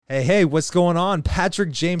Hey, what's going on?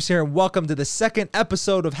 Patrick James here, and welcome to the second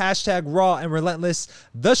episode of Hashtag Raw and Relentless,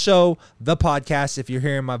 the show, the podcast. If you're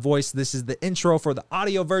hearing my voice, this is the intro for the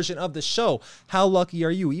audio version of the show. How lucky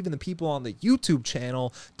are you? Even the people on the YouTube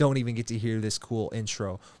channel don't even get to hear this cool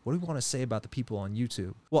intro. What do we want to say about the people on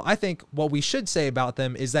YouTube? Well, I think what we should say about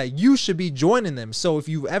them is that you should be joining them. So if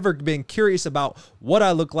you've ever been curious about what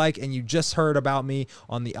I look like and you just heard about me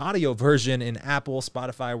on the audio version in Apple,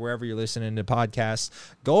 Spotify, wherever you're listening to podcasts,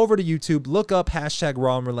 go over to YouTube, look up Hashtag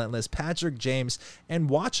Raw and Relentless, Patrick James, and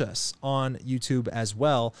watch us on YouTube as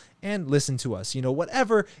well and listen to us. You know,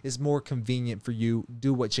 whatever is more convenient for you,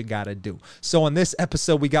 do what you gotta do. So on this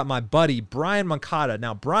episode, we got my buddy, Brian Moncada.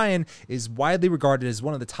 Now, Brian is widely regarded as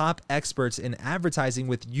one of the top experts in advertising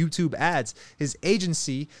with YouTube ads. His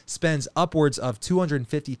agency spends upwards of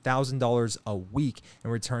 $250,000 a week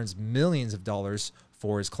and returns millions of dollars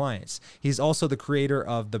for his clients. He's also the creator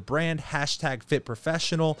of the brand Hashtag Fit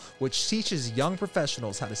Professional, which teaches young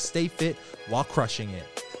professionals how to stay fit while crushing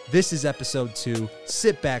it. This is episode 2.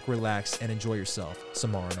 Sit back, relax, and enjoy yourself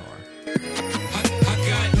some R&R. I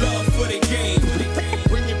got love for the game.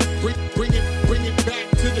 Bring it back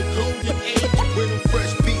to the golden age where the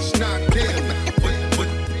fresh beats knocked in.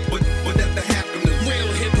 But at the happen to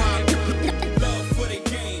real hip hop. Love for the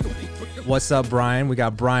game. What's up, Brian? We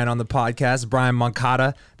got Brian on the podcast, Brian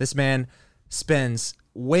Moncada. This man spends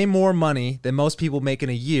way more money than most people make in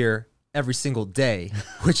a year every single day,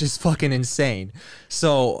 which is fucking insane.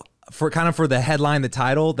 So for the headline, the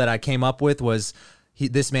title that I came up with was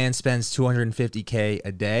this man spends $250K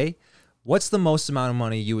a day. What's the most amount of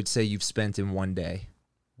money you would say you've spent in one day?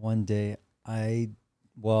 One day, I'd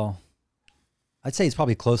say it's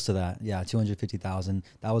probably close to that. Yeah, 250,000.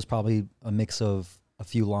 That was probably a mix of a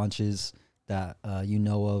few launches that you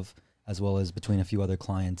know of, as well as between a few other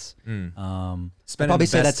clients. Spending probably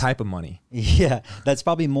the best type of money. Yeah, that's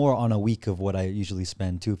probably more on a week of what I usually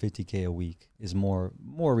spend. 250K a week is more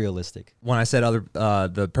realistic. When I said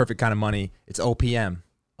the perfect kind of money, it's OPM,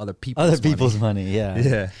 other people's money.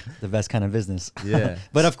 Yeah, the best kind of business. Yeah,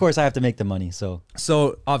 but of course I have to make the money. So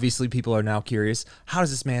obviously people are now curious. How does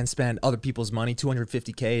this man spend other people's money,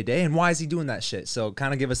 250K a day, and why is he doing that shit? So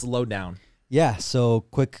kind of give us a lowdown. Yeah. So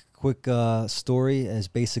quick story is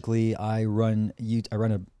basically I run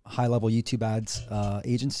a high-level YouTube ads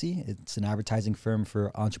agency. It's an advertising firm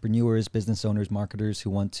for entrepreneurs, business owners, marketers who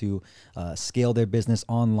want to scale their business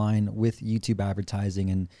online with YouTube advertising,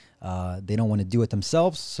 and they don't want to do it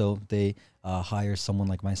themselves, so they hire someone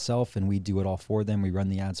like myself, and we do it all for them. We run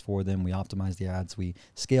the ads for them. We optimize the ads. We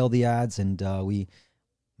scale the ads, and we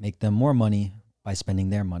make them more money by spending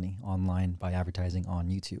their money online by advertising on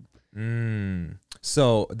YouTube.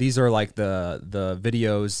 So these are like the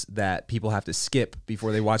videos that people have to skip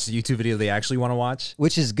before they watch the YouTube video they actually want to watch.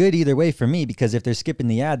 Which is good either way for me, because if they're skipping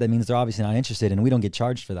the ad, that means they're obviously not interested, and we don't get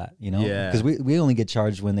charged for that, you know? Yeah. Because we only get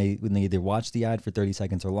charged when they either watch the ad for 30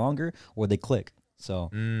 seconds or longer, or they click. So,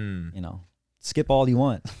 you know, skip all you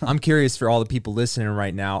want. I'm curious for all the people listening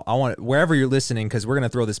right now. I want wherever you're listening, because we're going to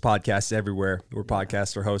throw this podcast everywhere where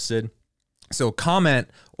podcasts are hosted. So comment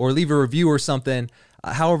or leave a review or something,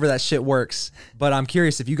 however that shit works. But I'm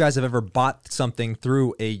curious if you guys have ever bought something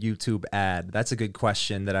through a YouTube ad. That's a good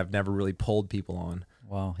question that I've never really polled people on.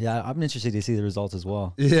 Wow. Yeah, I'm interested to see the results as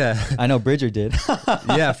well. Yeah. I know Bridger did.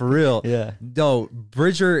 Yeah, for real. Yeah. No,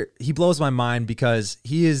 Bridger, he blows my mind because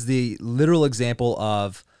he is the literal example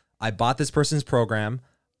of, I bought this person's program.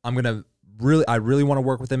 I really want to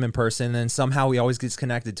work with him in person, and then somehow he always gets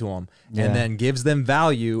connected to him, and then gives them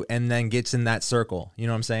value, and then gets in that circle. You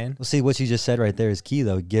know what I'm saying? Well, see, what you just said right there is key,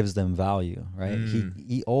 though. Gives them value, right?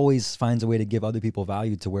 He always finds a way to give other people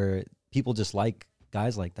value, to where people just like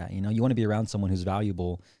guys like that. You know, you want to be around someone who's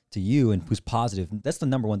valuable to you and who's positive. That's the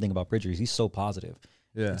number one thing about Bridger. He's so positive.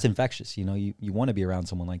 Yeah, it's infectious. You know, you want to be around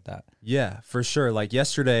someone like that. Yeah, for sure. Like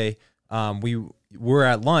yesterday, we were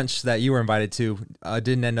at lunch that you were invited to.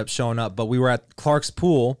 Didn't end up showing up, but we were at Clark's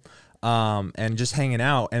pool and just hanging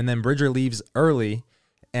out. And then Bridger leaves early,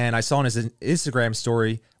 and I saw on his Instagram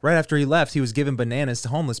story right after he left, he was giving bananas to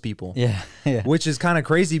homeless people. Yeah. Which is kind of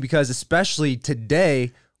crazy, because especially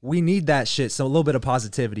today, we need that shit. So a little bit of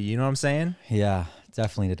positivity. You know what I'm saying? Yeah,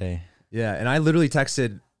 definitely today. Yeah, and I literally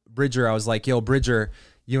texted Bridger. I was like, "Yo, Bridger,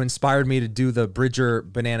 you inspired me to do the Bridger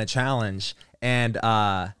Banana Challenge." And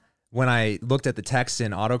when I looked at the text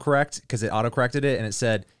in autocorrect, because it autocorrected it, and it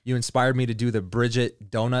said, "You inspired me to do the Bridget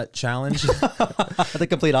Donut Challenge." The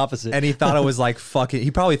complete opposite. And he thought it was like fucking,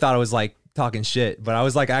 he probably thought it was like talking shit, but I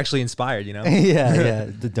was like actually inspired, you know? Yeah,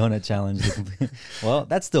 the donut challenge. Well,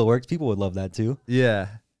 that still works. People would love that too. Yeah,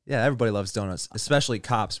 everybody loves donuts, especially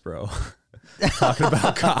cops, bro. talking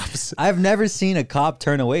about cops. I've never seen a cop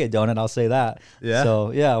turn away a donut. I'll say that. Yeah.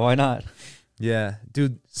 So yeah, why not? Yeah,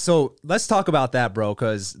 dude. So let's talk about that, bro,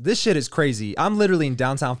 because this shit is crazy. I'm literally in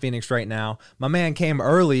downtown Phoenix right now. My man came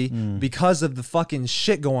early because of the fucking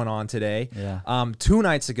shit going on today. Yeah. 2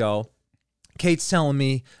 nights ago, Kate's telling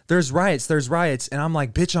me there's riots, and I'm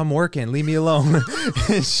like, bitch, I'm working, leave me alone.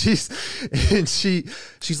 and she's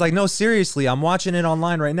like, no, seriously, I'm watching it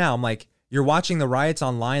online right now. I'm like, you're watching the riots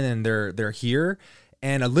online and they're here.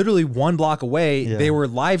 And literally 1 block away, they were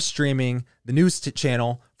live streaming the news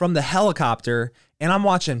channel from the helicopter, and I'm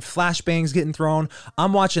watching flashbangs getting thrown.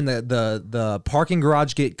 I'm watching the parking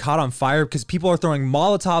garage get caught on fire because people are throwing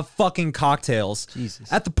Molotov fucking cocktails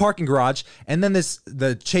at the parking garage. And then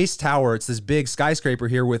the Chase Tower, it's this big skyscraper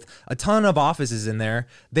here with a ton of offices in there.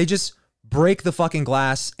 They just break the fucking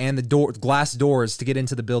glass and the glass doors to get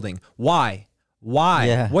into the building. Why?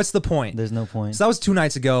 Yeah. What's the point? There's no point. So that was 2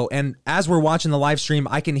 nights ago, and as we're watching the live stream,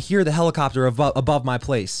 I can hear the helicopter above my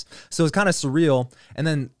place. So it's kind of surreal. And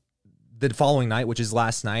then the following night, which is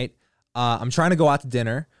last night, I'm trying to go out to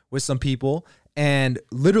dinner with some people, and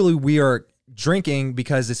literally we are drinking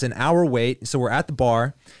because it's an hour wait. So we're at the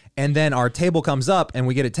bar, and then our table comes up, and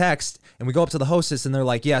we get a text, and we go up to the hostess, and they're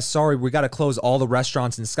like, yeah, sorry, we got to close all the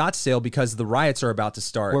restaurants in Scottsdale because the riots are about to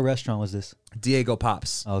start. What restaurant was this? Diego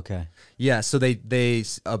Pops. Okay. Yeah, so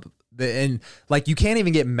and like you can't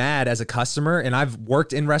even get mad as a customer, and I've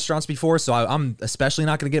worked in restaurants before, so I'm especially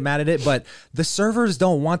not going to get mad at it, but the servers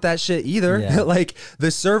don't want that shit either. Yeah. Like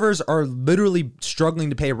the servers are literally struggling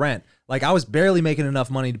to pay rent. Like I was barely making enough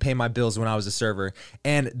money to pay my bills when I was a server,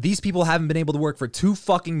 and these people haven't been able to work for 2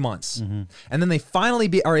 fucking months. And then they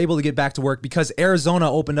finally are able to get back to work because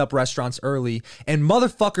Arizona opened up restaurants early, and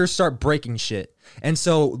motherfuckers start breaking shit. And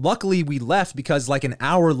so luckily we left because like an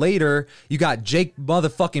hour later, you got Jake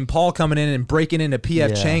motherfucking Paul coming in and breaking into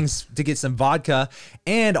PF Chang's to get some vodka.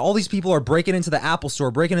 And all these people are breaking into the Apple store,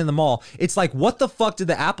 breaking in the mall. It's like, what the fuck did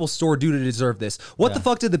the Apple store do to deserve this? What the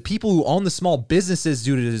fuck did the people who own the small businesses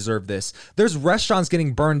do to deserve this? There's restaurants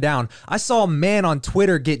getting burned down. I saw a man on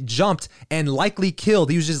Twitter get jumped and likely killed.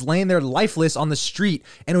 He was just laying there lifeless on the street,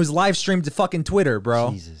 and it was live streamed to fucking Twitter, bro.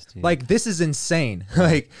 Jesus, dude. Like, this is insane.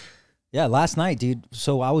 Like, Yeah, last night, dude.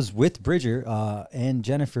 So I was with Bridger and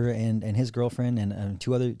Jennifer and his girlfriend and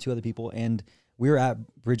two other people, and we were at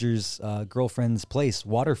Bridger's girlfriend's place,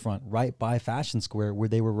 waterfront, right by Fashion Square, where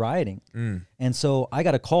they were rioting. And so I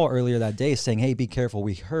got a call earlier that day saying, "Hey, be careful.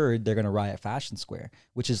 We heard they're gonna riot Fashion Square,"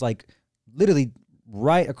 which is like literally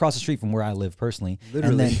right across the street from where I live personally.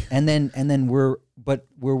 Literally. And then where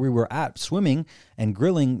we were at swimming and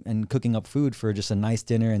grilling and cooking up food for just a nice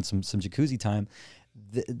dinner and some jacuzzi time.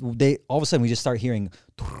 They all of a sudden we just start hearing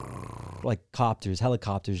like helicopters,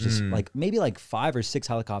 just like maybe like 5 or 6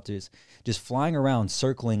 helicopters just flying around,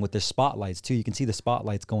 circling with their spotlights too. You can see the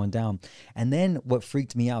spotlights going down. And then what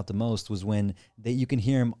freaked me out the most was when you can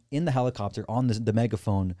hear him in the helicopter on the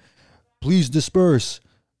megaphone, "Please disperse.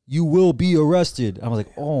 You will be arrested." I was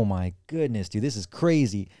like, oh my goodness, dude, this is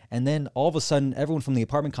crazy. And then all of a sudden, everyone from the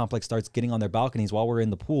apartment complex starts getting on their balconies while we're in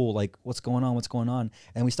the pool, like, what's going on? What's going on?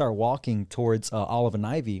 And we start walking towards Olive and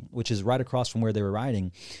Ivy, which is right across from where they were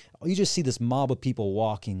riding. You just see this mob of people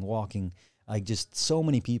walking, like just so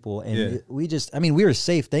many people. And we were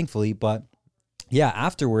safe, thankfully, but yeah,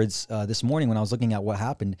 afterwards, this morning when I was looking at what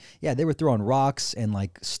happened, they were throwing rocks and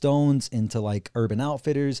like stones into like Urban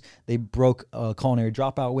Outfitters. They broke culinary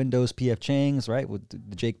dropout windows, PF Chang's, right, with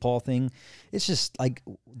the Jake Paul thing. It's just like,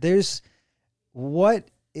 is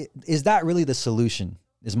that really the solution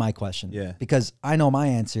is my question. Yeah. Because I know my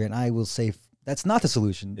answer, and I will say that's not the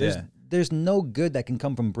solution. There's no good that can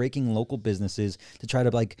come from breaking local businesses to try to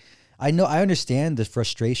like, I understand the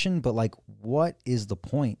frustration, but like, what is the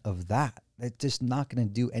point of that? It's just not going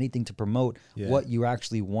to do anything to promote what you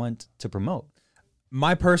actually want to promote.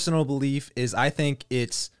 My personal belief is I think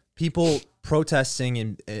it's people protesting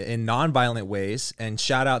in nonviolent ways, and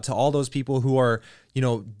shout out to all those people who are,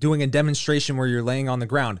 doing a demonstration where you're laying on the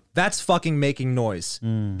ground. That's fucking making noise.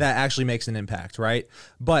 That actually makes an impact, right?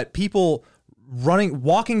 But people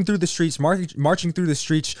walking through the streets, marching through the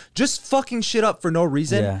streets, just fucking shit up for no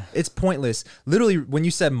reason. Yeah. It's pointless. Literally, when you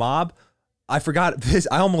said mob, I forgot this.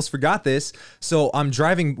 I almost forgot this. So I'm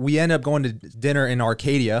driving. We end up going to dinner in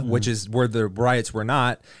Arcadia, which is where the riots were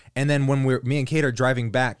not. And then when me and Kate are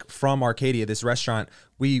driving back from Arcadia, this restaurant,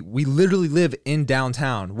 we literally live in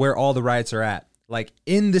downtown where all the riots are at, like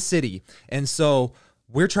in the city. And so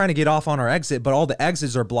we're trying to get off on our exit, but all the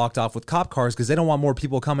exits are blocked off with cop cars because they don't want more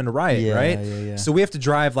people coming to riot, right? Yeah. So we have to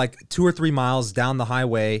drive like 2 or 3 miles down the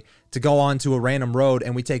highway to go onto a random road,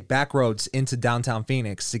 and we take back roads into downtown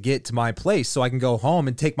Phoenix to get to my place so I can go home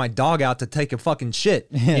and take my dog out to take a fucking shit,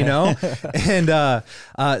 you know? And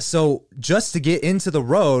so just to get into the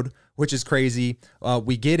road, which is crazy,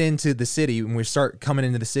 we get into the city and we start coming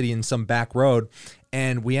into the city in some back road,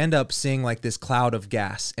 and we end up seeing like this cloud of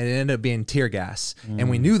gas, and it ended up being tear gas. And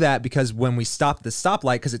we knew that because when we stopped the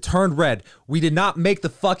stoplight, because it turned red, we did not make the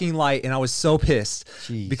fucking light, and I was so pissed.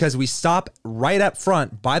 Jeez. Because we stop right up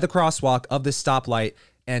front by the crosswalk of this stoplight,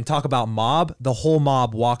 and talk about mob, the whole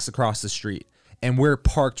mob walks across the street, and we're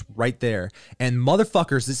parked right there. And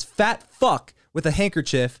motherfuckers, this fat fuck with a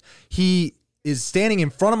handkerchief, he is standing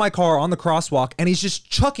in front of my car on the crosswalk, and he's just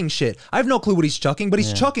chucking shit. I have no clue what he's chucking, but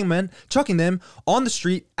he's chucking them on the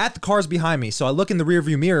street at the cars behind me. So I look in the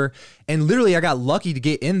rearview mirror, and literally I got lucky to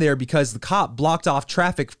get in there because the cop blocked off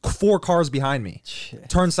traffic 4 cars behind me. Shit.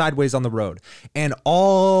 Turned sideways on the road, and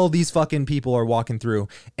all these fucking people are walking through,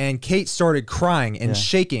 and Kate started crying and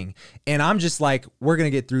shaking, and I'm just like, we're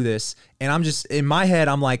gonna get through this. And I'm just, in my head,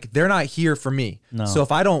 I'm like, they're not here for me. No. So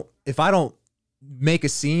if I don't make a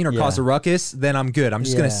scene or cause a ruckus, then I'm good. I'm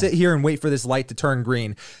just gonna sit here and wait for this light to turn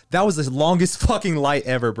green. That was the longest fucking light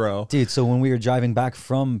ever, bro. Dude, so when we were driving back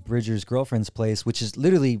from Bridger's girlfriend's place, which is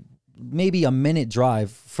literally maybe a minute drive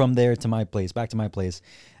from there to my place, back to my place,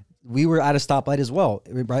 we were at a stoplight as well,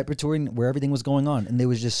 right between where everything was going on. And there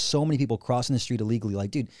was just so many people crossing the street illegally.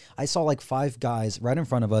 Like, dude, I saw like 5 guys right in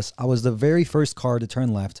front of us. I was the very first car to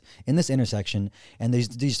turn left in this intersection. And there's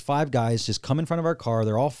these 5 guys just come in front of our car.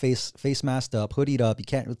 They're all face masked up, hoodied up. You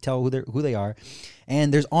can't tell who they are.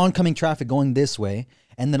 And there's oncoming traffic going this way.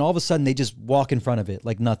 And then all of a sudden they just walk in front of it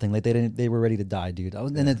like nothing, like they were ready to die, dude.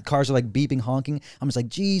 And then the cars are like beeping, honking. I'm just like,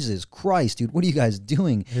 Jesus Christ, dude, what are you guys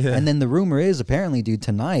doing? Yeah. And then the rumor is apparently, dude,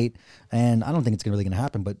 tonight, and I don't think it's really gonna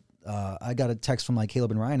happen, but I got a text from like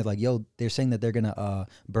Caleb and Ryan of like, yo, they're saying that they're gonna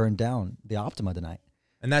burn down the Optima tonight.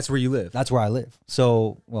 And that's where you live. That's where I live.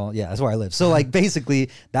 So, well, yeah, that's where I live. So like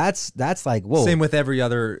basically that's like, whoa. Same with every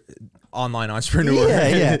other online entrepreneur.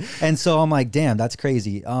 Yeah. And so I'm like, damn, that's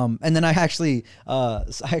crazy. And then I actually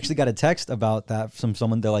got a text about that from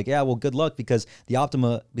someone. They're like, yeah, well, good luck, because the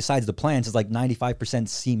Optima, besides the plants, is like 95%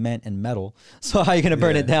 cement and metal. So how are you gonna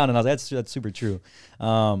burn it down? And I was like, that's super true.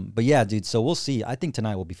 But yeah, dude. So we'll see. I think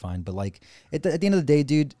tonight will be fine. But like at the end of the day,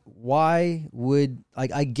 dude, why would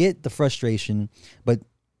I get the frustration, but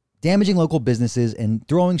damaging local businesses and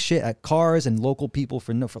throwing shit at cars and local people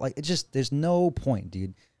for like, it's just, there's no point,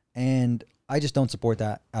 dude. And I just don't support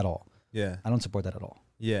that at all. Yeah. I don't support that at all.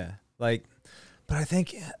 Yeah. Like, but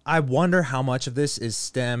I wonder how much of this is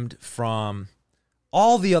stemmed from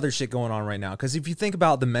all the other shit going on right now. Because if you think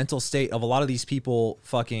about the mental state of a lot of these people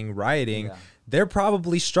fucking rioting, they're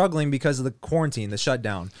probably struggling because of the quarantine, the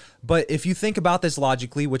shutdown. But if you think about this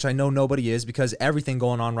logically, which I know nobody is, because everything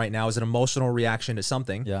going on right now is an emotional reaction to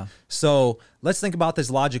something. Yeah. So let's think about this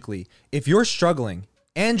logically. If you're struggling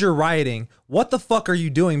and you're rioting, what the fuck are you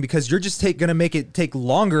doing? Because you're just gonna make it take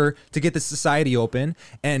longer to get the society open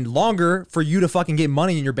and longer for you to fucking get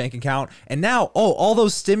money in your bank account. And now, all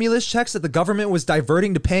those stimulus checks that the government was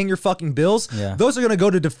diverting to paying your fucking bills, those are gonna go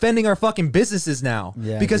to defending our fucking businesses now.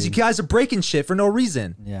 Because you guys are breaking shit for no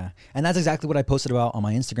reason. Yeah. And that's exactly what I posted about on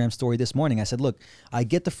my Instagram story this morning. I said, look, I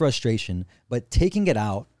get the frustration, but taking it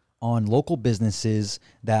out on local businesses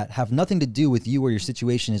that have nothing to do with you or your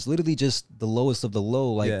situation is literally just the lowest of the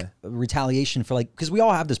low, like retaliation for like, because we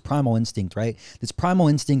all have this primal instinct, right? This primal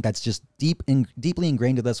instinct that's just deeply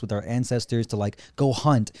ingrained with us, with our ancestors, to like go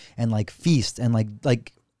hunt and like feast and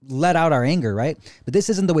like let out our anger, right? But this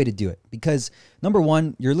isn't the way to do it, because number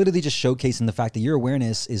one, you're literally just showcasing the fact that your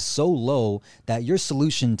awareness is so low that your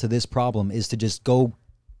solution to this problem is to just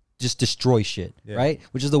destroy shit, right?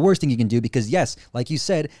 Which is the worst thing you can do, because yes, like you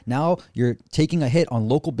said, now you're taking a hit on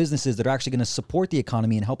local businesses that are actually going to support the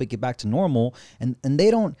economy and help it get back to normal, and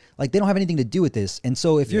they don't have anything to do with this. And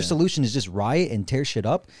so if your solution is just riot and tear shit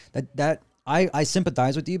up, that I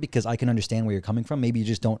sympathize with you, because I can understand where you're coming from. Maybe you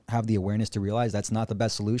just don't have the awareness to realize that's not the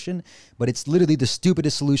best solution, but it's literally the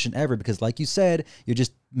stupidest solution ever, because like you said, you're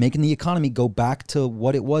just making the economy go back to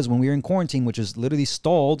what it was when we were in quarantine, which is literally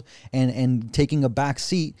stalled and taking a back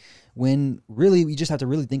seat, when really we just have to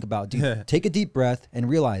really think about, dude, take a deep breath and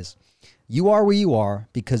realize you are where you are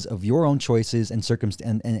because of your own choices and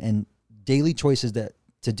and daily choices that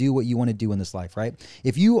to do what you want to do in this life, right?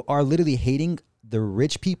 If you are literally hating the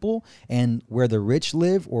rich people and where the rich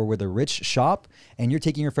live or where the rich shop, and you're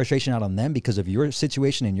taking your frustration out on them because of your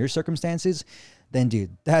situation and your circumstances, then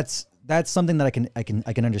dude, that's something that I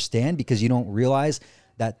can understand, because you don't realize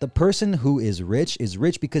that the person who is rich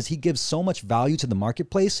because he gives so much value to the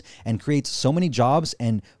marketplace and creates so many jobs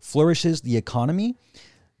and flourishes the economy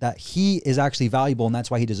that he is actually valuable, and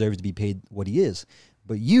that's why he deserves to be paid what he is.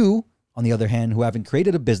 But you, on the other hand, who haven't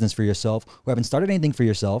created a business for yourself, who haven't started anything for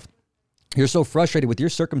yourself, you're so frustrated with your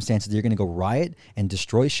circumstances that you're going to go riot and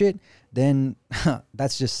destroy shit, then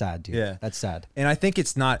that's just sad, dude. Yeah. That's sad. And I think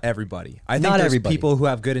it's not everybody. I think Not there's everybody. people who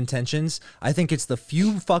have good intentions. I think it's the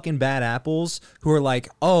few fucking bad apples who are like,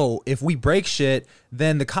 oh, if we break shit,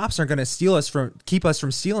 then the cops aren't going to keep us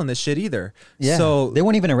from stealing this shit either. Yeah. So they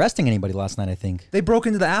weren't even arresting anybody last night, I think. they broke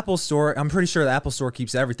into the Apple store. I'm pretty sure the Apple store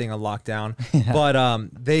keeps everything on lockdown. But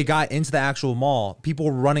they got into the actual mall. People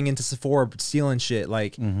were running into Sephora stealing shit.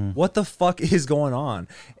 Like, what the fuck is going on?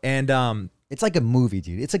 And It's like a movie,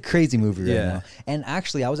 dude. It's a crazy movie right Yeah. now. And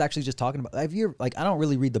actually, I was actually just talking about, have you, like, I don't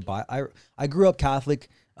really read the Bible. I grew up Catholic,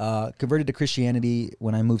 converted to Christianity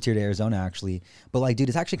when I moved here to Arizona, actually. But like, dude,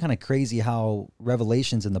 it's actually kind of crazy how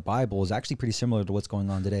Revelations in the Bible is actually pretty similar to what's going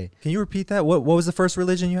on today. can you repeat that? What was the first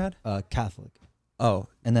religion you had? Catholic. Oh,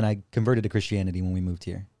 And then I converted to Christianity when we moved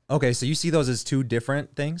here. okay. So you see those as two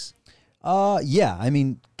different things? Yeah. I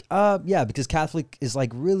mean, yeah, because Catholic is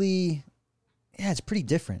like really, yeah, it's pretty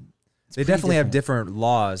different. It's They pretty definitely have different. different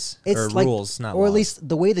laws or like, rules, not or at laws. least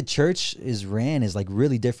the way the church is ran is like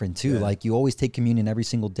really different too. Yeah. Like you always take communion every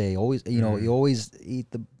single day. Always, you know, you always eat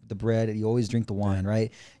the bread. You always drink the wine,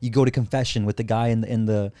 right? You go to confession with the guy in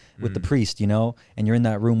the with the priest, you know, and you're in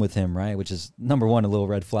that room with him, right? Which is number one, a little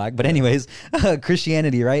red flag. But anyways,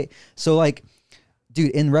 Christianity, right? So like,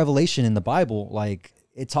 dude, in Revelation in the Bible, like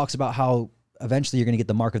it talks about how eventually you're gonna get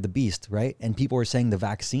the mark of the beast, right? And people are saying the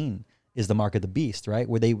vaccine is the mark of the beast, right?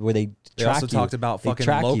 Where they They track also you. talked about They fucking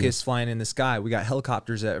track you. locusts flying in the sky. We got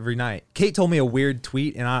helicopters every night. Kate told me a weird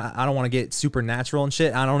tweet, and I don't want to get supernatural and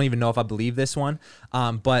shit. I don't even know if I believe this one.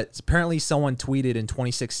 But apparently someone tweeted in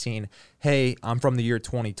 2016, hey, I'm from the year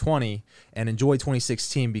 2020 and enjoy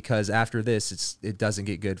 2016 because after this, it doesn't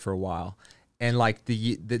get good for a while. And like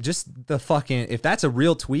the fucking, if that's a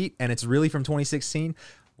real tweet and it's really from 2016,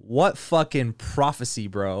 what fucking prophecy,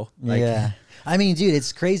 bro? Like, yeah. I mean, dude,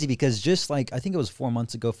 it's crazy because just like, I think it was 5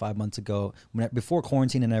 months ago, before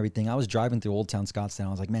quarantine and everything, I was driving through Old Town Scottsdale. I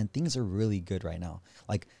was like, man, things are really good right now.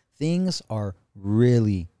 Like things are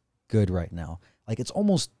really good right now. Like it's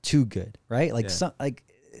almost too good, right? Like,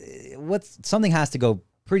 something has to go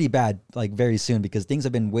pretty bad like very soon because things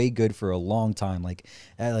have been way good for a long time. Like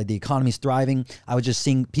the economy's thriving. I was just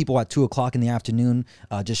seeing people at 2:00 in the afternoon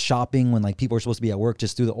just shopping when like people are supposed to be at work,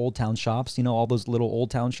 just through the Old Town shops, you know, all those little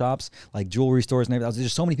Old Town shops, like jewelry stores and everything. There's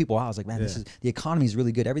just so many people out. I was like, man, the economy's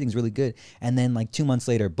really good. Everything's really good. And then like 2 months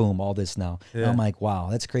later, boom, all this now. And I'm like, wow,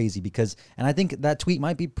 that's crazy and I think that tweet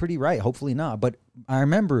might be pretty right. Hopefully not. But I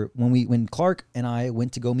remember when Clark and I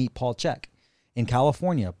went to go meet Paul Chek in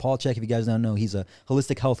California. Paul Chek, if you guys don't know, he's a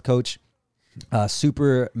holistic health coach,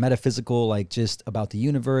 super metaphysical, like just about the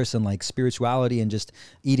universe and like spirituality and just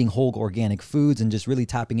eating whole organic foods and just really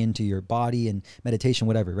tapping into your body and meditation,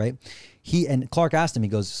 whatever, right? Clark asked him, he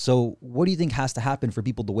goes, so what do you think has to happen for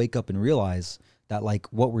people to wake up and realize that like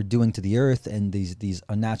what we're doing to the earth and these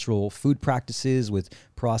unnatural food practices with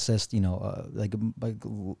processed, like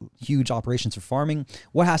huge operations for farming,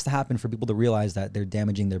 what has to happen for people to realize that they're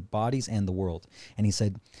damaging their bodies and the world? And he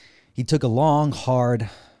said, he took a long, hard,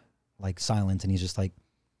 like silence, and he's just like,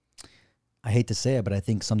 I hate to say it, but I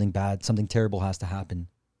think something terrible has to happen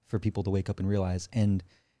for people to wake up and realize.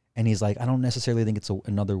 And he's like, I don't necessarily think it's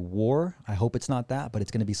another war. I hope it's not that, but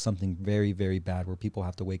it's going to be something very, very bad where people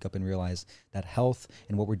have to wake up and realize that health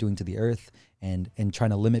and what we're doing to the earth and trying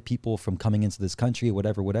to limit people from coming into this country,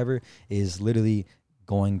 whatever, is literally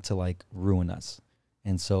going to like ruin us.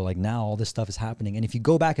 And so like now all this stuff is happening. And if you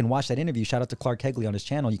go back and watch that interview, shout out to Clark Kegley on his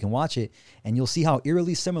channel, you can watch it and you'll see how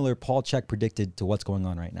eerily similar Paul Chek predicted to what's going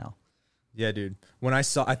on right now. Yeah, dude. When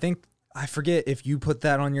I forget if you put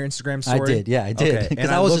that on your Instagram story. I did, yeah, I did. Because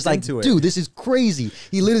I was just like, dude, this is crazy.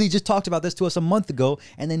 He literally just talked about this to us a month ago,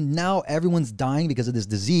 and then now everyone's dying because of this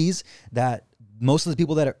disease that most of the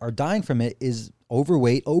people that are dying from it is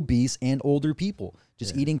overweight, obese, and older people.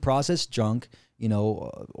 Just eating processed junk,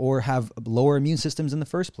 or have lower immune systems in the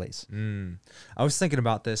first place. I was thinking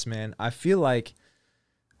about this, man. I feel like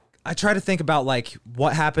I try to think about like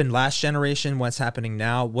what happened last generation, what's happening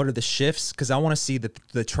now, what are the shifts, because I want to see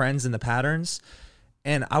the trends and the patterns.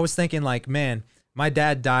 And I was thinking like, man, my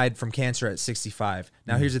dad died from cancer at 65.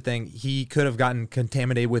 Now, here's the thing. He could have gotten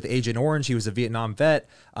contaminated with Agent Orange. He was a Vietnam vet,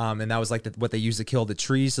 and that was like what they used to kill the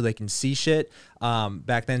trees so they can see shit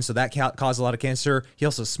back then. So that caused a lot of cancer. He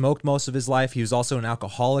also smoked most of his life. He was also an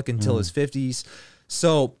alcoholic until his 50s.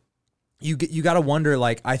 So you got to wonder,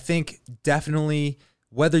 like, I think definitely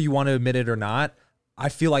whether you want to admit it or not, I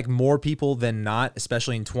feel like more people than not,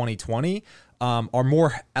 especially in 2020, are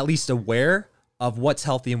more at least aware of what's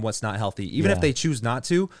healthy and what's not healthy, even if they choose not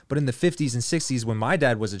to. But in the 50s and 60s, when my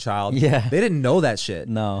dad was a child, they didn't know that shit.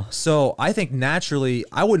 No. So I think naturally,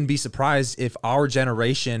 I wouldn't be surprised if our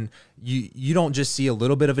generation, you don't just see a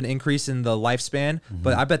little bit of an increase in the lifespan,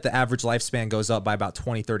 but I bet the average lifespan goes up by about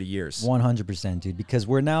 20, 30 years. 100%, dude, because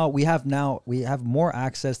we have more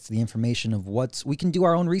access to the information of we can do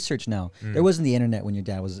our own research now. There wasn't the internet when your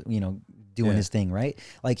dad was, doing his thing, right?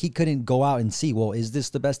 Like he couldn't go out and see, well, is this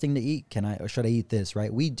the best thing to eat? Or should I eat this,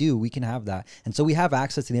 right? We can have that. And so we have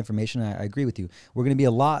access to the information. I agree with you. We're going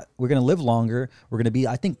to live longer. We're going to be,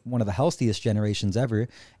 I think, one of the healthiest generations ever.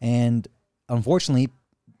 And unfortunately,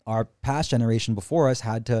 our past generation before us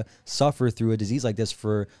had to suffer through a disease like this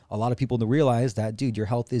for a lot of people to realize that, dude, your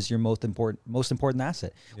health is your most important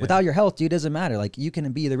asset. Without your health, dude, it doesn't matter. Like you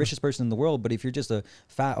can be the richest person in the world, but if you're just a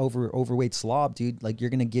fat, overweight slob, dude, like you're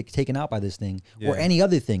going to get taken out by this thing or any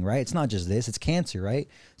other thing, right? It's not just this, it's cancer, right?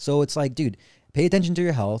 So it's like, dude, pay attention to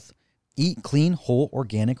your health. Eat clean, whole,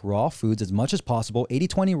 organic, raw foods as much as possible.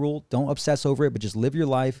 80-20 rule. Don't obsess over it, but just live your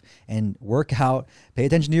life and work out. Pay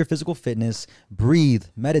attention to your physical fitness. Breathe,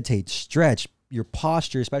 meditate, stretch. Your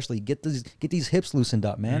posture, especially. Get these hips loosened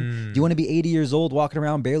up, man. Do you want to be 80 years old, walking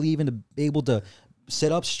around, barely even to be able to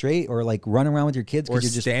sit up straight or like run around with your kids? Or you're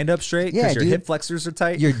just stand up straight because your hip flexors are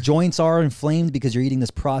tight? Your joints are inflamed because you're eating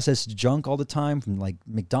this processed junk all the time from like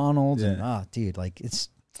McDonald's. And dude, like it's,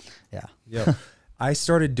 Yo. I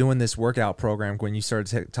started doing this workout program when you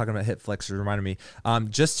started talking about hip flexors, reminded me,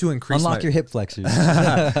 just to increase unlock your hip flexors.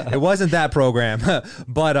 It wasn't that program,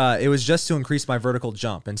 but it was just to increase my vertical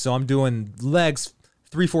jump. And so I'm doing legs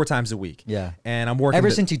 3-4 times a week. Yeah. And I'm working.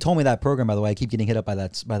 Ever since you told me that program, by the way, I keep getting hit up by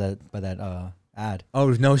that ad.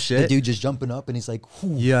 Oh, no shit. The dude just jumping up and he's like,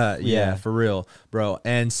 whew. Yeah, for real, bro.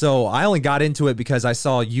 And so I only got into it because I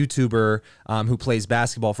saw a YouTuber who plays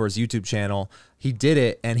basketball for his YouTube channel. He did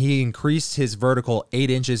it and he increased his vertical 8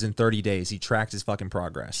 inches in 30 days. He tracked his fucking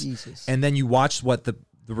progress. Jesus. And then you watch what the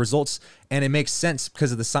results, and it makes sense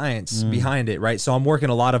because of the science behind it, right? So I'm working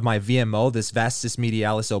a lot of my VMO, this vastus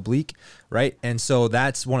medialis oblique, right? And so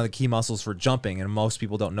that's one of the key muscles for jumping, and most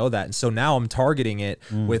people don't know that. And so now I'm targeting it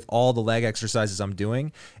with all the leg exercises I'm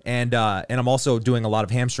doing, and I'm also doing a lot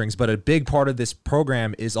of hamstrings. But a big part of this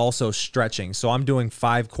program is also stretching. So I'm doing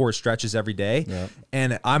 5 core stretches every day,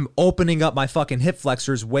 and I'm opening up my fucking hip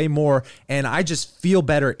flexors way more, and I just feel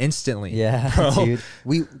better instantly. Yeah, bro. dude.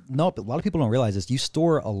 A lot of people don't realize this. You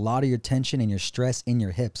store a lot of your tension and your stress in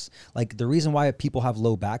your hips. Like the reason why people have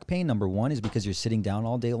low back pain, number one, is because you're sitting down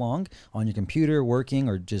all day long on your computer working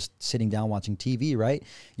or just sitting down watching TV, right?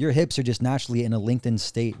 Your hips are just naturally in a lengthened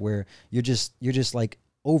state where you're just like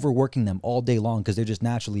overworking them all day long because they're just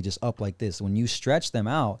naturally just up like this. When you stretch them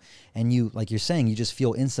out and you, like you're saying, you just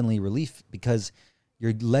feel instantly relief because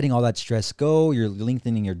you're letting all that stress go. You're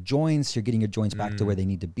lengthening your joints. You're getting your joints back to where they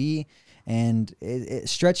need to be. And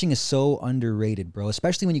stretching is so underrated, bro,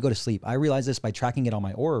 especially when you go to sleep. I realize this by tracking it on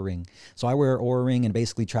my Oura Ring. So I wear an Oura Ring and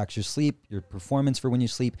basically tracks your sleep, your performance for when you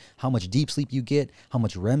sleep, how much deep sleep you get, how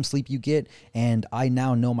much REM sleep you get. And I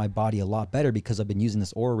now know my body a lot better because I've been using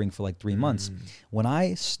this Oura Ring for like 3 months. When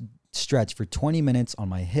I stretch for 20 minutes on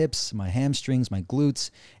my hips, my hamstrings, my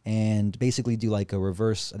glutes, and basically do like a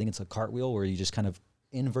reverse, I think it's a cartwheel where you just kind of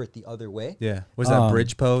invert the other way. Yeah. Was that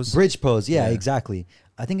bridge pose? Bridge pose. Yeah, exactly.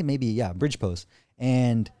 I think it may be, bridge pose.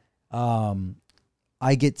 And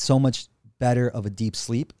I get so much better of a deep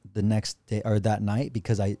sleep the next day or that night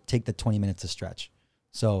because I take the 20 minutes to stretch.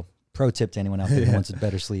 So pro tip to anyone out there who wants a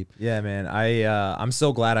better sleep. Yeah, man. I'm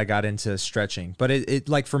so glad I got into stretching. But it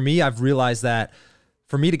like for me, I've realized that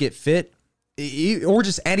for me to get fit, or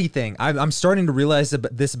just anything, I'm starting to realize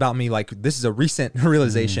this about me. Like this is a recent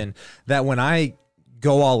realization that when I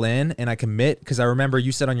go all in and I commit, because I remember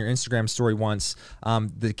you said on your Instagram story once,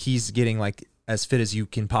 the keys to getting like as fit as you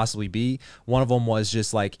can possibly be. One of them was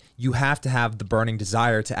just like, you have to have the burning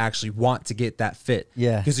desire to actually want to get that fit.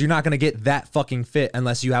 Yeah. Because you're not going to get that fucking fit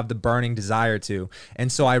unless you have the burning desire to. And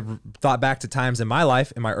so I thought back to times in my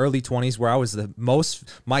life, in my early 20s, where I was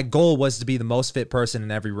my goal was to be the most fit person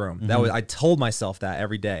in every room. I told myself that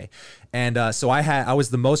every day. And so I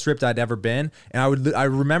was the most ripped I'd ever been. And I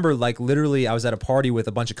remember like literally I was at a party with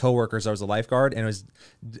a bunch of coworkers. I was a lifeguard and it was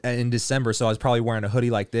in December. So I was probably wearing a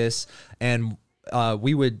hoodie like this. And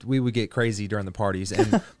we would get crazy during the parties,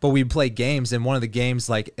 but we'd play games. And one of the games,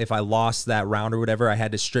 like if I lost that round or whatever, I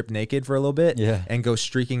had to strip naked for a little bit and go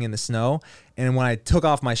streaking in the snow. And when I took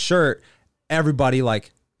off my shirt, everybody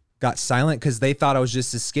like got silent because they thought I was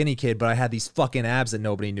just a skinny kid, but I had these fucking abs that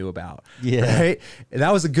nobody knew about. Yeah. Right? And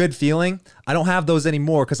that was a good feeling. I don't have those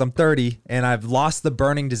anymore because I'm 30 and I've lost the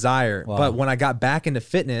burning desire. Wow. But when I got back into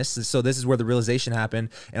fitness, so this is where the realization happened,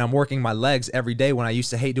 and I'm working my legs every day when I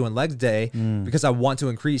used to hate doing legs day because I want to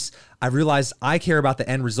increase. I realized I care about the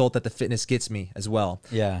end result that the fitness gets me as well.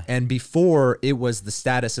 Yeah. And before it was the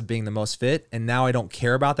status of being the most fit, and now I don't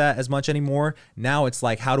care about that as much anymore. Now it's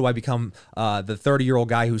like, how do I become the 30-year-old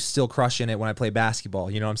guy who's still crushing it when I play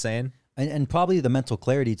basketball? You know what I'm saying? And probably the mental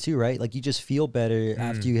clarity too, right? Like you just feel better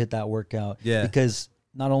after you hit that workout. Yeah. Because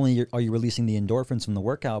not only are you releasing the endorphins from the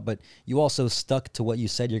workout, but you also stuck to what you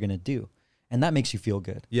said you're going to do. And that makes you feel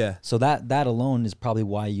good. Yeah. So that alone is probably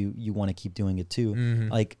why you want to keep doing it too.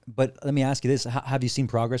 Like, but let me ask you this. Have you seen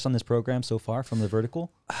progress on this program so far from the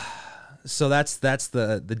vertical? So that's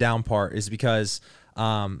the down part, is because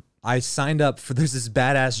I signed up for, there's this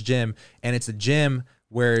badass gym, and it's a gym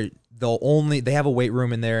where they have a weight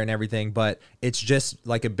room in there and everything, but it's just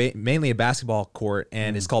like mainly a basketball court,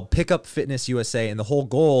 and it's called Pickup Fitness USA, and the whole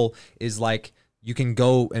goal is like, you can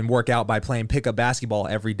go and work out by playing pickup basketball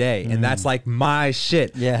every day. And that's like my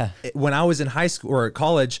shit. Yeah. When I was in high school or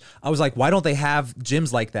college, I was like, why don't they have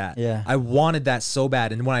gyms like that? Yeah. I wanted that so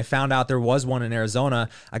bad. And when I found out there was one in Arizona,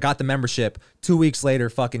 I got the membership. 2 weeks later,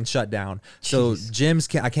 fucking shut down. So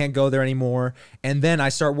gyms, I can't go there anymore. And then I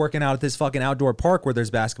start working out at this fucking outdoor park where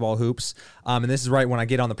there's basketball hoops. And this is right when I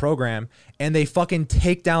get on the program, and they fucking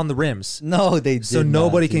take down the rims. No, they did So not,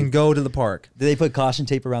 nobody dude. can go to the park. Did they put caution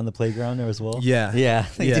tape around the playground there as well? Yeah. Yeah.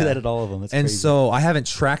 They Yeah. do that at all of them. It's And crazy. so I haven't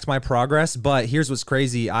tracked my progress, but here's what's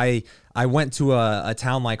crazy. I went to a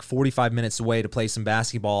town like 45 minutes away to play some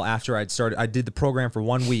basketball after I did the program for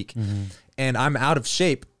 1 week, and I'm out of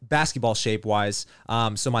shape, basketball shape wise.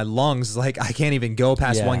 So my lungs, like, I can't even go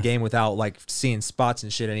past one game without like seeing spots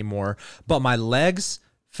and shit anymore. But my legs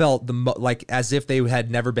felt like as if they had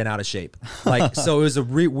never been out of shape. Like, so it was a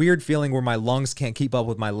weird feeling where my lungs can't keep up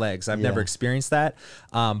with my legs. I've never experienced that.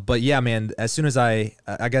 But yeah, man, as soon as I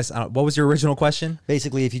guess, what was your original question?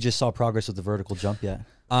 Basically, if you just saw progress with the vertical jump yet.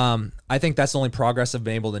 I think that's the only progress I've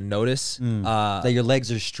been able to notice. That your legs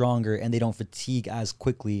are stronger and they don't fatigue as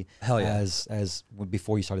quickly Hell yeah. as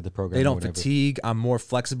before you started the program. They or don't whatever. fatigue. I'm more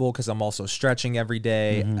flexible because I'm also stretching every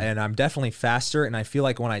day, and I'm definitely faster. And I feel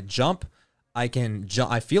like when I jump, I can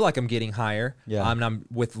jump. I feel like I'm getting higher. Yeah. I'm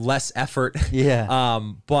with less effort. Yeah.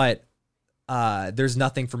 But there's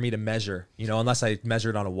nothing for me to measure, unless I measure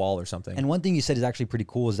it on a wall or something. And one thing you said is actually pretty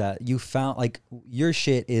cool is that you found like your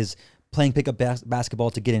shit is playing pickup basketball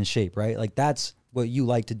to get in shape, right? Like that's what you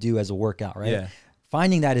like to do as a workout, right? Yeah.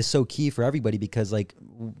 Finding that is so key for everybody because like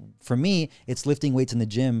for me, it's lifting weights in the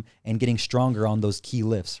gym and getting stronger on those key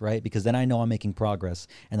lifts, right? Because then I know I'm making progress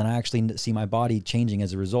and then I actually see my body changing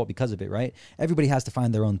as a result because of it, right? Everybody has to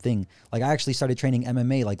find their own thing. Like I actually started training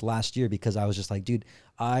MMA like last year because I was just like, dude,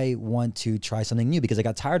 I want to try something new because I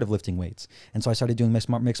got tired of lifting weights. And so I started doing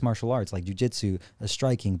mixed martial arts like jiu-jitsu,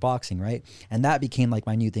 striking, boxing, right? And that became like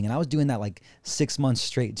my new thing. And I was doing that like 6 months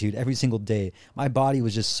straight, dude, every single day. My body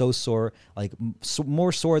was just so sore, like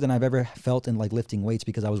more sore than I've ever felt in like lifting weights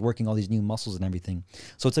because I was working all these new muscles and everything.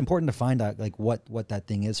 So it's important to find out like what that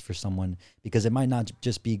thing is for someone because it might not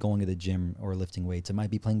just be going to the gym or lifting weights. It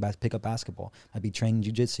might be playing pickup basketball, it might be training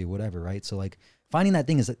jiu-jitsu, whatever, right? So like finding that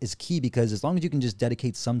thing is key because as long as you can just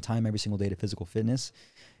dedicate some time every single day to physical fitness,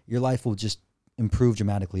 your life will just improve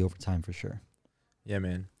dramatically over time for sure. Yeah,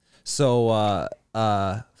 man. So,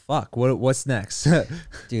 fuck, what's next?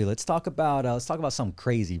 Dude, let's talk about something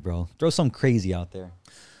crazy, bro. Throw something crazy out there.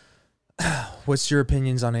 What's your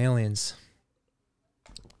opinions on aliens?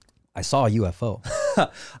 I saw a UFO.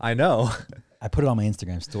 I know. I put it on my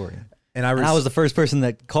Instagram story. And I was the first person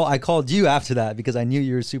that I called you after that because I knew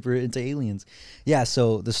you were super into aliens. Yeah,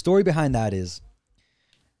 so the story behind that is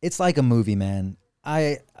it's like a movie, man.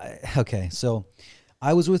 Okay, so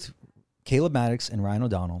I was with Caleb Maddox and Ryan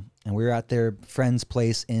O'Donnell, and we were at their friend's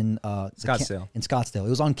place in Scottsdale. In Scottsdale. It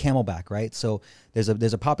was on Camelback, right? So there's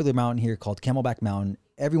a popular mountain here called Camelback Mountain.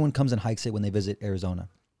 Everyone comes and hikes it when they visit Arizona.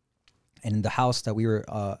 And the house that we were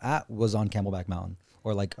at was on Camelback Mountain,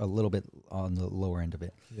 or like a little bit on the lower end of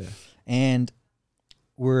it. Yeah. And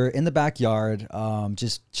we're in the backyard,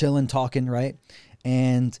 just chilling, talking, right?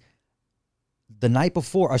 And the night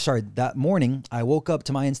before, that morning, I woke up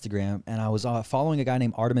to my Instagram and I was following a guy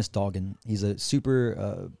named Artemis Doggin. He's a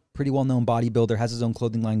super, pretty well-known bodybuilder, has his own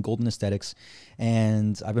clothing line, Golden Aesthetics.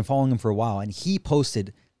 And I've been following him for a while. And he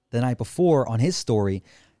posted the night before on his story,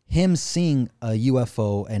 him seeing a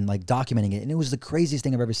UFO and like documenting it. And it was the craziest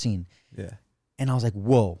thing I've ever seen. Yeah. And I was like,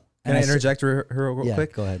 whoa. Can I interject real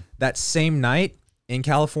quick? Go ahead. That same night in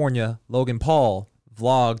California, Logan Paul,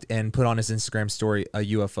 vlogged and put on his Instagram story a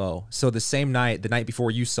UFO. So the same night, the night before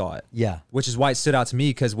you saw it. Yeah. Which is why it stood out to me,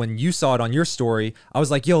 because when you saw it on your story, I was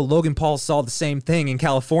like, yo, Logan Paul saw the same thing in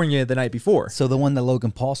California the night before. So the one that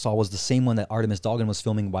Logan Paul saw was the same one that Artemis Doggan was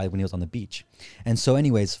filming when he was on the beach. And so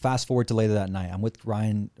anyways, fast forward to later that night. I'm with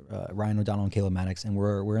Ryan O'Donnell and Caleb Maddox, and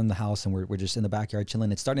we're in the house, and we're just in the backyard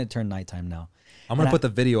chilling. It's starting to turn nighttime now. I'm going to put the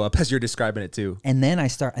video up as you're describing it too. And then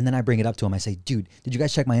I bring it up to him. I say, dude, did you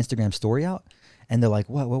guys check my Instagram story out? And they're like,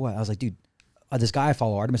 what? I was like, dude, this guy I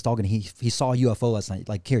follow, Artemis Doggan, he saw a UFO last night.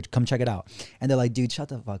 Like, here, come check it out. And they're like, dude, shut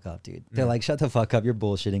the fuck up, dude. They're like, shut the fuck up. You're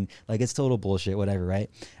bullshitting. Like, it's total bullshit, whatever, right?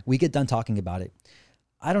 We get done talking about it.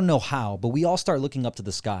 I don't know how, but we all start looking up to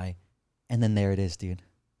the sky. And then there it is, dude.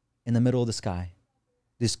 In the middle of the sky.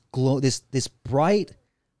 This bright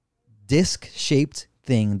disc-shaped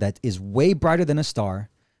thing that is way brighter than a star,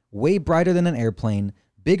 way brighter than an airplane,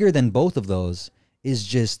 bigger than both of those, is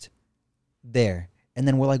just there. And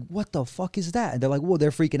then we're like, what the fuck is that? And they're like, whoa, they're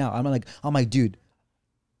freaking out. I'm like, dude,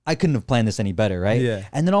 I couldn't have planned this any better, right? Yeah.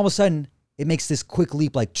 And then all of a sudden, it makes this quick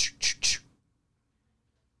leap, like,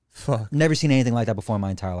 fuck. Never seen anything like that before in my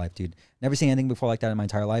entire life, dude. Never seen anything before like that in my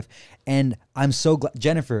entire life. And I'm so glad.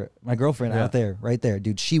 Jennifer, my girlfriend out there, right there,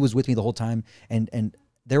 dude, she was with me the whole time. And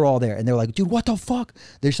they're all there. And they're like, dude, what the fuck?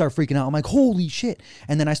 They start freaking out. I'm like, holy shit.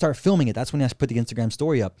 And then I start filming it. That's when I put the Instagram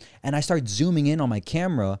story up. And I start zooming in on my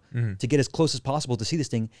camera to get as close as possible to see this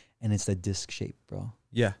thing. And it's the disc shape, bro.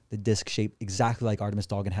 Yeah. The disc shape, exactly like Artemis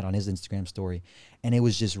Doggan had on his Instagram story. And it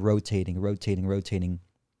was just rotating.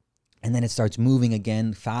 And then it starts moving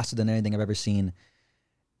again, faster than anything I've ever seen.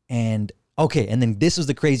 And okay, and then this is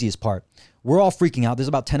the craziest part. We're all freaking out. There's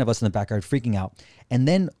about 10 of us in the backyard freaking out. And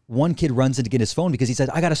then one kid runs in to get his phone because he says,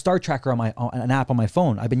 I got a star tracker on an app on my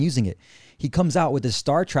phone. I've been using it. He comes out with this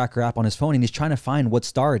star tracker app on his phone and he's trying to find what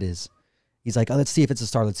star it is. He's like, oh, let's see if it's a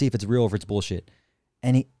star. Let's see if it's real or if it's bullshit.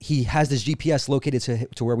 And he has this GPS located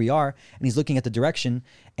to where we are, and he's looking at the direction,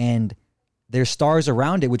 and there's stars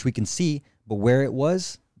around it, which we can see, but where it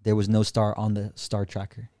was, there was no star on the star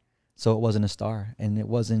tracker. So it wasn't a star, and it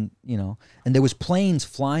wasn't, and there was planes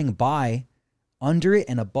flying by under it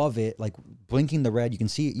and above it, like blinking the red. You can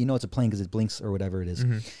see, it's a plane because it blinks or whatever it is.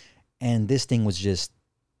 And this thing was just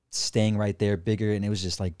staying right there, bigger, and it was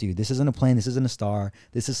just like, dude, this isn't a plane, this isn't a star,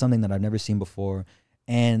 this is something that I've never seen before.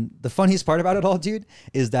 And the funniest part about it all, dude,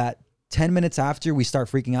 is that 10 minutes after we start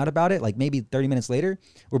freaking out about it, like maybe 30 minutes later,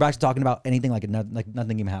 we're back to talking about anything like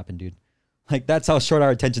nothing even happened, dude. Like, that's how short our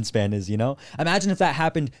attention span is, Imagine if that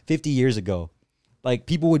happened 50 years ago. Like,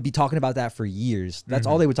 people would be talking about that for years. That's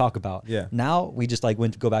all they would talk about. Yeah. Now, we just,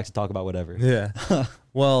 went to go back to talk about whatever. Yeah.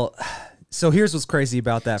 Well, so here's what's crazy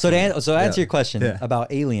about that. So to answer your question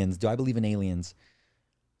about aliens, do I believe in aliens?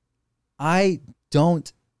 I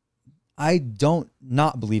don't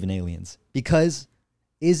not believe in aliens, because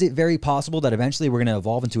is it very possible that eventually we're going to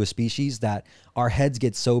evolve into a species that our heads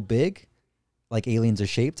get so big, like aliens are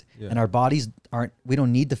shaped, and our bodies we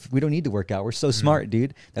don't need to work out. We're so smart,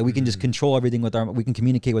 dude, that we can just control everything we can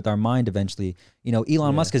communicate with our mind eventually.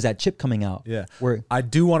 Elon Musk has that chip coming out. Yeah. I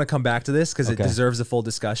do want to come back to this because it deserves a full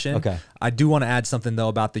discussion. Okay. I do want to add something though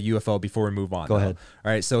about the UFO before we move on. Go ahead.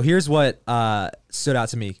 All right. So here's what stood out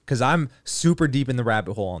to me, because I'm super deep in the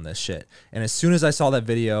rabbit hole on this shit. And as soon as I saw that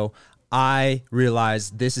video, I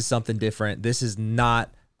realized this is something different. This is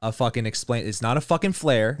not a fucking it's not a fucking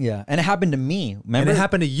flare. Yeah. And it happened to me. Remember? And it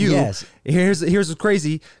happened to you. Yes. Here's what's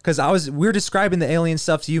crazy, because we're describing the alien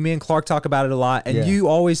stuff to you. Me and Clark talk about it a lot, and you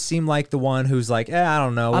always seem like the one who's like, I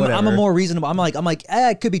don't know, whatever. I'm a more reasonable. I'm like,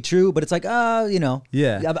 it could be true, but it's like,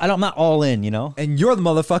 Yeah. I'm not all in, And you're the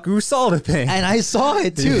motherfucker who saw the thing. And I saw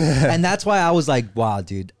it too. Yeah. And that's why I was like, wow,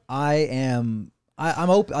 dude, I'm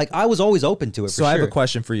open. Like, I was always open to it. So I have a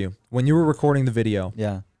question for you. When you were recording the video,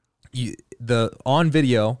 on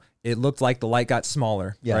video, it looked like the light got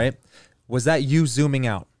smaller, right? Was that you zooming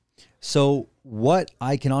out? So what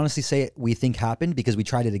I can honestly say we think happened, because we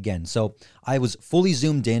tried it again. So I was fully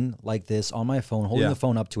zoomed in like this on my phone, holding the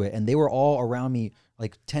phone up to it, and they were all around me,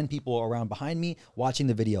 like 10 people around behind me watching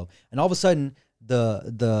the video. And all of a sudden,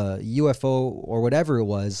 the UFO or whatever it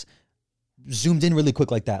was zoomed in really quick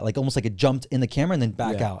like that, like almost like it jumped in the camera and then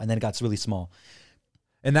back out, and then it got really small.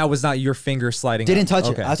 And that was not your finger sliding Didn't touch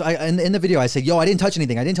okay. it. In the video, I said, yo, I didn't touch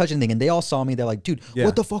anything. And they all saw me. They're like, dude,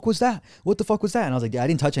 what the fuck was that? What the fuck was that? And I was like, I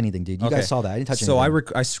didn't touch anything, dude. You guys saw that. I didn't touch anything.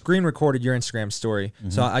 So I screen recorded your Instagram story.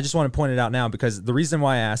 So I just want to point it out now, because the reason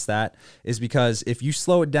why I asked that is because if you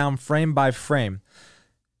slow it down frame by frame,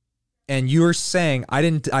 and you're saying I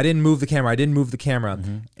didn't move the camera, and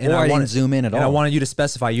I didn't zoom in at all. And I wanted you to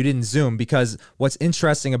specify you didn't zoom, because what's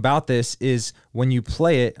interesting about this is when you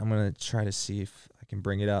play it, I'm gonna try to see if I can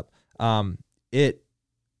bring it up.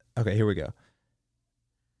 Okay, here we go.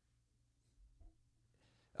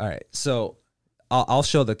 All right, so I'll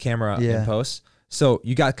show the camera in post. So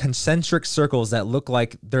you got concentric circles that look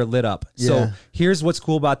like they're lit up. So here's what's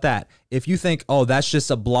cool about that. If you think, oh, that's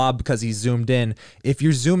just a blob because he's zoomed in, if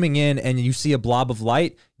you're zooming in and you see a blob of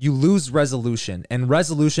light, you lose resolution. And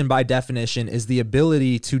resolution by definition is the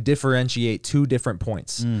ability to differentiate two different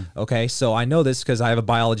points. Okay, so I know this because I have a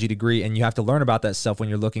biology degree and you have to learn about that stuff when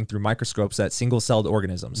you're looking through microscopes at single-celled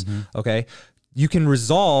organisms. Okay. You can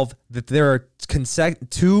resolve that there are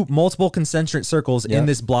multiple concentric circles in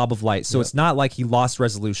this blob of light. So it's not like he lost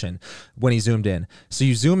resolution when he zoomed in. So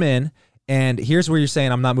you zoom in, and here's where you're saying,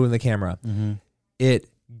 I'm not moving the camera. It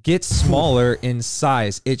gets smaller in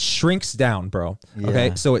size. It shrinks down, bro.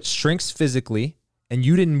 Okay, so it shrinks physically, and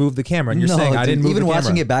you didn't move the camera. And you're saying, I didn't move the camera. Even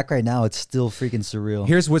watching it back right now, it's still freaking surreal.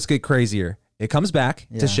 Here's what's get crazier. It comes back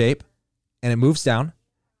to shape, and it moves down,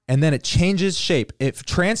 and then it changes shape. It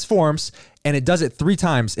transforms, and it does it 3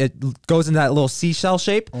 times. It goes into that little seashell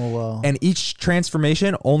shape. Oh, wow. And each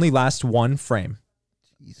transformation only lasts 1 frame.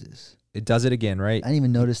 Jesus. It does it again, right? I didn't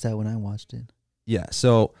even notice that when I watched it. Yeah,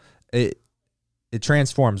 so it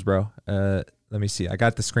transforms, bro. Let me see. I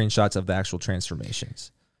got the screenshots of the actual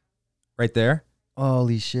transformations. Right there.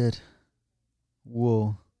 Holy shit.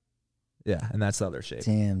 Whoa. Yeah, and that's the other shape.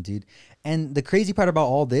 Damn, dude. And the crazy part about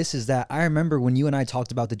all this is that I remember when you and I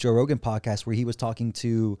talked about the Joe Rogan podcast where he was talking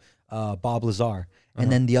to Bob Lazar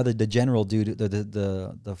and then the general dude,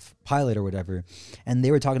 the pilot or whatever, and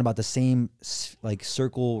they were talking about the same like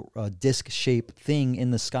circle disc shape thing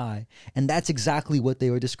in the sky, and that's exactly what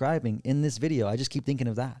they were describing in this video. I just keep thinking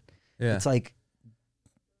of that. Yeah, it's like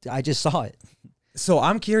I just saw it. So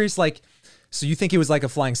I'm curious, like, so you think it was like a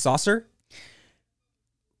flying saucer?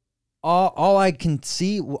 All I can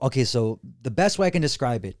see, okay, so the best way I can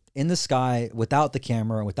describe it in the sky without the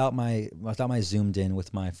camera, without my zoomed in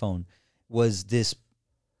with my phone, was this.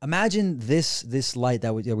 Imagine this light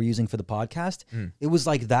that we're using for the podcast. It was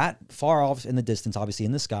like that far off in the distance, obviously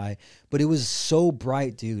in the sky, but it was so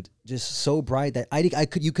bright, dude, just so bright that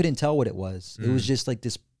you couldn't tell what it was. It was just like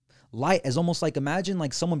this light, as almost like imagine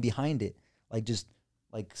like someone behind it, like just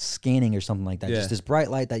like scanning or something like that. Just this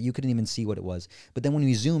bright light that you couldn't even see what it was. But then when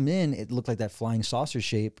we zoomed in, it looked like that flying saucer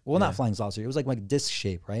shape. Well, not flying saucer. It was like disc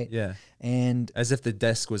shape, right? Yeah. And as if the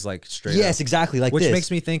disc was like straight Yes, up. exactly. Like Which this.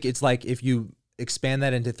 makes me think it's like if you expand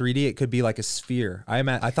that into 3D, it could be like a sphere.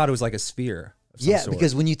 I thought it was like a sphere. Yeah,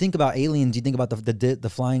 because when you think about aliens, you think about the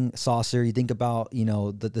flying saucer. You think about, you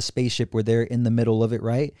know, the spaceship where they're in the middle of it,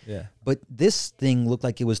 right? Yeah. But this thing looked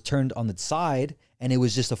like it was turned on its side, and it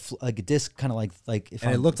was just a disc, kind of like.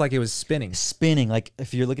 And it looked like it was spinning. Spinning, like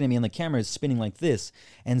if you're looking at me on the camera, it's spinning like this.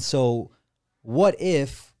 And so, what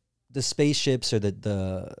if the spaceships or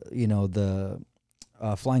the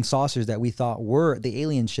flying saucers that we thought were the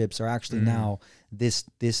alien ships are actually now this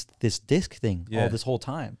disc thing all this whole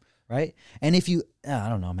time? Right. And if you, I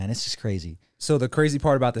don't know, man, it's just crazy. So the crazy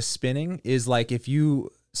part about the spinning is like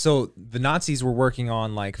so the Nazis were working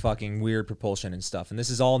on like fucking weird propulsion and stuff. And this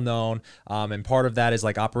is all known. And part of that is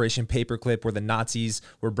like Operation Paperclip, where the Nazis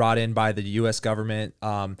were brought in by the US government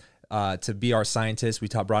to be our scientists. We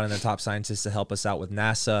brought in the top scientists to help us out with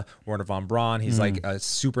NASA. Werner von Braun, he's like a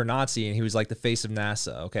super Nazi, and he was like the face of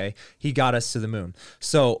NASA, okay? He got us to the moon.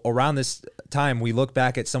 So around this time, we look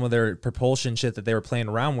back at some of their propulsion shit that they were playing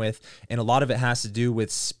around with, and a lot of it has to do with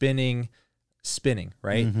spinning,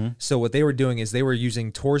 right? So what they were doing is they were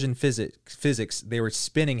using torsion physics. They were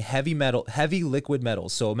spinning heavy liquid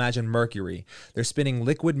metals. So imagine mercury. They're spinning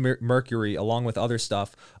liquid mercury along with other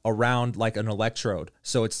stuff around like an electrode.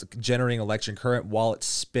 So it's generating electric current while it's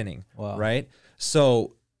spinning, right?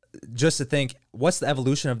 So just to think, what's the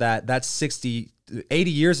evolution of that? That's 80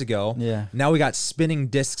 years ago. Yeah. Now we got spinning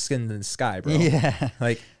discs in the sky, bro. Yeah.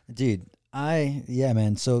 Like, dude. Yeah,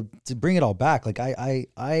 man. So to bring it all back, like I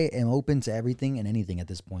am open to everything and anything at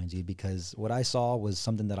this point, dude, because what I saw was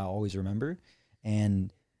something that I always remember,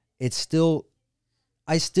 and it's still,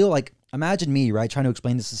 I still like, imagine me, right, trying to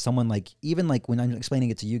explain this to someone, like, even like when I'm explaining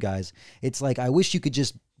it to you guys, it's like, I wish you could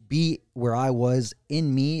just be where I was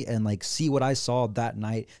in me and like see what I saw that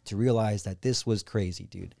night to realize that this was crazy,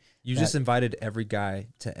 dude. You just invited every guy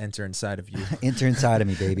to enter inside of you. Enter inside of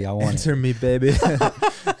me, baby. I want enter me, baby.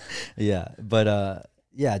 Yeah, but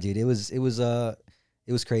yeah, dude, it was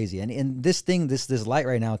crazy. And this thing, this light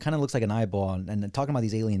right now, kind of looks like an eyeball. And talking about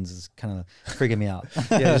these aliens is kind of freaking me out.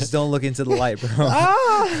 Yeah, just don't look into the light,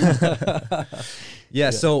 bro.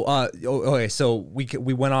 Yeah. So okay. So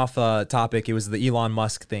we went off topic. It was the Elon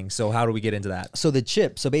Musk thing. So how do we get into that? So the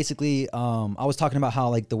chip. So basically, I was talking about how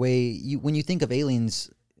like the way when you think of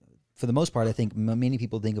aliens for the most part, I think many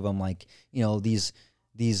people think of them like, you know, these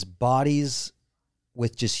bodies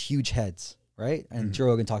with just huge heads, right? And Joe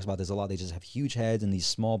Rogan talks about this a lot. They just have huge heads and these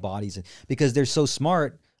small bodies, and because they're so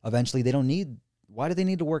smart, eventually they don't need. Why do they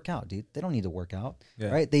need to work out, dude? They don't need to work out,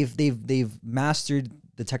 right? They've mastered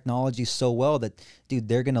the technology so well that, dude,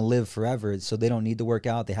 they're gonna live forever. So they don't need to work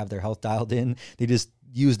out. They have their health dialed in. They just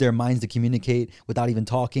use their minds to communicate without even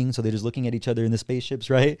talking. So they're just looking at each other in the spaceships,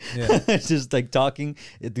 right? Yeah. It's just like talking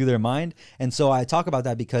through their mind. And so I talk about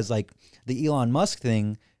that because like the Elon Musk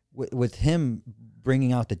thing with him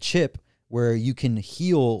bringing out the chip where you can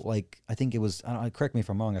heal, like, I think it was, correct me if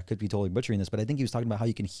I'm wrong, I could be totally butchering this, but I think he was talking about how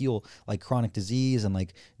you can heal like chronic disease and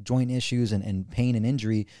like joint issues and pain and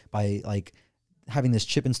injury by like having this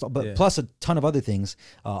chip installed, but plus a ton of other things,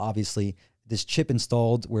 obviously. This chip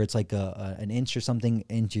installed where it's like an inch or something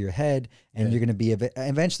into your head, and you're going to be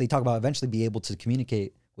eventually be able to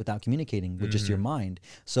communicate without communicating with just your mind.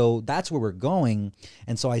 So that's where we're going.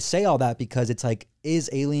 And so I say all that because it's like, is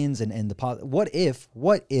aliens and what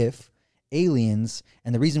if aliens,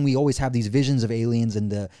 and the reason we always have these visions of aliens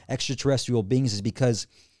and the extraterrestrial beings is because,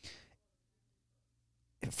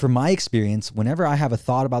 from my experience, whenever I have a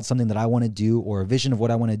thought about something that I want to do or a vision of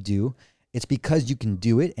what I want to do, it's because you can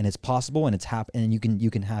do it and it's possible and it's and you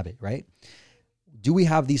can have it, right? Do we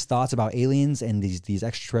have these thoughts about aliens and these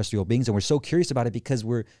extraterrestrial beings, and we're so curious about it because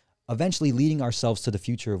we're eventually leading ourselves to the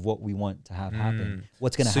future of what we want to have happen,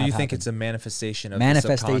 what's going to happen. So you think it's a manifestation of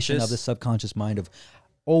the subconscious mind of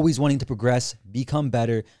always wanting to progress, become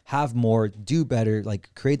better, have more, do better,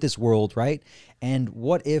 like create this world, right? And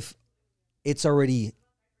what if it's already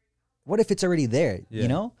there, you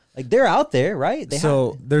know? Like they're out there, right?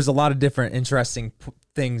 There's a lot of different interesting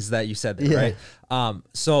things that you said there, right?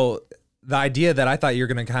 So the idea that I thought you were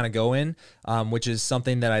going to kind of go in, which is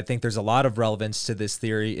something that I think there's a lot of relevance to this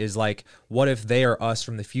theory, is like, what if they are us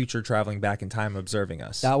from the future traveling back in time, observing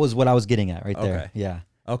us? That was what I was getting at right there. Yeah.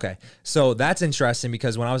 Okay. So that's interesting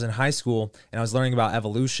because when I was in high school and I was learning about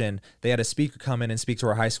evolution, they had a speaker come in and speak to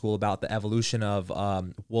our high school about the evolution of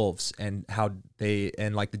wolves and how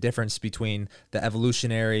and like the difference between the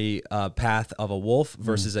evolutionary path of a wolf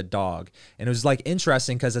versus a dog. And it was like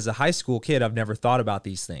interesting because as a high school kid, I've never thought about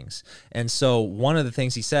these things. And so one of the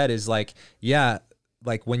things he said is like, yeah,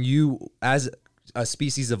 like when you, as a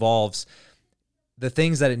species evolves, the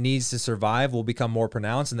things that it needs to survive will become more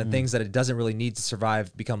pronounced, and the things that it doesn't really need to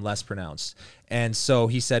survive become less pronounced. And so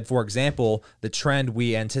he said, for example, the trend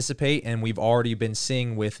we anticipate and we've already been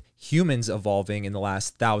seeing with humans evolving in the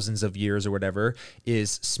last thousands of years or whatever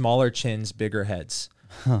is smaller chins, bigger heads.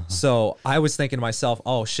 So I was thinking to myself,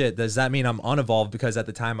 oh shit, does that mean I'm unevolved? Because at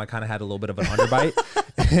the time I kind of had a little bit of an underbite.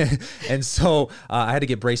 And so I had to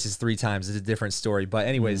get braces 3 times. It's a different story. But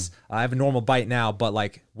anyways, I have a normal bite now, but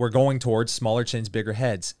like we're going towards smaller chins, bigger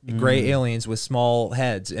heads, gray aliens with small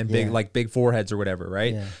heads and big foreheads or whatever.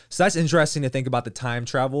 Right. Yeah. So that's interesting to think about the time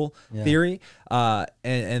travel theory.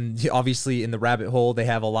 And obviously in the rabbit hole, they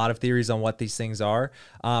have a lot of theories on what these things are.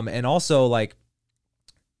 And also like,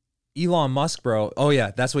 Elon Musk, bro. Oh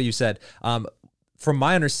yeah, that's what you said. From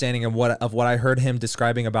my understanding of what I heard him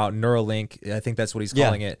describing about Neuralink, I think that's what he's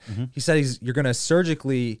calling it. He said they're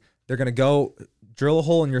gonna go drill a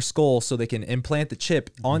hole in your skull so they can implant the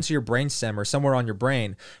chip onto your brainstem or somewhere on your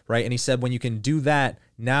brain, right? And he said when you can do that,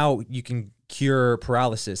 now you can cure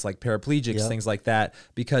paralysis, like paraplegics, things like that,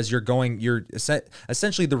 because you're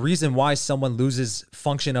essentially the reason why someone loses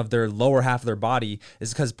function of their lower half of their body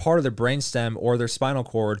is because part of their brainstem or their spinal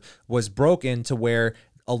cord was broken to where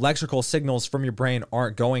electrical signals from your brain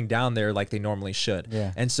aren't going down there like they normally should.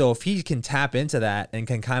 And so if he can tap into that and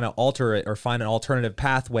can kind of alter it or find an alternative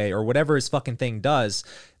pathway or whatever his fucking thing does,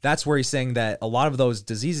 that's where he's saying that a lot of those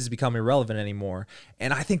diseases become irrelevant anymore.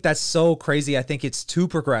 And I think that's so crazy. I think it's too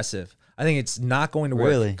progressive. I think it's not going to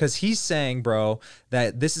work because he's saying, bro,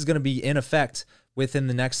 that this is going to be in effect within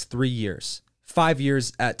the next 3 years. 5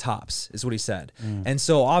 years at tops is what he said. And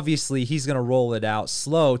so obviously he's going to roll it out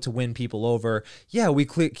slow to win people over. Yeah, we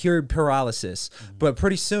cured paralysis, but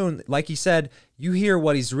pretty soon, like he said, you hear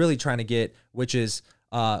what he's really trying to get, which is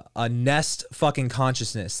a nest fucking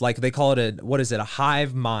consciousness. Like they call it a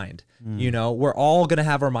hive mind. You know, we're all going to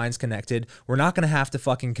have our minds connected. We're not going to have to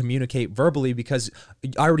fucking communicate verbally because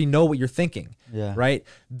I already know what you're thinking. Right.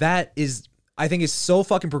 That is, I think is so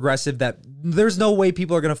fucking progressive that there's no way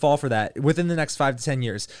people are going to fall for that within the next 5 to 10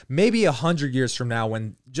 years, maybe 100 years from now,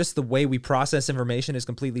 when just the way we process information is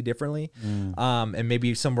completely differently. And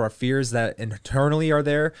maybe some of our fears that internally are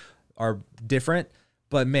there are different,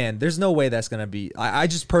 but man, there's no way that's going to be, I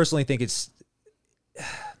just personally think it's,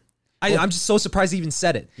 I'm just so surprised he even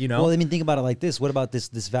said it, you know? Well, I mean, think about it like this. What about this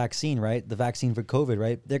vaccine, right? The vaccine for COVID,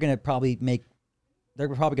 right? They're probably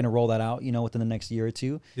going to roll that out, you know, within the next year or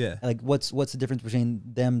two. Yeah. Like, what's the difference between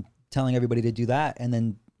them telling everybody to do that and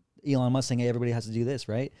then Elon Musk saying, hey, everybody has to do this,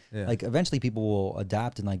 right? Yeah. Like, eventually people will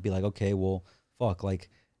adapt and like be like, okay, well, fuck, like,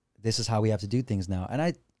 this is how we have to do things now. And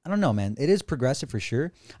I don't know, man. It is progressive for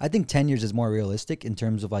sure. I think 10 years is more realistic in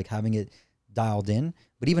terms of like having it dialed in,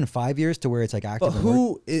 but even 5 years to where it's like active.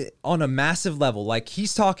 But on a massive level, like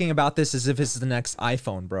he's talking about this as if it's the next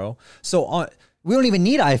iPhone, bro. So we don't even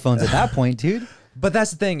need iPhones at that point, dude. But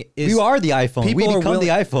that's the thing is you are the iPhone. We become the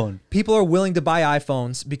iPhone. People are willing to buy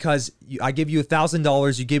iPhones because I give you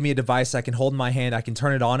 $1,000. You give me a device I can hold in my hand. I can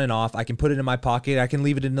turn it on and off. I can put it in my pocket. I can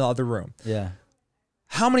leave it in the other room. Yeah.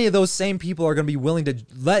 How many of those same people are going to be willing to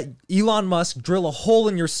let Elon Musk drill a hole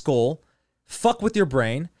in your skull, fuck with your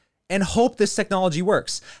brain, and hope this technology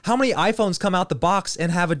works? How many iPhones come out the box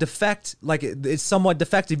and have a defect, like it's somewhat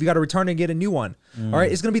defective, you got to return it and get a new one? All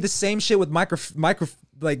right, it's going to be the same shit with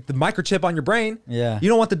like the microchip on your brain. Yeah. You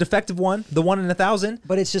don't want the defective one, the 1 in 1,000.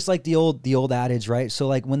 But it's just like the old adage, right? So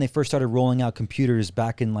like when they first started rolling out computers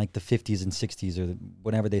back in like the 50s and 60s or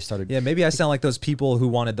whenever they started. Yeah, maybe I sound like those people who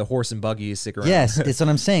wanted the horse and buggy to stick around. Yes, it's what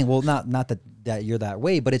I'm saying. Well, not that you're that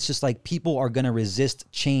way, but it's just like people are going to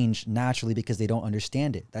resist change naturally because they don't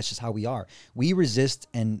understand it. That's just how we are. We resist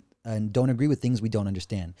and don't agree with things we don't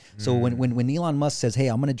understand. So when Elon Musk says, "Hey,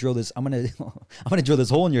 I'm going to drill this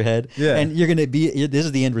hole in your head, and you're going to be this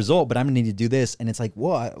is the end result, but I'm going to need to do this," and it's like,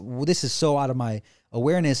 well, this is so out of my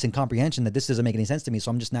awareness and comprehension that this doesn't make any sense to me.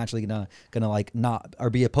 So I'm just naturally gonna like not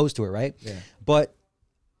or be opposed to it, right? Yeah. But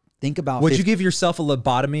think about would you give yourself a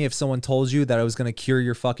lobotomy if someone told you that it was going to cure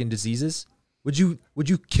your fucking diseases? Would you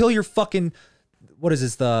kill your fucking what is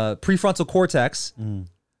this the prefrontal cortex?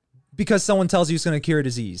 Because someone tells you it's going to cure a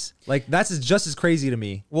disease. Like, that's just as crazy to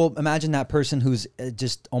me. Well, imagine that person who's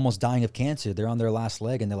just almost dying of cancer. They're on their last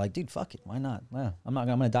leg, and they're like, dude, fuck it. Why not? Well, I'm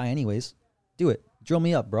going to die anyways. Do it. Drill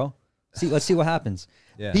me up, bro. Let's see what happens.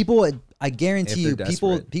 Yeah. People, I guarantee you,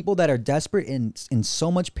 people that are desperate and in so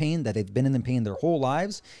much pain that they've been in the pain their whole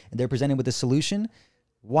lives, and they're presented with a solution,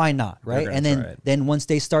 why not, right? And then once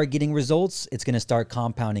they start getting results, it's going to start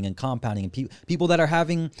compounding. And people that are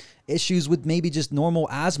having issues with maybe just normal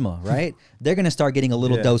asthma, right? They're going to start getting a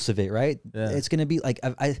little dose of it, right? Yeah. It's going to be like,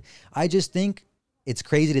 I just think it's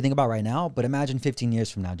crazy to think about right now, but imagine 15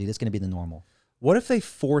 years from now, dude, it's going to be the normal. What if they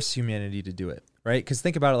force humanity to do it, right? Because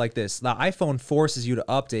think about it like this. The iPhone forces you to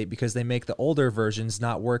update because they make the older versions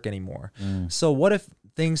not work anymore. So what if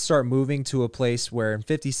things start moving to a place where in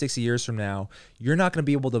 50, 60 years from now, you're not going to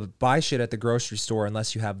be able to buy shit at the grocery store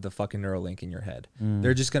unless you have the fucking Neuralink in your head.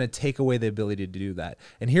 They're just going to take away the ability to do that.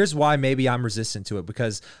 And here's why maybe I'm resistant to it,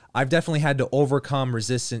 because I've definitely had to overcome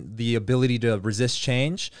the ability to resist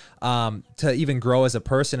change, to even grow as a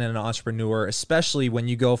person and an entrepreneur, especially when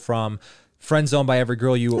you go from friend zoned by every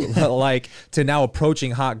girl you like to now approaching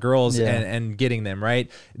hot girls and getting them, right?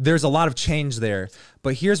 There's a lot of change there.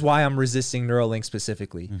 But here's why I'm resisting Neuralink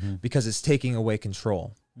specifically, because it's taking away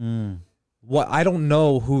control. What I don't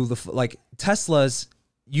know who like Teslas,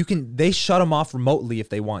 they shut them off remotely if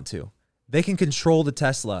they want to. They can control the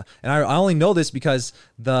Tesla. And I only know this because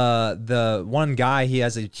the one guy, he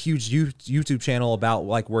has a huge YouTube channel about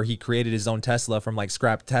like where he created his own Tesla from like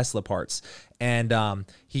scrap Tesla parts. And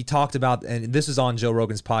he talked about, and this was on Joe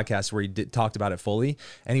Rogan's podcast where he talked about it fully.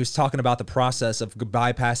 And he was talking about the process of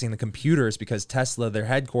bypassing the computers because Tesla, their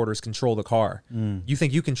headquarters, control the car. You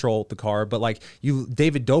think you control the car, but like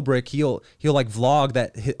David Dobrik, he'll like vlog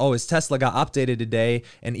that, his Tesla got updated today,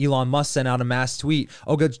 and Elon Musk sent out a mass tweet.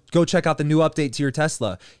 Oh, go check out the new update to your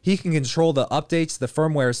Tesla. He can control the updates, the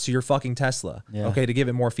firmwares to your fucking Tesla. Okay, to give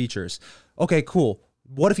it more features. Okay, cool.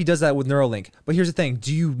 What if he does that with Neuralink? But here's the thing.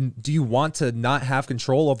 Do you want to not have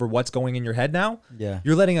control over what's going in your head now? Yeah.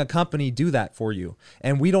 You're letting a company do that for you.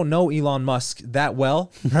 And we don't know Elon Musk that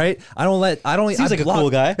well, right? Seems like a cool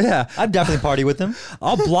guy. Yeah. I'd definitely party with him.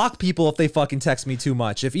 I'll block people if they fucking text me too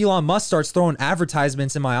much. If Elon Musk starts throwing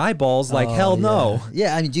advertisements in my eyeballs, like hell no.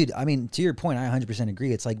 Yeah, I mean, dude, to your point, I 100%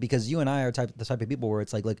 agree. It's like, because you and I are the type of people where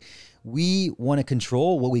it's like, look, we want to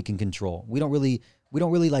control what we can control. We don't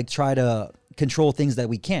really like try to control things that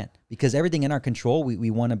we can't, because everything in our control,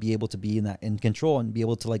 we want to be able to be in control and be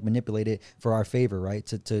able to like manipulate it for our favor, right?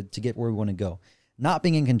 To get where we want to go. Not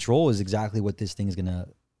being in control is exactly what this thing is gonna,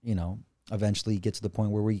 eventually get to the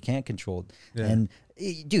point where we can't control it. Yeah. And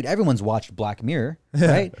dude, everyone's watched Black Mirror,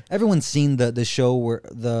 right? Everyone's seen the show where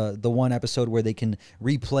the one episode where they can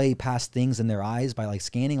replay past things in their eyes by like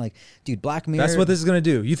scanning. Like, dude, Black Mirror. That's what this is gonna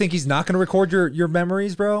do. You think he's not gonna record your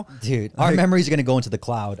memories, bro? Dude, our memories are gonna go into the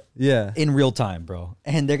cloud. Yeah. In real time, bro,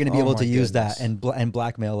 and they're gonna be Oh able my to use goodness. that and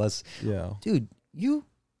blackmail us. Yeah. Dude, you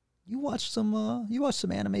watched some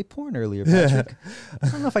anime porn earlier, Patrick. I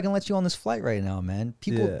don't know if I can let you on this flight right now, man.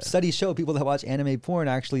 Studies show people that watch anime porn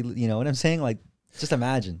actually, you know what I'm saying? Like, just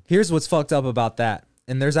imagine. Here's what's fucked up about that.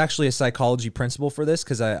 And there's actually a psychology principle for this,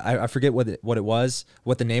 because I forget what it was,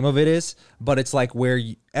 what the name of it is, but it's like where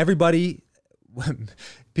everybody,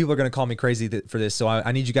 people are going to call me crazy for this, so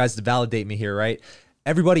I need you guys to validate me here, right?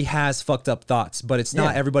 Everybody has fucked up thoughts, but it's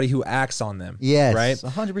not everybody who acts on them. Yes, right?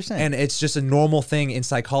 100%. And it's just a normal thing in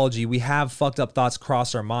psychology. We have fucked up thoughts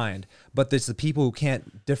cross our mind, but it's the people who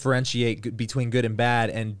can't differentiate between good and bad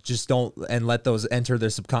and just don't and let those enter their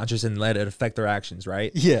subconscious and let it affect their actions,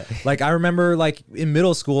 right? Yeah. Like I remember like in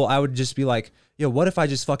middle school, I would just be like, yo, what if I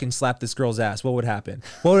just fucking slapped this girl's ass? What would happen?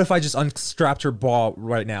 What if I just unstrapped her ball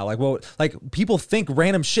right now? Like people think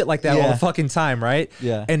random shit like that all the fucking time, right?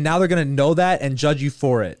 Yeah. And now they're gonna know that and judge you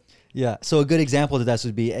for it. Yeah. So a good example to that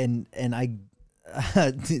would be, and I,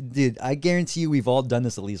 dude, I guarantee you we've all done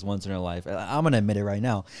this at least once in our life. I'm gonna admit it right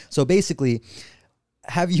now. So basically,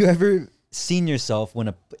 have you ever seen yourself when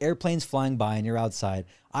an airplane's flying by and you're outside?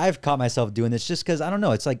 I've caught myself doing this just because I don't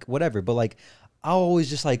know. It's like whatever, but like I'll always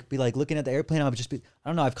just like be like looking at the airplane. I'll just be, I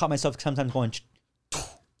don't know. I've caught myself sometimes going.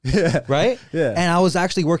 Yeah. Right. Yeah. And I was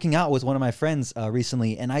actually working out with one of my friends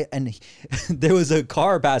recently, and there was a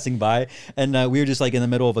car passing by, and we were just like in the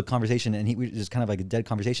middle of a conversation, and we were just kind of like a dead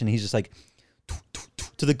conversation. And he's just like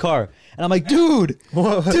to the car, and I'm like, dude,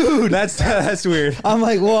 that's weird. I'm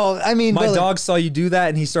like, well, I mean, My but dog saw you do that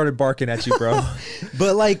and he started barking at you, bro.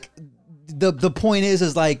 but like. The point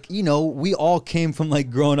is like, you know, we all came from like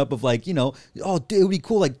growing up of like, you know, oh, dude, it would be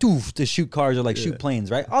cool like doof to shoot cars or like shoot planes,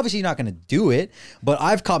 right? Obviously you're not going to do it, but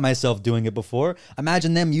I've caught myself doing it before.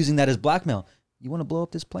 Imagine them using that as blackmail. You want to blow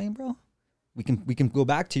up this plane, bro? We can go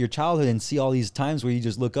back to your childhood and see all these times where you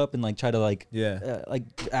just look up and like try to like like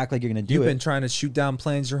act like you're gonna do You've it. been trying to shoot down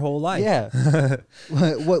planes your whole life. Yeah.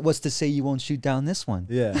 What's to say you won't shoot down this one?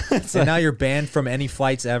 Yeah. And now you're banned from any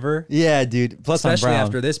flights ever. Yeah, dude. Plus, Especially I'm brown.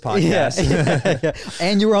 after this podcast. Yeah.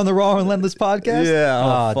 And you were on the Raw and Relentless podcast. Yeah.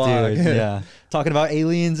 Oh, fuck. Dude. Yeah. Talking about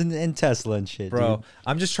aliens and Tesla and shit, Bro, dude.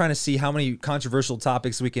 I'm just trying to see how many controversial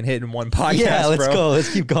topics we can hit in one podcast. Yeah, let's bro. go.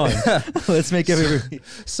 Let's keep going. Let's make everybody.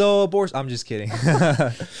 So abortion. I'm just kidding.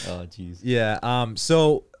 Oh, jeez. Yeah.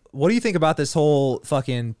 So what do you think about this whole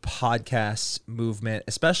fucking podcast movement,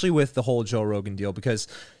 especially with the whole Joe Rogan deal? Because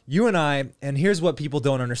you and I, and here's what people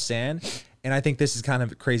don't understand, and I think this is kind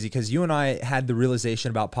of crazy because you and I had the realization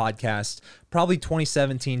about podcasts probably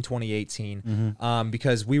 2017, 2018,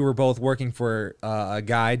 because we were both working for a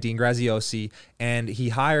guy, Dean Graziosi, and he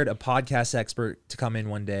hired a podcast expert to come in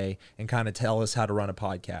one day and kind of tell us how to run a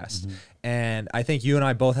podcast. And I think you and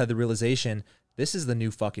I both had the realization, this is the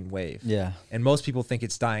new fucking wave. Yeah. And most people think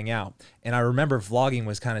it's dying out. And I remember vlogging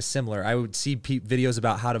was kind of similar. I would see videos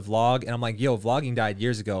about how to vlog, and I'm like, yo, vlogging died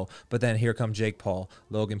years ago. But then here come Jake Paul,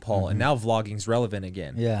 Logan Paul, and now vlogging's relevant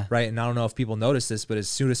again. Yeah. Right? And I don't know if people notice this, but as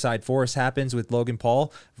Suicide Forest happens with Logan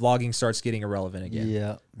Paul, vlogging starts getting irrelevant again.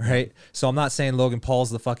 Yeah. Right? So I'm not saying Logan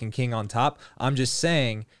Paul's the fucking king on top. I'm just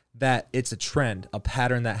saying that it's a trend, a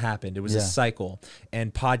pattern that happened. It was a cycle,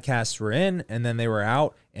 and podcasts were in and then they were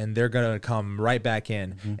out, and they're going to come right back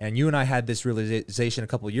in. And you and I had this realization a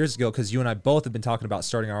couple of years ago, because you and I both have been talking about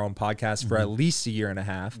starting our own podcast for at least a year and a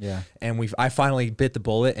half. Yeah. And I finally bit the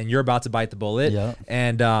bullet, and you're about to bite the bullet. Yeah.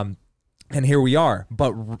 And here we are.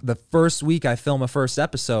 But the first week I film a first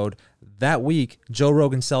episode, that week, Joe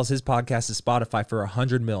Rogan sells his podcast to Spotify for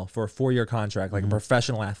 $100 million for a 4-year contract, like a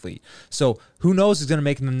professional athlete. So who knows who's going to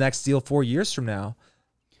make the next deal 4 years from now?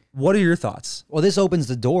 What are your thoughts? Well, this opens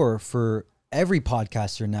the door for every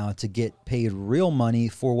podcaster now to get paid real money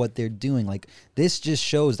for what they're doing. Like, this just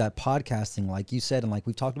shows that podcasting, like you said, and like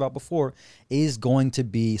we've talked about before, is going to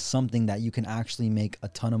be something that you can actually make a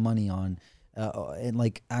ton of money on. And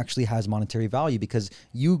like actually has monetary value, because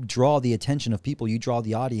you draw the attention of people, you draw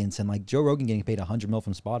the audience, and like Joe Rogan getting paid $100 million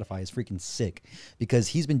from Spotify is freaking sick, because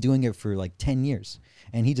he's been doing it for like 10 years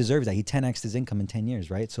and he deserves that. He 10x'd his income in 10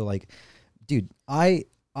 years, right? So like, dude, I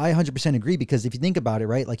 100% agree, because if you think about it,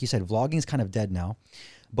 right, like you said, vlogging is kind of dead now.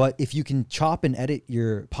 But if you can chop and edit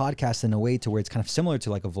your podcast in a way to where it's kind of similar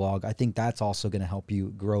to like a vlog, I think that's also going to help you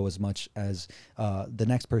grow as much as the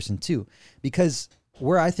next person too. Because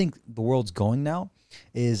where I think the world's going now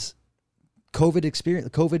is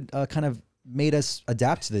COVID kind of made us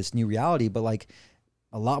adapt to this new reality. But like,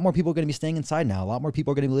 a lot more people are going to be staying inside now. A lot more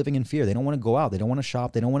people are going to be living in fear. They don't want to go out. They don't want to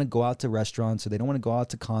shop. They don't want to go out to restaurants, or they don't want to go out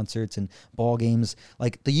to concerts and ball games.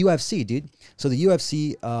 Like the UFC, dude. So the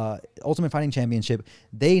UFC, Ultimate Fighting Championship,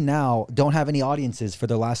 they now don't have any audiences for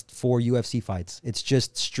their last 4 UFC fights. It's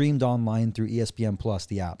just streamed online through ESPN Plus,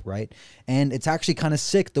 the app, right? And it's actually kind of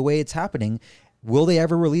sick the way it's happening. Will they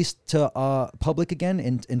ever release to public again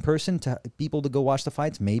in person to people to go watch the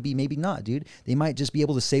fights? Maybe, maybe not, dude. They might just be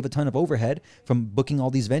able to save a ton of overhead from booking all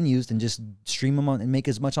these venues and just stream them on and make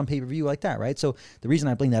as much on pay-per-view like that, right? So the reason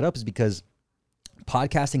I bring that up is because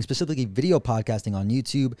podcasting, specifically video podcasting on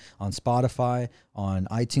YouTube, on Spotify, on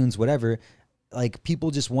iTunes, whatever, like people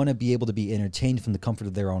just want to be able to be entertained from the comfort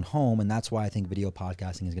of their own home. And that's why I think video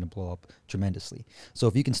podcasting is going to blow up tremendously. So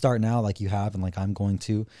if you can start now like you have and like I'm going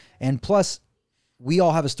to, and plus, we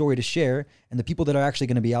all have a story to share, and the people that are actually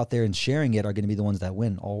going to be out there and sharing it are going to be the ones that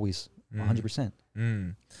win always, 100%.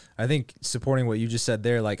 I think supporting what you just said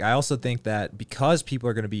there, like I also think that because people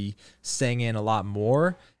are going to be staying in a lot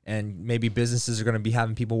more, and maybe businesses are going to be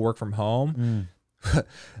having people work from home.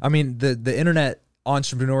 I mean, the internet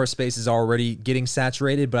entrepreneur space is already getting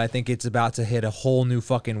saturated, but I think it's about to hit a whole new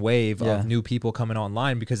fucking wave of new people coming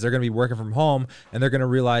online, because they're going to be working from home and they're going to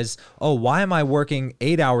realize, oh, why am I working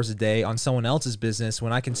 8 hours a day on someone else's business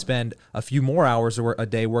when I can spend a few more hours a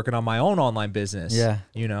day working on my own online business? Yeah.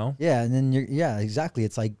 You know? Yeah. And then exactly.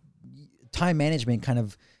 It's like time management kind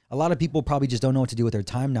of, a lot of people probably just don't know what to do with their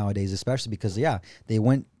time nowadays, especially because, they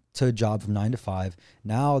went to a job from 9 to 5.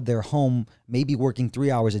 Now they're home, maybe working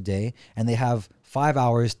 3 hours a day, and they have 5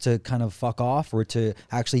 hours to kind of fuck off, or to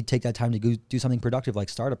actually take that time to go do something productive, like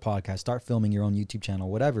start a podcast, start filming your own YouTube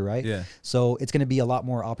channel, whatever, right? Yeah. So it's going to be a lot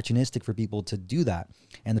more opportunistic for people to do that.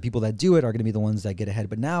 And the people that do it are going to be the ones that get ahead.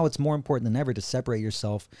 But now it's more important than ever to separate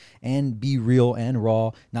yourself and be real and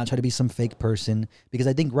raw, not try to be some fake person. Because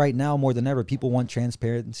I think right now, more than ever, people want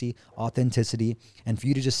transparency, authenticity, and for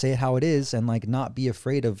you to just say it how it is and like not be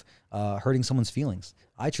afraid of hurting someone's feelings.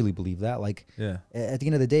 I truly believe that. Like, at the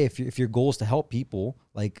end of the day, if your goal is to help people,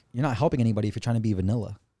 like you're not helping anybody if you're trying to be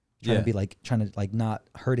vanilla, trying to not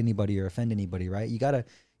hurt anybody or offend anybody, right? You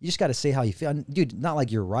just gotta say how you feel, and dude. Not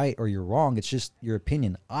like you're right or you're wrong. It's just your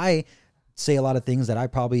opinion. I say a lot of things that I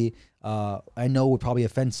probably I know would probably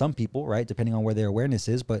offend some people, right? Depending on where their awareness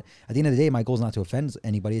is. But at the end of the day, my goal is not to offend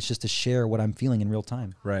anybody. It's just to share what I'm feeling in real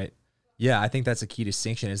time. Right. Yeah, I think that's a key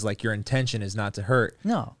distinction. Is like your intention is not to hurt.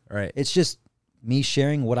 No. Right. It's just me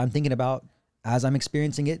sharing what I'm thinking about as I'm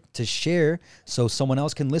experiencing it, to share so someone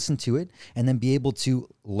else can listen to it and then be able to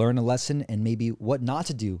learn a lesson and maybe what not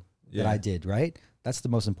to do that I did, right? That's the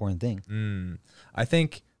most important thing. I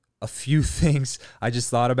think a few things I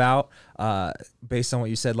just thought about based on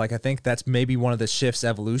what you said. Like, I think that's maybe one of the shifts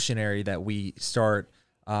evolutionary that we start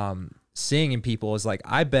seeing in people is like,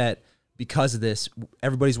 I bet because of this,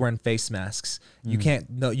 everybody's wearing face masks. You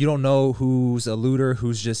don't know who's a looter,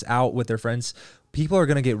 who's just out with their friends. People are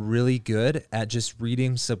going to get really good at just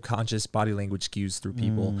reading subconscious body language cues through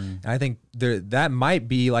people. And I think that might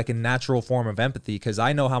be like a natural form of empathy, because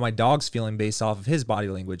I know how my dog's feeling based off of his body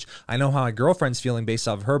language. I know how my girlfriend's feeling based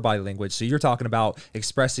off of her body language. So you're talking about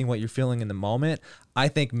expressing what you're feeling in the moment. I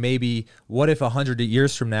think maybe what if 100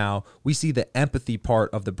 years from now, we see the empathy part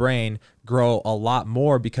of the brain grow a lot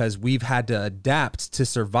more, because we've had to adapt to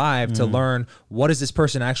survive, to learn what is this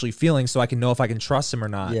person actually feeling, so I can know if I can trust him or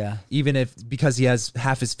not. Yeah. Even if, because he has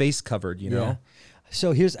half his face covered, you know?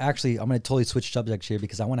 So here's actually, I'm going to totally switch subjects here,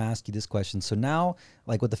 because I want to ask you this question. So now,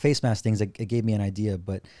 like with the face mask things, it gave me an idea,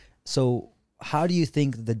 but so how do you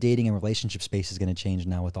think the dating and relationship space is going to change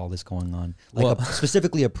now with all this going on? Like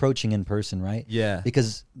specifically approaching in person, right? Yeah.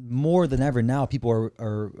 Because more than ever now, people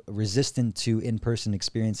are resistant to in-person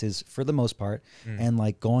experiences for the most part, and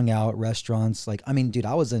like going out, restaurants. Like, I mean, dude,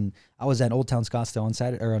 I was at Old Town Scottsdale on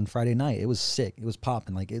Saturday or on Friday night. It was sick. It was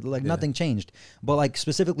popping. Like nothing changed. But like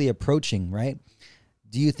specifically approaching, right?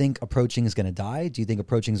 Do you think approaching is going to die? Do you think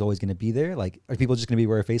approaching is always going to be there? Like, are people just going to be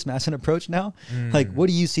wear a face mask and approach now? Like, what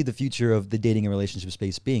do you see the future of the dating and relationship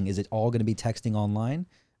space being? Is it all going to be texting online,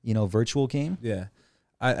 virtual game? Yeah.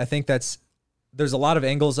 I think there's a lot of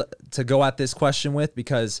angles to go at this question with,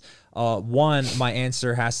 because one, my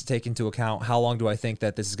answer has to take into account how long do I think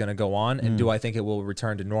that this is going to go on, and do I think it will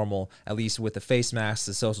return to normal, at least with the face masks,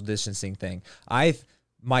 the social distancing thing.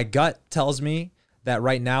 My gut tells me that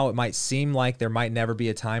right now it might seem like there might never be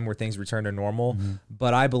a time where things return to normal,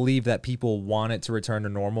 but I believe that people want it to return to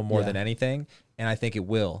normal more than anything, and I think it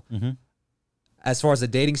will. As far as the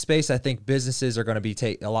dating space, I think businesses are going to be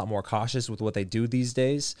a lot more cautious with what they do these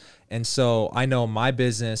days. And so I know my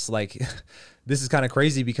business, like, this is kind of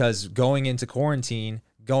crazy, because going into quarantine,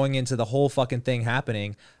 going into the whole fucking thing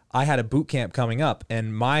happening, I had a boot camp coming up,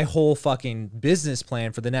 and my whole fucking business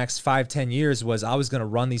plan for the next 5-10 years was I was going to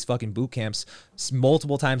run these fucking boot camps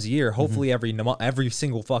multiple times a year, hopefully every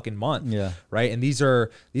single fucking month. Yeah. Right. And these are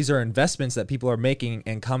investments that people are making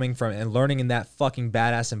and coming from and learning in that fucking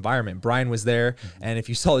badass environment. Brian was there. And if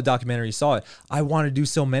you saw the documentary, you saw it. I want to do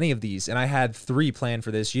so many of these. And I had 3 planned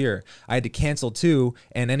for this year. I had to cancel 2.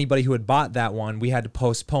 And anybody who had bought that one, we had to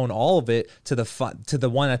postpone all of it to the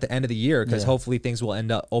one at the end of the year, because hopefully things will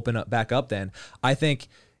end up open up back up then. I think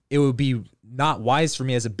it would be not wise for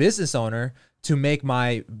me as a business owner to make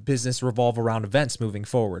my business revolve around events moving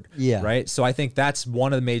forward. Yeah. Right. So I think that's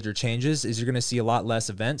one of the major changes is you're going to see a lot less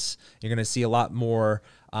events. You're going to see a lot more.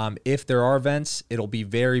 If there are events, it'll be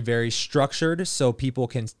very, very structured so people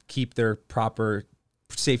can keep their proper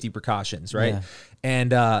safety precautions. Right. Yeah.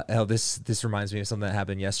 And this reminds me of something that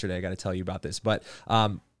happened yesterday. I got to tell you about this, but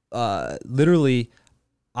literally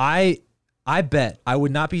I bet I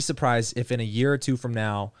would not be surprised if in a year or 2 from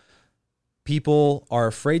now, people are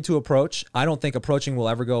afraid to approach. I don't think approaching will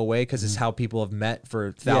ever go away because it's how people have met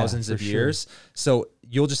for thousands of years. So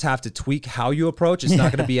you'll just have to tweak how you approach. It's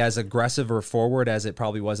not going to be as aggressive or forward as it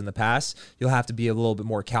probably was in the past. You'll have to be a little bit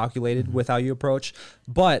more calculated with how you approach.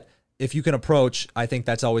 But if you can approach, I think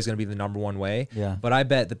that's always going to be the number one way. Yeah. But I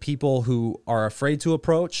bet the people who are afraid to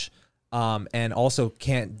approach and also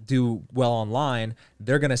can't do well online,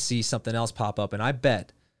 they're going to see something else pop up. And I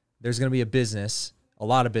bet there's going to be a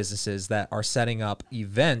lot of businesses that are setting up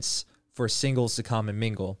events for singles to come and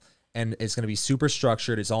mingle. And it's going to be super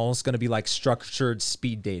structured. It's almost going to be like structured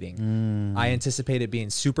speed dating. I anticipate it being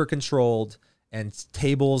super controlled and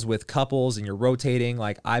tables with couples and you're rotating.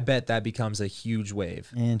 Like, I bet that becomes a huge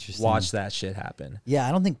wave. Interesting. Watch that shit happen. Yeah,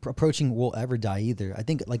 I don't think approaching will ever die either. I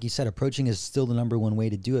think, like you said, approaching is still the number one way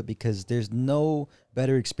to do it because there's no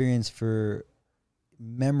better experience for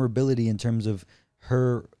memorability in terms of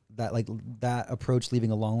that approach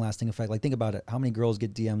leaving a long-lasting effect. Like, think about it. How many girls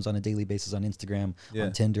get DMs on a daily basis on Instagram,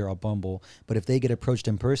 on Tinder, or Bumble? But if they get approached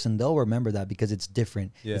in person, they'll remember that because it's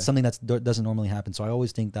different. It's something that doesn't normally happen. So I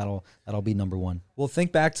always think that'll be number one. Well,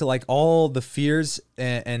 think back to like all the fears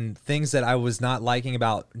and things that I was not liking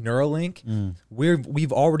about Neuralink.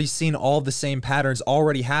 We've already seen all the same patterns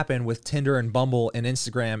already happen with Tinder and Bumble and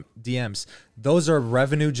Instagram DMs. Those are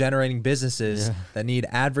revenue generating businesses that need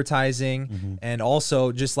advertising and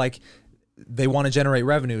also just like they want to generate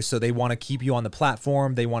revenue. So they want to keep you on the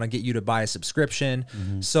platform. They want to get you to buy a subscription.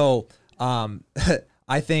 So I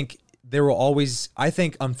think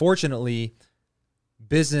unfortunately,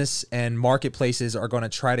 business and marketplaces are going to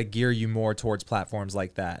try to gear you more towards platforms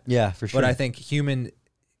like that. Yeah, for sure. But I think human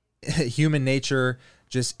nature,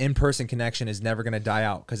 just in-person connection is never going to die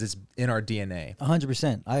out because it's in our DNA.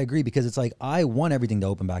 100%. I agree because it's like, I want everything to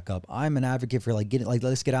open back up. I'm an advocate for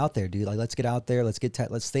let's get out there, dude. Like, let's get out there. Let's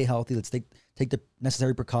stay healthy. Let's take the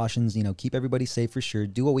necessary precautions, keep everybody safe for sure.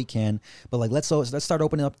 Do what we can. But like, let's start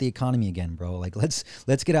opening up the economy again, bro. Like, let's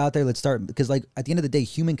get out there. Let's start, because like at the end of the day,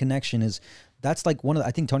 human connection that's like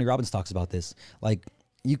I think Tony Robbins talks about this. Like,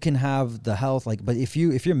 you can have the health, like, but if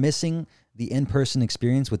you're missing the in-person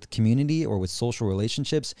experience with community or with social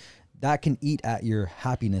relationships, that can eat at your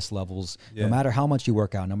happiness levels, no matter how much you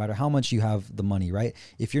work out, no matter how much you have the money, right?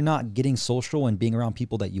 If you're not getting social and being around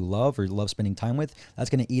people that you love or love spending time with,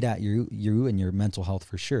 that's going to eat at you and your mental health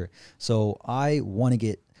for sure. So I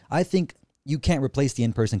think you can't replace the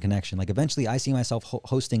in-person connection. Like, eventually I see myself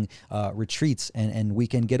hosting retreats and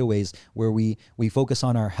weekend getaways where we focus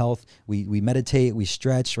on our health. We meditate, we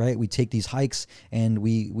stretch, right? We take these hikes and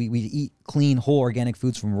we eat clean, whole organic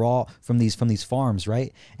foods from these farms,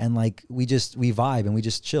 right? And like, we vibe and we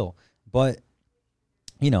just chill. But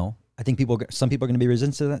I think some people are going to be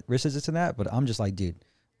resistant to that, but I'm just like, dude,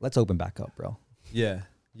 let's open back up, bro. Yeah.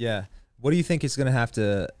 What do you think it's going to have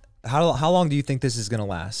to, how long do you think this is going to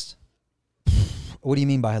last? What do you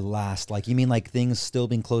mean by last? Like, you mean like things still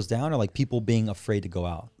being closed down, or like people being afraid to go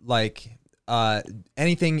out? Like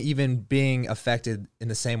anything even being affected in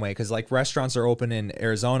the same way? Because like restaurants are open in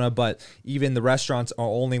Arizona, but even the restaurants are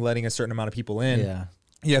only letting a certain amount of people in. Yeah.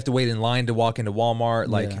 You have to wait in line to walk into Walmart.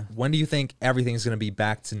 Like, when do you think everything's going to be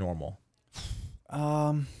back to normal?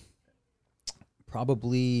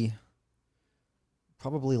 Probably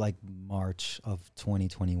like March of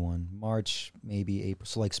 2021. March, maybe April.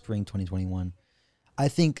 So like spring 2021. I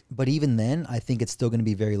think, but even then, I think it's still going to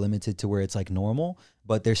be very limited to where it's like normal,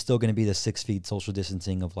 but there's still going to be the 6 feet social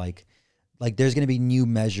distancing of like there's going to be new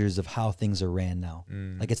measures of how things are ran now.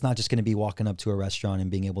 Like, it's not just going to be walking up to a restaurant and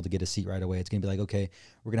being able to get a seat right away. It's going to be like, okay,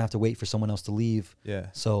 we're going to have to wait for someone else to leave. Yeah.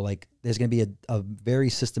 So like, there's going to be a very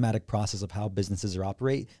systematic process of how businesses are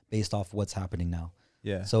operate based off what's happening now.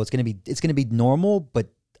 Yeah. So it's gonna be normal, but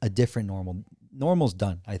a different normal. Normal's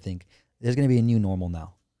done. I think there's gonna be a new normal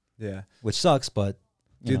now. Yeah. Which sucks, but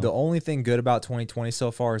Dude, the only thing good about 2020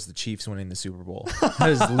 so far is the Chiefs winning the Super Bowl.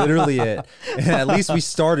 That is literally it. And at least we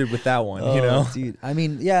started with that one, you know? Dude. I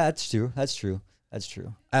mean, yeah, that's true. That's true.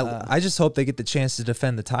 I just hope they get the chance to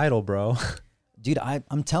defend the title, bro. Dude,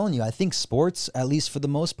 I'm telling you, I think sports, at least for the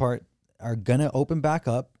most part, are gonna open back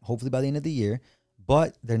up, hopefully by the end of the year,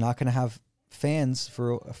 but they're not gonna have fans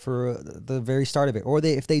for the very start of it, or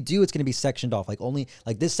if they do, it's going to be sectioned off, like only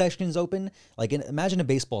like this section is open, like imagine a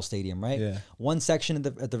baseball stadium, right? Yeah. One section if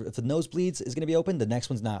the nosebleeds is going to be open, the next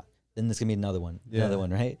one's not, then there's going to be another one,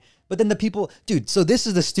 right? But then the people, dude, so this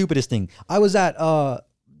is the stupidest thing. I was at oh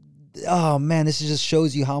man, this just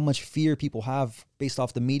shows you how much fear people have based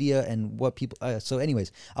off the media and what people so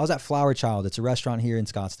anyways, I was at Flower Child. It's a restaurant here in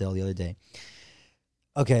Scottsdale the other day.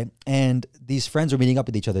 Okay, and these friends were meeting up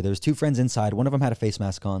with each other. There was two friends inside. One of them had a face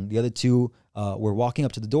mask on. The other two were walking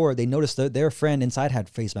up to the door. They noticed that their friend inside had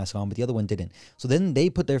face mask on, but the other one didn't. So then they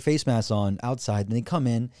put their face masks on outside, and they come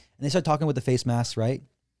in, and they start talking with the face masks, right?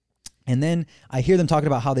 And then I hear them talking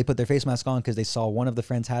about how they put their face mask on because they saw one of the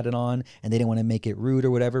friends had it on, and they didn't want to make it rude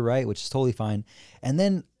or whatever, right? Which is totally fine. And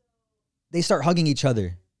then they start hugging each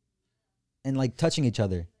other and, like, touching each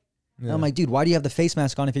other. And I'm like, dude, why do you have the face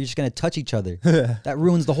mask on if you're just going to touch each other? That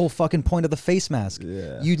ruins the whole fucking point of the face mask.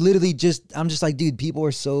 Yeah. You literally I'm just like, dude, people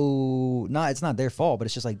are so, it's not their fault, but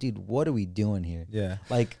it's just like, dude, what are we doing here? Yeah.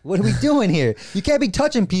 Like, what are we doing here? You can't be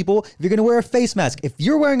touching people if you're going to wear a face mask. If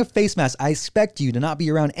you're wearing a face mask, I expect you to not be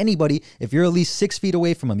around anybody if you're at least 6 feet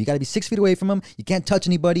away from them. You got to be 6 feet away from them. You can't touch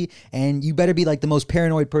anybody, and you better be like the most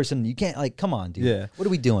paranoid person. You can't, like, come on, dude. Yeah. What are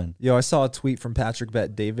we doing? Yo, I saw a tweet from Patrick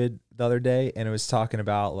Bet David the other day, and it was talking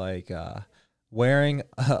about like wearing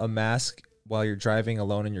a mask while you're driving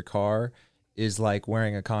alone in your car is like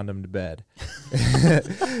wearing a condom to bed.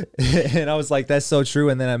 And I was like, that's so true.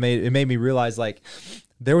 And then it made me realize, like,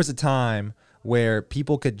 there was a time where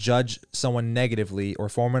people could judge someone negatively or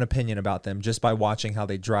form an opinion about them just by watching how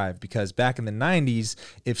they drive. Because back in the 90s,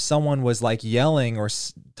 if someone was like yelling or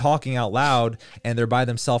talking out loud and they're by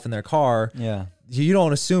themselves in their car, you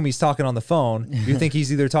don't assume he's talking on the phone. You think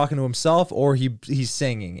he's either talking to himself or he's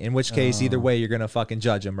singing, in which case, either way, you're going to fucking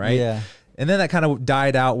judge him, right? Yeah. And then that kind of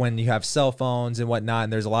died out when you have cell phones and whatnot,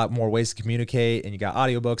 and there's a lot more ways to communicate, and you got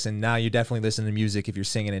audiobooks, and now you definitely listen to music if you're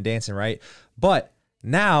singing and dancing, right? But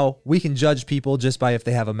now we can judge people just by if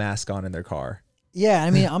they have a mask on in their car. Yeah,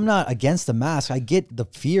 I mean, I'm not against the mask. I get the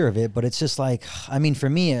fear of it, but it's just like, I mean, for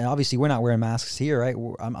me, obviously, we're not wearing masks here, right?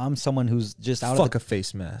 I'm someone who's just out Fuck a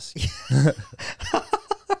face mask.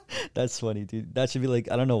 That's funny, dude. That should be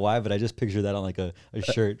like, I don't know why, but I just picture that on like a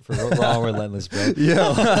shirt for Raw and Relentless, bro.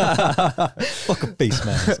 Yeah. Fuck a face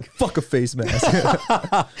mask. Fuck a face mask.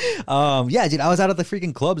 Yeah, dude, I was out at the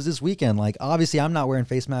freaking clubs this weekend. Like, obviously, I'm not wearing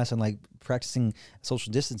face masks and like practicing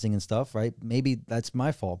social distancing and stuff, right? Maybe that's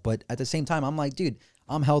my fault. But at the same time, I'm like, dude,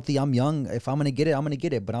 I'm healthy. I'm young. If I'm going to get it, I'm going to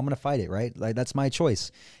get it, but I'm going to fight it, right? Like, that's my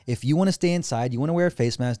choice. If you want to stay inside, you want to wear a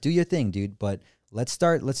face mask, do your thing, dude. But let's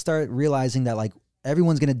start realizing that, like,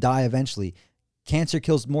 everyone's going to die eventually. Cancer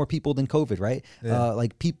kills more people than COVID, right? Yeah.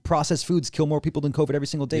 Like processed foods kill more people than COVID every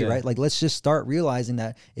single day, right? Like, let's just start realizing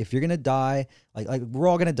that if you're going to die, like we're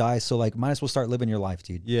all going to die. So like, might as well start living your life,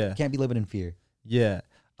 dude. Yeah. You can't be living in fear. Yeah.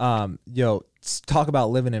 Yo, talk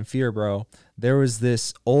about living in fear, bro. There was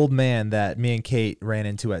this old man that me and Kate ran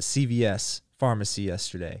into at CVS pharmacy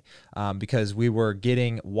yesterday, because we were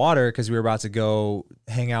getting water because we were about to go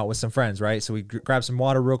hang out with some friends, right? So we grabbed some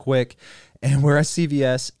water real quick, and we're at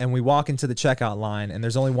CVS, and we walk into the checkout line, and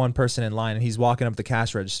there's only one person in line, and he's walking up the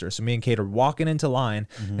cash register. So me and Kate are walking into line.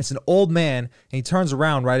 And it's an old man, and he turns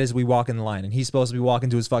around right as we walk in the line, and he's supposed to be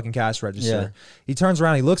walking to his fucking cash register. He turns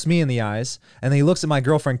around, he looks me in the eyes, and then he looks at my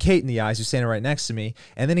girlfriend Kate in the eyes, who's standing right next to me,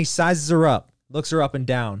 and then he sizes her up, looks her up and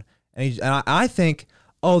down, and I think,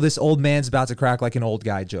 oh, this old man's about to crack like an old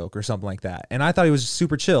guy joke or something like that. And I thought he was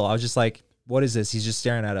super chill. I was just like, what is this? He's just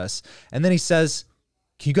staring at us. And then he says,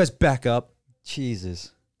 can you guys back up?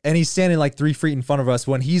 Jesus. And he's standing like 3 feet in front of us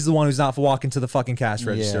when he's the one who's not walking to the fucking cash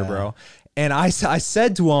register, bro. And I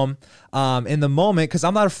said to him in the moment, because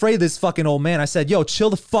I'm not afraid of this fucking old man, I said, yo,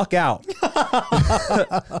 chill the fuck out.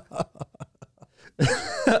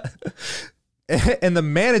 And the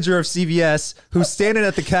manager of CVS, who's standing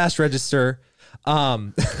at the cash register,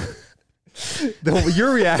 your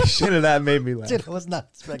reaction to that made me laugh. Dude, I was not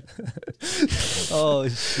expecting. Oh,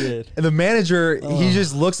 shit. And the manager, he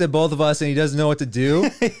just looks at both of us and he doesn't know what to do.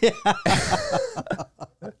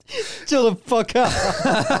 Chill the fuck out.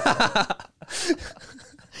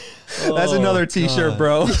 That's another T-shirt,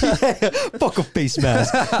 bro. Fuck a face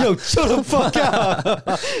mask. Yo, chill the fuck out.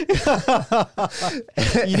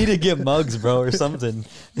 You need to get mugs, bro, or something,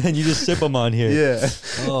 and you just sip them on here. Yeah.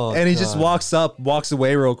 Oh, and he just walks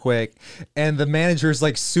away real quick, and the manager's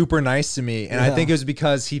like super nice to me, and I think it was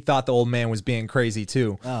because he thought the old man was being crazy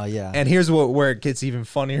too. Oh yeah. And here's where it gets even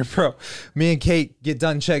funnier, bro. Me and Kate get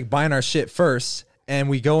done buying our shit first, and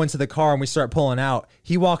we go into the car and we start pulling out.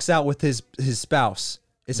 He walks out with his spouse.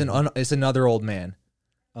 It's another old man.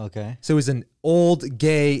 Okay. So he's an old,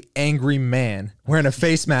 gay, angry man wearing a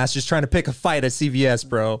face mask, just trying to pick a fight at CVS,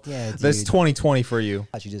 bro. Yeah, dude. That's 2020 for you.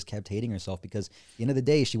 She just kept hating herself because at the end of the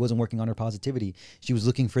day, she wasn't working on her positivity. She was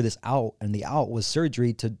looking for this out, and the out was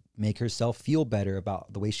surgery to make herself feel better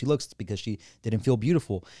about the way she looks because she didn't feel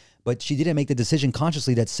beautiful. But she didn't make the decision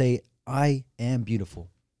consciously that say, I am beautiful.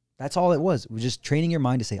 That's all it was. It was just training your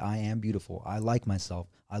mind to say, I am beautiful. I like myself.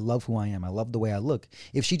 I love who I am. I love the way I look.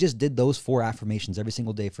 If she just did those 4 affirmations every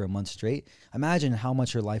single day for a month straight, imagine how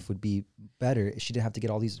much her life would be better if she didn't have to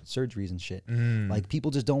get all these surgeries and shit. Like,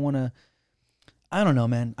 people just don't want to, I don't know,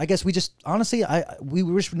 man. I guess we just, honestly, we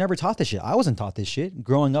were never taught this shit. I wasn't taught this shit.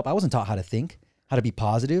 Growing up, I wasn't taught how to think, how to be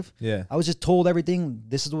positive. Yeah. I was just told everything,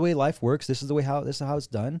 this is the way life works. This is how it's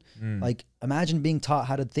done. Like, imagine being taught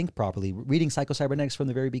how to think properly, reading Psycho-Cybernetics from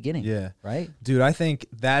the very beginning. Yeah. Right? Dude, I think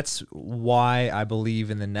that's why I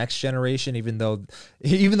believe in the next generation, even though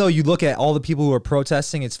you look at all the people who are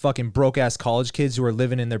protesting, it's fucking broke ass college kids who are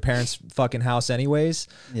living in their parents' fucking house anyways.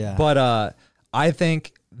 Yeah. But I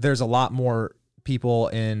think there's a lot more people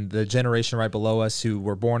in the generation right below us who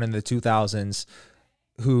were born in the 2000s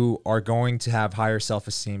who are going to have higher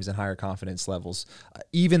self-esteems and higher confidence levels,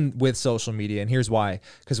 even with social media. And here's why.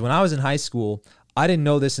 Because when I was in high school, I didn't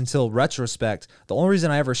know this until retrospect. The only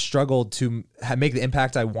reason I ever struggled to make the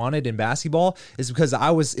impact I wanted in basketball is because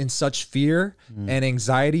I was in such fear and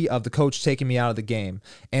anxiety of the coach taking me out of the game.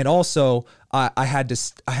 And also, I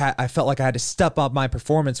felt like I had to step up my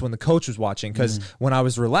performance when the coach was watching, because when I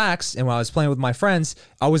was relaxed and when I was playing with my friends,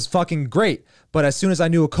 I was fucking great. But as soon as I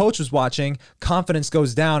knew a coach was watching, confidence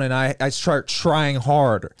goes down, and I start trying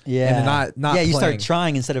harder. Yeah. And not you playing. start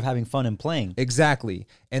trying instead of having fun and playing. Exactly.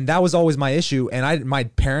 And that was always my issue. And my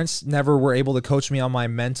parents never were able to coach me on my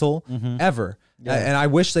mental ever. Yeah. And I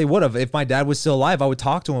wish they would have. If my dad was still alive, I would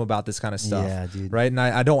talk to him about this kind of stuff. Yeah, dude. Right. And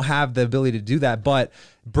I don't have the ability to do that. But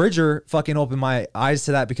Bridger fucking opened my eyes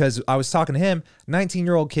to that, because I was talking to him,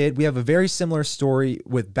 19-year-old kid. We have a very similar story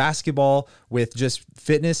with basketball, with just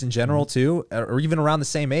fitness in general too, or even around the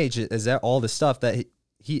same age as all the stuff that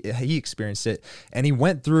he experienced it. And he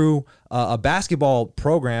went through a basketball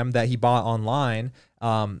program that he bought online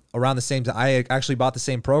around the same time. I actually bought the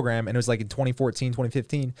same program, and it was like in 2014,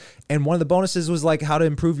 2015. And one of the bonuses was like how to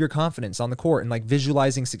improve your confidence on the court and like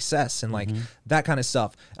visualizing success and like that kind of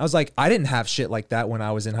stuff. I was like, I didn't have shit like that when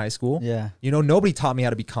I was in high school. Yeah. You know, nobody taught me how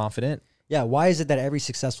to be confident. Yeah, why is it that every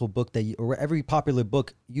successful book or every popular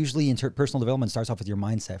book usually in personal development starts off with your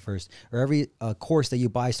mindset first, or every course that you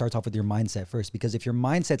buy starts off with your mindset first? Because if your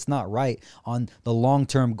mindset's not right on the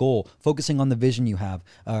long-term goal, focusing on the vision you have,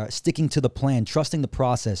 sticking to the plan, trusting the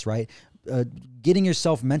process, right? Getting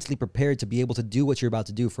yourself mentally prepared to be able to do what you're about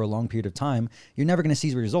to do for a long period of time, you're never going to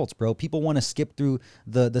see results, bro. People want to skip through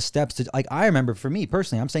the steps to, like, I remember for me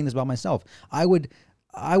personally, I'm saying this about myself, I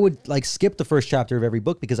would like skip the first chapter of every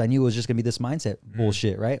book because I knew it was just gonna be this mindset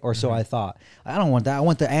bullshit, right? Or so I thought. I don't want that. I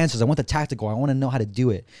want the answers. I want the tactical. I want to know how to do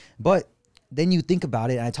it. But then you think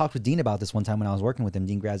about it, and I talked with Dean about this one time when I was working with him,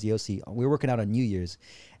 Dean Graziosi. We were working out on New Year's,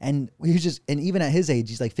 and we were just, and even at his age,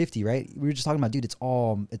 he's like 50, right? We were just talking about, dude, it's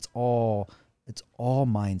all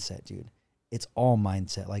mindset, dude. It's all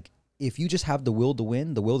mindset. Like, if you just have the will to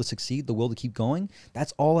win, the will to succeed, the will to keep going,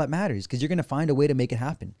 that's all that matters, because you're gonna find a way to make it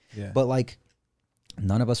happen. Yeah. But like,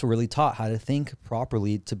 none of us were really taught how to think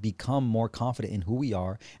properly to become more confident in who we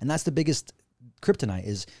are. And that's the biggest kryptonite,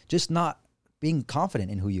 is just not being confident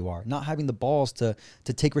in who you are, not having the balls to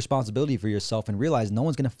take responsibility for yourself and realize no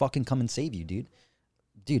one's going to fucking come and save you, dude.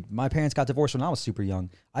 Dude, my parents got divorced when I was super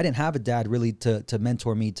young. I didn't have a dad really to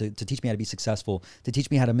mentor me, to teach me how to be successful, to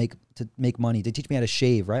teach me how to make money, to teach me how to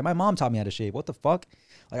shave, right? My mom taught me how to shave. What the fuck?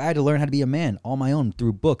 Like, I had to learn how to be a man on my own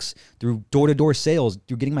through books, through door-to-door sales,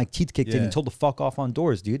 through getting my teeth kicked in and told to fuck off on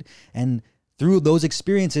doors, dude. And through those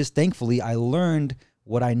experiences, thankfully, I learned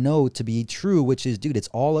what I know to be true, which is, dude, it's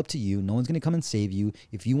all up to you. No one's going to come and save you.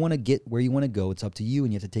 If you want to get where you want to go, it's up to you,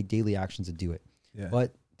 and you have to take daily actions to do it. Yeah.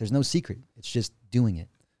 But there's no secret. It's just doing it.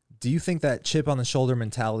 Do you think that chip on the shoulder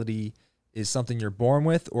mentality is something you're born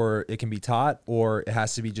with, or it can be taught, or it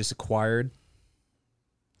has to be just acquired?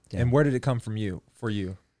 Damn. And where did it come from for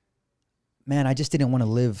you? Man, I just didn't want to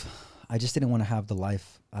live. I just didn't want to have the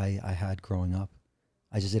life I had growing up.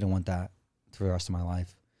 I just didn't want that for the rest of my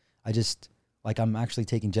life. I just, like, I'm actually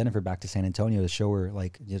taking Jennifer back to San Antonio to show her,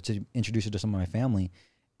 like, to introduce her to some of my family.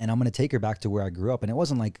 And I'm going to take her back to where I grew up. And it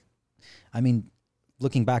wasn't like, I mean,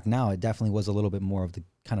 looking back now, it definitely was a little bit more of the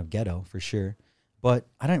kind of ghetto for sure. But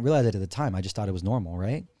I didn't realize it at the time. I just thought it was normal,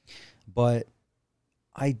 right? But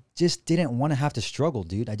I just didn't want to have to struggle,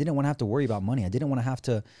 dude. I didn't want to have to worry about money. I didn't want to have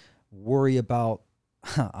to worry about,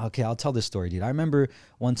 okay, I'll tell this story, dude. I remember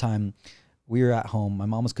one time we were at home. My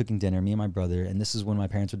mom was cooking dinner, me and my brother, and this is when my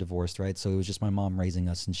parents were divorced, right? So it was just my mom raising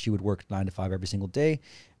us, and she would work 9 to 5 every single day.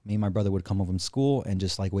 Me and my brother would come home from school and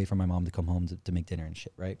just like wait for my mom to come home to make dinner and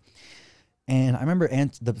shit, right? And I remember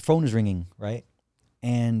the phone was ringing, right?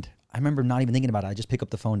 And I remember not even thinking about it. I just pick up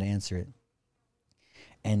the phone to answer it.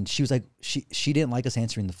 And she was like, she didn't like us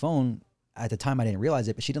answering the phone. At the time, I didn't realize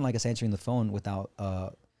it, but she didn't like us answering the phone without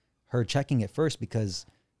her checking it first because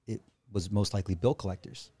it was most likely bill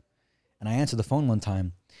collectors. And I answered the phone one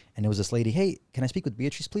time, and it was this lady, hey, can I speak with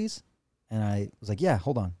Beatrice, please? And I was like, yeah,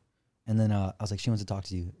 hold on. And then I was like, she wants to talk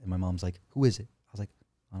to you. And my mom's like, who is it? I was like,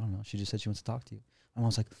 I don't know. She just said she wants to talk to you. My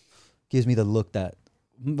mom's like, gives me the look that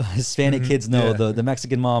Hispanic kids know. Yeah. The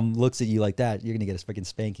Mexican mom looks at you like that. You're going to get a freaking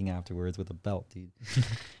spanking afterwards with a belt, dude.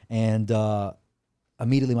 And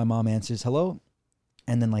immediately my mom answers, hello?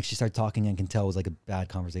 And then like she started talking and can tell it was like a bad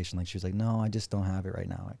conversation. Like she was like, no, I just don't have it right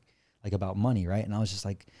now. Like about money, right? And I was just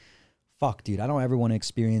like, fuck, dude, I don't ever want to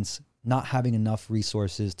experience not having enough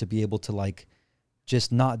resources to be able to like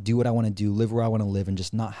just not do what I want to do, live where I want to live, and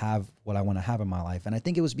just not have what I want to have in my life. And I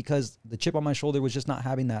think it was because the chip on my shoulder was just not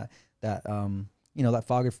having that you know, that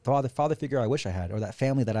father figure I wish I had, or that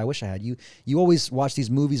family that I wish I had. You always watch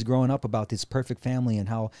these movies growing up about this perfect family and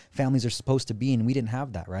how families are supposed to be, and we didn't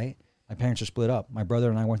have that, right? My parents are split up. My brother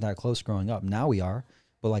and I weren't that close growing up. Now we are,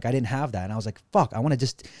 but like I didn't have that, and I was like, fuck, I want to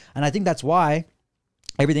just, and I think that's why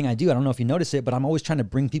everything I do, I don't know if you notice it, but I'm always trying to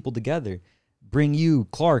bring people together. Bring you,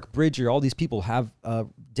 Clark, Bridger, all these people, have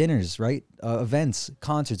dinners, right? Events,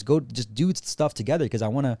 concerts, go just do stuff together because I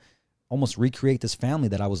want to almost recreate this family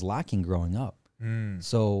that I was lacking growing up.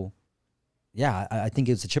 So, yeah, I think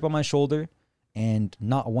it's a chip on my shoulder and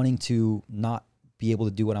not wanting to not be able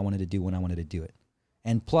to do what I wanted to do when I wanted to do it.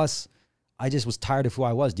 And plus, I just was tired of who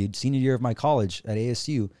I was, dude. Senior year of my college at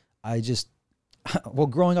ASU, I just, well,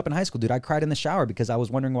 growing up in high school, dude, I cried in the shower because I was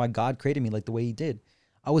wondering why God created me like the way he did.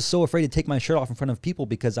 I was so afraid to take my shirt off in front of people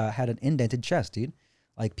because I had an indented chest, dude.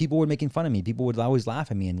 Like, people were making fun of me. People would always laugh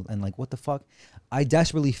at me and like, what the fuck? I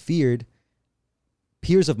desperately feared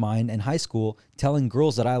peers of mine in high school telling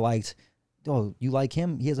girls that I liked, oh, you like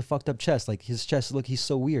him? He has a fucked up chest. Like, his chest, look, he's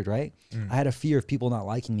so weird, right? I had a fear of people not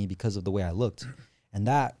liking me because of the way I looked. And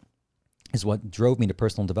that is what drove me to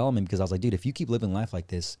personal development, because I was like, dude, if you keep living life like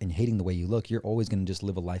this and hating the way you look, you're always going to just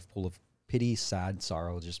live a life full of pity, sad,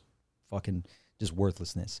 sorrow, just fucking just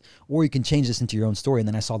worthlessness. Or you can change this into your own story. And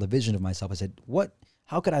then I saw the vision of myself. I said,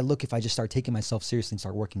 how could I look if I just start taking myself seriously and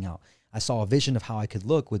start working out? I saw a vision of how I could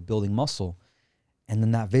look with building muscle. And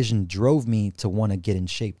then that vision drove me to want to get in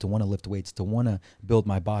shape, to want to lift weights, to want to build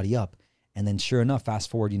my body up. And then sure enough, fast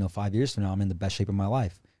forward, 5 years from now, I'm in the best shape of my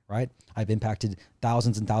life, right? I've impacted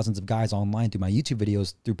thousands and thousands of guys online through my YouTube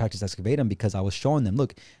videos, through Practice Excavatum, because I was showing them,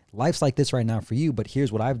 look, life's like this right now for you, but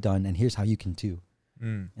here's what I've done and here's how you can too.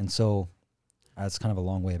 And so that's kind of a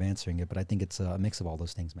long way of answering it, but I think it's a mix of all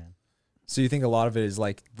those things, man. So you think a lot of it is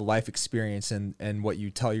like the life experience and what you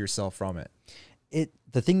tell yourself from it?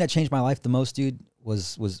 The thing that changed my life the most, dude,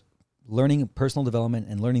 was learning personal development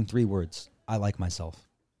and learning 3 words. I like myself.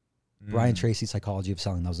 Brian Tracy's Psychology of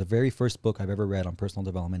Selling. That was the very first book I've ever read on personal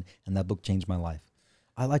development, and that book changed my life.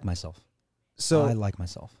 I like myself. So I like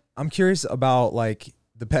myself. I'm curious about like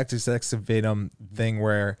the Practice Excavatum thing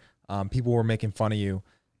where people were making fun of you,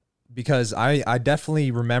 because I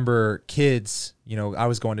definitely remember kids, I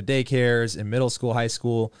was going to daycares in middle school, high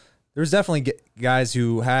school. There's definitely guys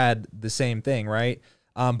who had the same thing, right?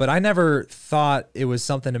 But I never thought it was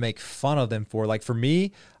something to make fun of them for. Like for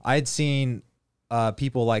me, I'd seen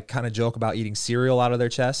people like kind of joke about eating cereal out of their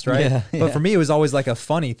chest, right? Yeah, but for me, it was always like a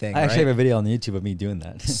funny thing. I actually have a video on YouTube of me doing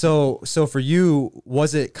that. So for you,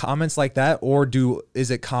 was it comments like that, or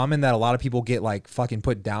is it common that a lot of people get like fucking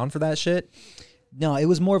put down for that shit? No, it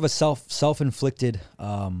was more of a self-inflicted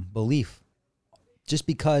belief. Just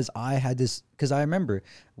because I had this, because I remember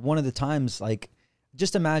one of the times, like,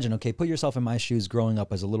 just imagine, okay, put yourself in my shoes growing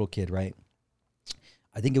up as a little kid, right?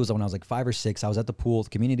 I think it was when I was like 5 or 6. I was at the pool, the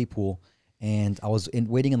community pool, and I was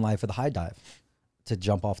waiting in line for the high dive to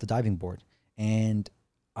jump off the diving board. And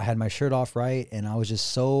I had my shirt off, right? And I was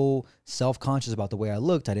just so self-conscious about the way I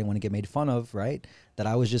looked. I didn't want to get made fun of, right? That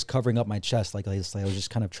I was just covering up my chest. Like I was just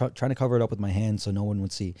kind of trying to cover it up with my hands so no one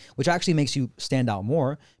would see, which actually makes you stand out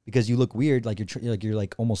more because you look weird. Like you're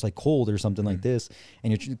like almost like cold or something like this.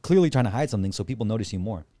 And you're clearly trying to hide something. So people notice you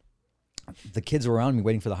more. The kids were around me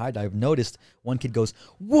waiting for the high dive. Noticed one kid goes,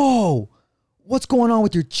 "Whoa, what's going on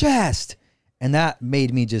with your chest?" And that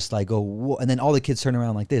made me just like go, whoa. And then all the kids turn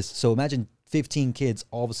around like this. So imagine 15 kids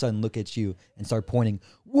all of a sudden look at you and start pointing,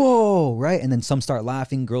 "Whoa," right? And then some start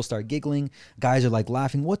laughing, girls start giggling, guys are like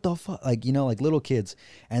laughing, "What the fuck?" Like, you know, like little kids.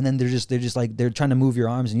 And then they're just like, they're trying to move your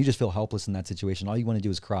arms and you just feel helpless in that situation. All you want to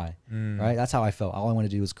do is cry, right? That's how I felt. All I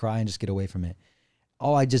wanted to do was cry and just get away from it.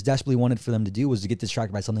 All I just desperately wanted for them to do was to get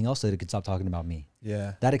distracted by something else so they could stop talking about me.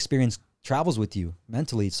 Yeah. That experience travels with you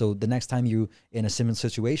mentally. So the next time you in a similar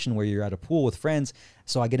situation where you're at a pool with friends,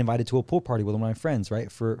 so I get invited to a pool party with one of my friends,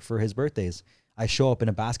 right? For his birthdays. I show up in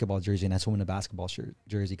a basketball jersey and I swim in a basketball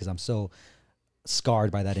jersey because I'm so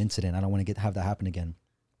scarred by that incident. I don't want to have that happen again.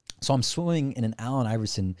 So I'm swimming in an Allen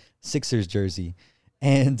Iverson Sixers jersey.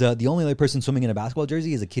 And the only other person swimming in a basketball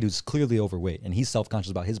jersey is a kid who's clearly overweight, and he's self-conscious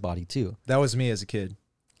about his body too. That was me as a kid.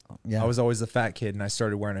 Yeah, I was always the fat kid, and I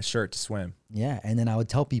started wearing a shirt to swim. Yeah, and then I would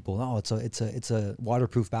tell people, "Oh, it's a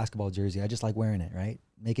waterproof basketball jersey. I just like wearing it," right?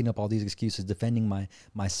 Making up all these excuses, defending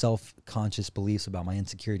my self-conscious beliefs about my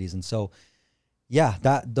insecurities, and so yeah,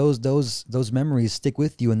 those memories stick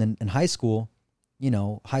with you. And then in high school, you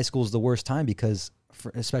know, high school is the worst time because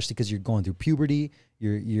especially because you're going through puberty.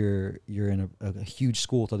 You're in a huge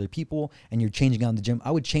school with other people and you're changing out in the gym. I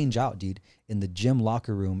would change out, dude, in the gym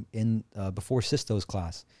locker room in before Sisto's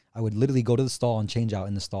class. I would literally go to the stall and change out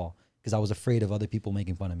in the stall because I was afraid of other people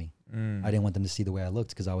making fun of me. I didn't want them to see the way I looked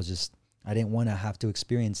because I didn't want to have to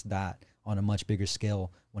experience that on a much bigger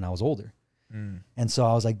scale when I was older. And so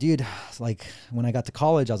I was like, dude, like when I got to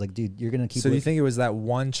college, I was like, dude, you're going to keep. So do you think it was that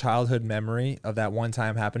one childhood memory of that one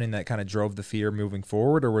time happening that kind of drove the fear moving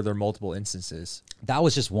forward, or were there multiple instances? That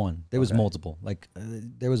was just one. There was multiple. Like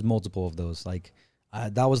there was multiple of those. Like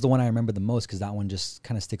that was the one I remember the most because that one just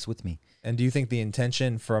kind of sticks with me. And do you think the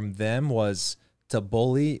intention from them was to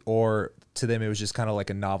bully, or to them it was just kind of like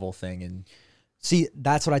a novel thing? And see,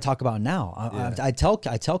 that's what I talk about now. I tell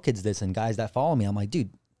kids this and guys that follow me. I'm like, dude,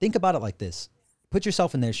 think about it like this. Put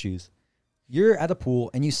yourself in their shoes. You're at a pool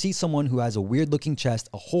and you see someone who has a weird looking chest,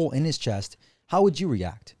 a hole in his chest. How would you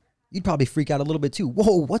react? You'd probably freak out a little bit too.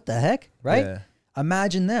 Whoa, what the heck? Right? Yeah.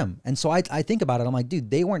 Imagine them. And so I think about it. I'm like, dude,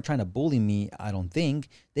 they weren't trying to bully me, I don't think.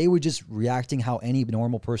 They were just reacting how any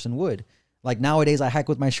normal person would. Like nowadays, I hike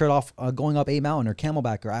with my shirt off going up a mountain or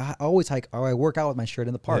Camelback, or I always hike or I work out with my shirt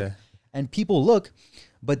in the park. Yeah. And people look,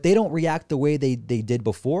 but they don't react the way they did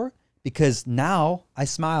before. Because now I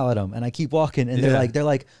smile at them and I keep walking and they're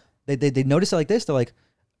like, they notice it like this. They're like,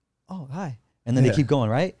 "Oh, hi." And then they keep going,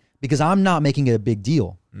 right? Because I'm not making it a big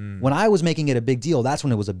deal. When I was making it a big deal, that's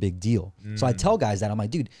when it was a big deal. So I tell guys that I'm like,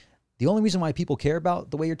 dude, the only reason why people care about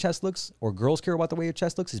the way your chest looks or girls care about the way your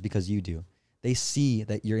chest looks is because you do. They see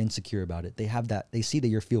that you're insecure about it. They have that. They see that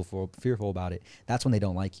you're fearful about it. That's when they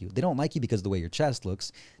don't like you. They don't like you because of the way your chest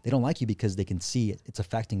looks. They don't like you because they can see it's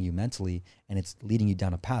affecting you mentally and it's leading you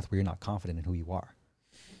down a path where you're not confident in who you are.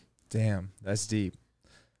 Damn, that's deep.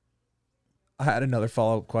 I had another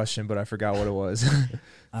follow-up question, but I forgot what it was.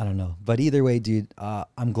 I don't know. But either way, dude,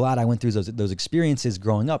 I'm glad I went through those experiences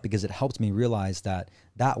growing up because it helped me realize that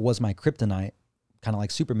was my kryptonite. Kind of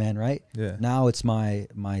like Superman, right? Yeah. Now it's my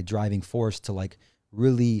driving force to like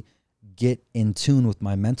really get in tune with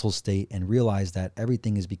my mental state and realize that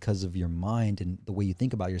everything is because of your mind and the way you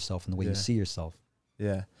think about yourself and the way you see yourself.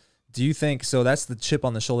 Yeah. Do you think, so that's the chip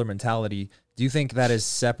on the shoulder mentality. Do you think that is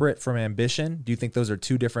separate from ambition? Do you think those are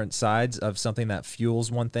two different sides of something that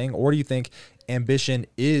fuels one thing? Or do you think ambition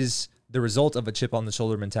is the result of a chip on the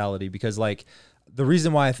shoulder mentality? Because like the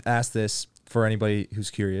reason why I asked this, for anybody who's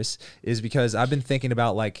curious, is because I've been thinking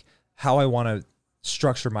about like how I want to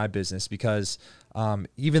structure my business, because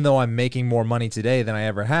even though I'm making more money today than I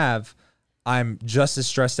ever have, I'm just as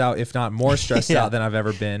stressed out, if not more stressed out than I've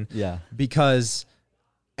ever been. Yeah. Because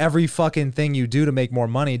every fucking thing you do to make more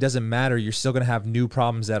money, it doesn't matter. You're still going to have new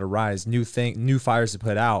problems that arise, new fires to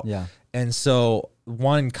put out. Yeah. And so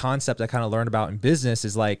one concept I kind of learned about in business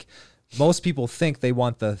is like, most people think they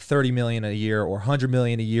want the 30 million a year or 100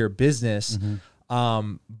 million a year business,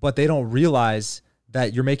 but they don't realize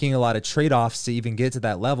that you're making a lot of trade-offs to even get to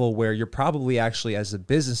that level where you're probably actually, as a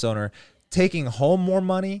business owner, taking home more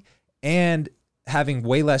money and having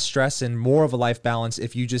way less stress and more of a life balance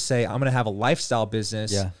if you just say, I'm going to have a lifestyle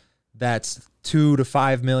business that's 2 to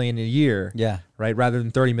 5 million a year. Yeah. Right. Rather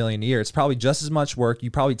than 30 million a year. It's probably just as much work.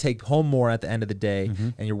 You probably take home more at the end of the day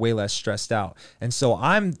and you're way less stressed out. And so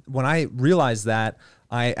when I realized that,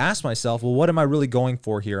 I asked myself, well, what am I really going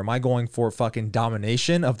for here? Am I going for fucking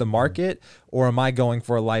domination of the market, or am I going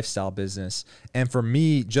for a lifestyle business? And for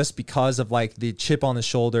me, just because of like the chip on the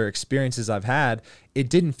shoulder experiences I've had, it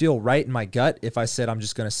didn't feel right in my gut if I said I'm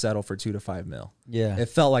just going to settle for 2 to 5 mil. Yeah. It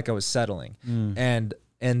felt like I was settling.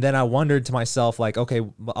 And then I wondered to myself, like, okay,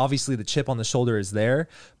 obviously the chip on the shoulder is there,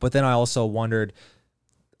 but then I also wondered,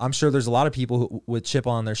 I'm sure there's a lot of people with chip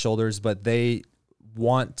on their shoulders, but they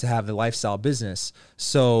want to have the lifestyle business.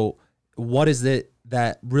 So what is it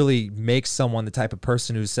that really makes someone the type of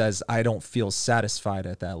person who says, I don't feel satisfied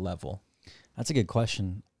at that level? That's a good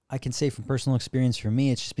question. I can say from personal experience, for me,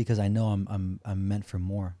 it's just because I know I'm meant for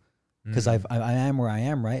more, because I am where I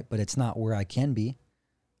am, right? But it's not where I can be.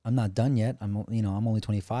 I'm not done yet. I'm only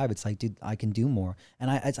 25. It's like, dude, I can do more. And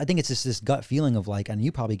I think it's just this gut feeling of like, and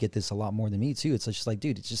you probably get this a lot more than me too. It's just like,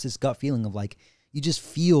 dude, it's just this gut feeling of like, you just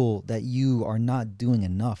feel that you are not doing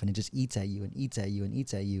enough, and it just eats at you and eats at you and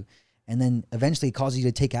eats at you. And then eventually it causes you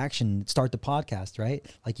to take action, start the podcast, right?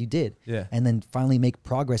 Like you did. Yeah. And then finally make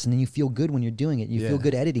progress. And then you feel good when you're doing it. You feel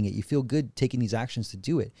good editing it. You feel good taking these actions to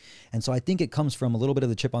do it. And so I think it comes from a little bit of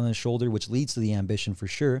the chip on the shoulder, which leads to the ambition for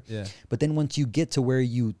sure. Yeah. But then once you get to where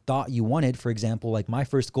you thought you wanted, for example, like my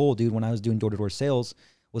first goal, dude, when I was doing door-to-door sales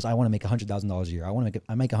was I want to make $100,000 a year.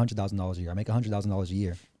 I make $100,000 a year. I make $100,000 a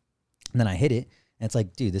year. And then I hit it. And it's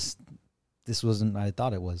like, dude, this wasn't what I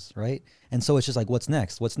thought it was, right? And so it's just like, what's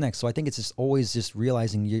next? What's next? So I think it's just always just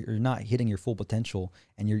realizing you're not hitting your full potential,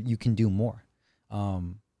 and you can do more. I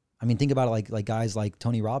mean, think about it like guys like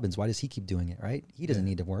Tony Robbins. Why does he keep doing it, right? He doesn't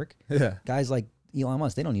need to work. Yeah. Guys like Elon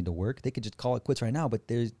Musk, they don't need to work. They could just call it quits right now, but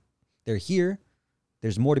they're here.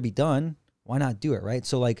 There's more to be done. Why not do it, right?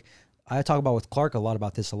 So like I talk about with Clark a lot,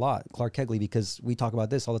 Clark Kegley, because we talk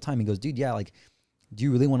about this all the time. He goes, dude, yeah, like, do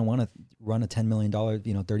you really want to run a $10 million,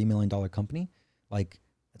 $30 million company? Like,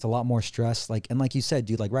 it's a lot more stress. Like, and like you said,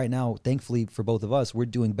 dude, like right now, thankfully for both of us, we're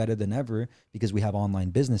doing better than ever because we have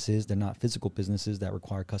online businesses. They're not physical businesses that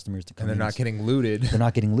require customers to come in. And they're not getting looted. They're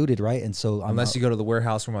not getting looted, right? And so unless you go to the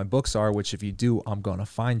warehouse where my books are, which if you do, I'm going to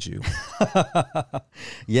find you.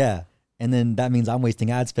 Yeah. And then that means I'm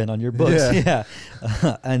wasting ad spend on your books. Yeah.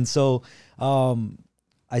 And so,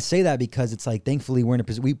 I say that because it's like, thankfully we're in a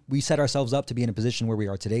position, we set ourselves up to be in a position where we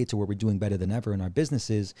are today, to where we're doing better than ever in our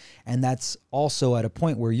businesses. And that's also at a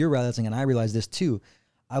point where you're realizing, and I realized this too.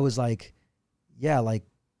 I was like, yeah, like,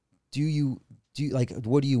 do you like,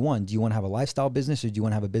 what do you want? Do you want to have a lifestyle business, or do you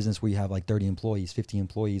want to have a business where you have like 30 employees, 50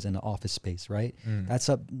 employees in an office space, right? That's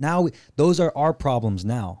up now. Those are our problems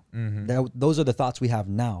now. Those are the thoughts we have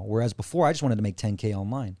now. Whereas before I just wanted to make 10K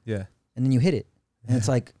online. Yeah. And then you hit it. And it's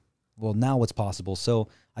like, well, now what's possible? So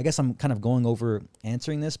I guess I'm kind of going over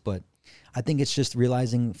answering this, but I think it's just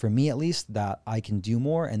realizing, for me at least, that I can do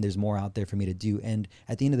more, and there's more out there for me to do. And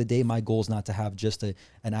at the end of the day, my goal is not to have just an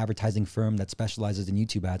advertising firm that specializes in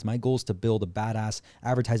YouTube ads. My goal is to build a badass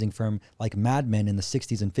advertising firm like Mad Men in the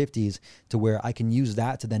 60s and 50s, to where I can use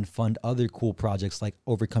that to then fund other cool projects like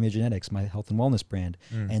Overcome Your Genetics, my health and wellness brand.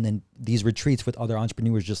 And then these retreats with other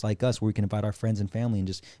entrepreneurs just like us, where we can invite our friends and family and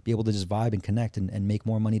just be able to just vibe and connect and make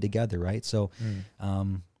more money together, right? So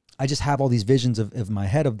I just have all these visions of my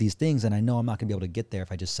head of these things, and I know I'm not gonna be able to get there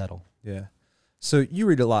if I just settle. Yeah. So you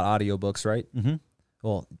read a lot of audiobooks, right?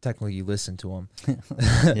 Well, technically you listen to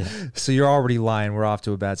them. So you're already lying. We're off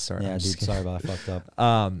to a bad start. Yeah, dude, sorry about that. Fucked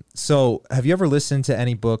up. So have you ever listened to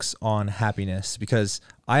any books on happiness? Because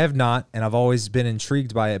I have not, and I've always been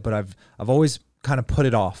intrigued by it, but I've always kind of put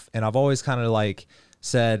it off, and I've always kind of like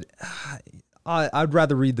said, I'd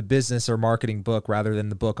rather read the business or marketing book rather than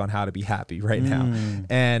the book on how to be happy right now.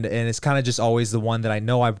 And it's kind of just always the one that I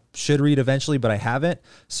know I should read eventually, but I haven't.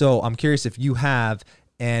 So I'm curious if you have,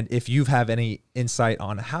 and if you have any insight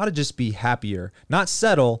on how to just be happier, not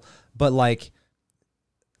settle, but like,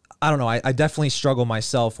 I don't know. I definitely struggle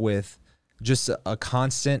myself with just a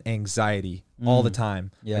constant anxiety all the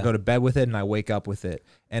time. I go to bed with it and I wake up with it.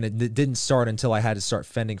 And it didn't start until I had to start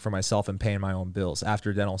fending for myself and paying my own bills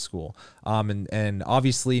after dental school. And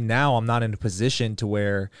obviously now I'm not in a position to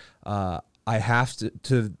where I have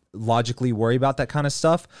to logically worry about that kind of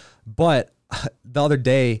stuff. But the other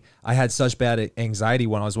day I had such bad anxiety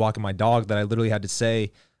when I was walking my dog that I literally had to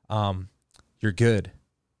say, you're good.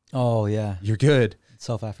 Oh yeah. You're good.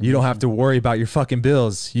 Self-affirmation. You don't have to worry about your fucking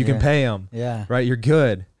bills. You can pay them. Yeah. Right. You're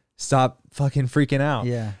good. Stop fucking freaking out.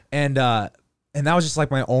 Yeah. And that was just like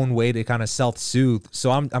my own way to kind of self-soothe. So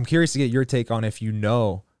I'm curious to get your take on if you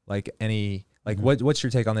know like any Like, what's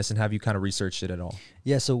your take on this, and have you kind of researched it at all?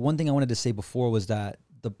 Yeah. So one thing I wanted to say before was that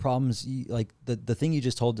the problems, like the thing you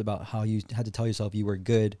just told about how you had to tell yourself you were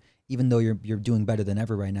good, even though you're doing better than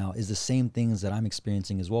ever right now, is the same things that I'm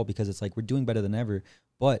experiencing as well. Because it's like we're doing better than ever,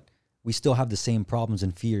 but we still have the same problems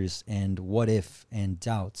and fears and what if and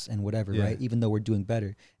doubts and whatever, right? Even though we're doing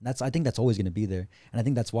better, and I think that's always going to be there, and I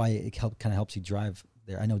think that's why it kind of helps you drive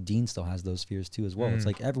there. I know Dean still has those fears too as well. It's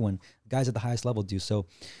like everyone, guys at the highest level do. So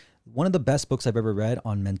one of the best books I've ever read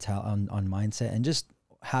on on mindset and just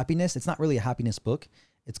happiness. It's not really a happiness book.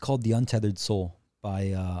 It's called The Untethered Soul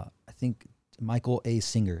by I think Michael A.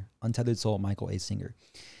 Singer. Untethered Soul, Michael A. Singer,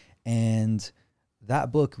 and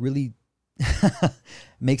that book really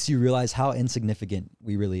makes you realize how insignificant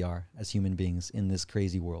we really are as human beings in this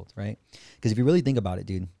crazy world, right? Because if you really think about it,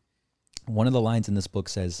 dude, one of the lines in this book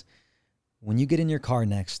says, when you get in your car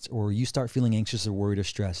next, or you start feeling anxious or worried or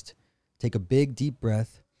stressed, take a big, deep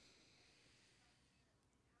breath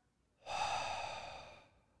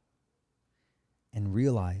and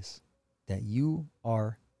realize that you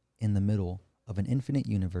are in the middle of an infinite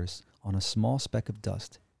universe on a small speck of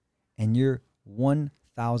dust, and you're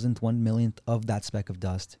 1,000th, 1,000,000th of that speck of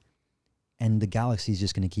dust, and the galaxy is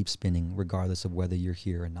just going to keep spinning regardless of whether you're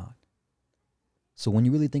here or not. So when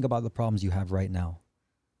you really think about the problems you have right now,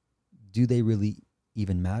 do they really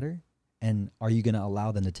even matter? And are you going to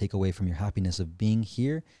allow them to take away from your happiness of being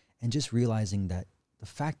here and just realizing that the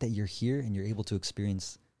fact that you're here and you're able to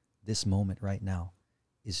experience this moment right now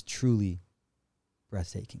is truly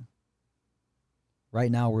breathtaking.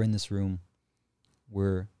 Right now we're in this room.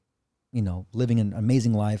 We're, living an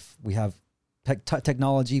amazing life. We have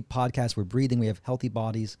technology, podcasts, we're breathing, we have healthy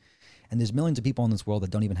bodies. And there's millions of people in this world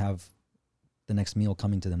that don't even have the next meal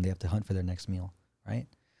coming to them. They have to hunt for their next meal, right?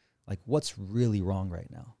 Like, what's really wrong right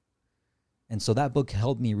now? And so that book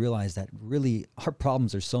helped me realize that really our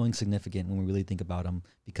problems are so insignificant when we really think about them,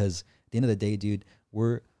 because at the end of the day, dude,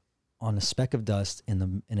 we're on a speck of dust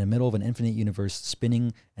in the middle of an infinite universe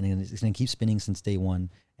spinning, and it's going to keep spinning since day one.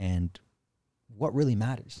 And what really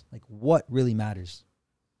matters? Like, what really matters?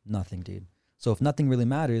 Nothing, dude. So if nothing really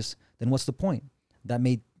matters, then what's the point? That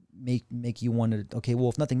may make you wonder, okay, well,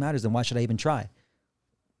 if nothing matters, then why should I even try?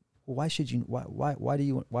 Well,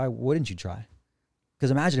 why wouldn't you try? Because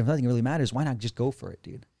imagine if nothing really matters, why not just go for it,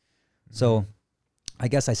 dude? Mm-hmm. So I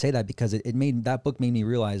guess I say that because that book made me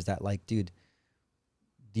realize that, like, dude,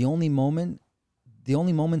 the only moments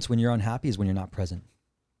when you're unhappy is when you're not present.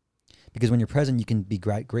 Because when you're present, you can be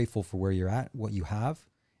grateful for where you're at, what you have,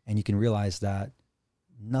 and you can realize that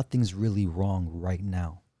nothing's really wrong right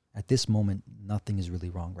now. At this moment, nothing is really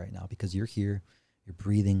wrong right now because you're here, you're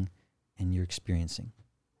breathing, and you're experiencing.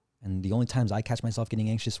 And the only times I catch myself getting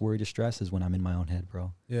anxious, worried, or stressed is when I'm in my own head,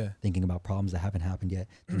 bro. Yeah. Thinking about problems that haven't happened yet.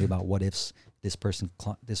 Thinking about what ifs, this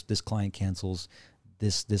client cancels,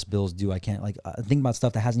 this bill's due. I can't, think about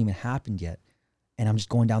stuff that hasn't even happened yet. And I'm just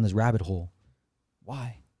going down this rabbit hole.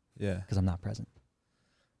 Why? Yeah. Because I'm not present.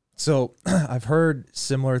 So I've heard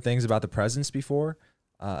similar things about the presence before.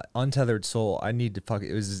 Untethered Soul. I need to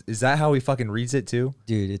is that how he fucking reads it too?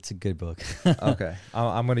 Dude, it's a good book. Okay.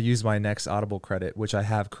 I'm going to use my next Audible credit, which I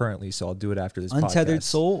have currently, so I'll do it after this Untethered podcast.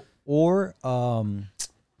 Soul, or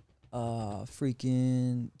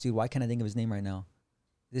freaking, dude, why can't I think of his name right now?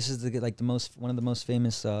 This is one of the most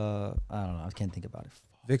famous, I don't know, I can't think about it.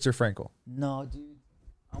 Viktor Frankl. No, dude.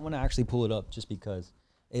 I want to actually pull it up just because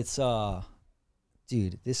it's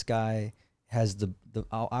dude, this guy has the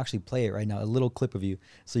I'll actually play it right now, a little clip of you,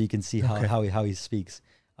 so you can see how he speaks.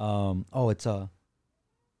 It's right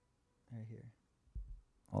here.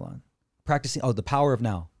 Hold on. Practicing. The Power of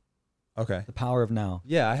Now. Okay. The Power of Now.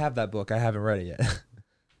 Yeah, I have that book. I haven't read it yet.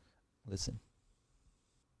 Listen.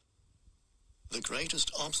 The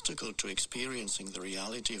greatest obstacle to experiencing the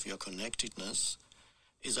reality of your connectedness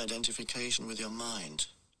is identification with your mind,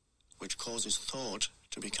 which causes thought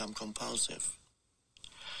to become compulsive.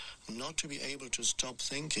 Not to be able to stop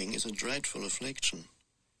thinking is a dreadful affliction,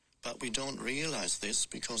 but we don't realize this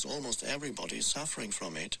because almost everybody is suffering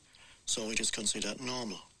from it, so it is considered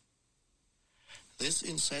normal. This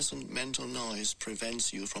incessant mental noise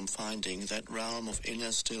prevents you from finding that realm of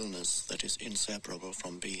inner stillness that is inseparable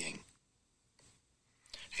from being.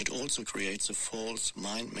 It also creates a false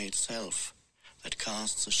mind-made self that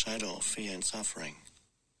casts a shadow of fear and suffering.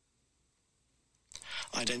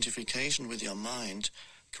 Identification with your mind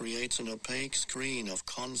creates an opaque screen of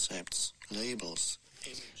concepts, labels,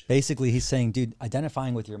 images. Basically, he's saying, dude,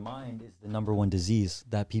 identifying with your mind is the number one disease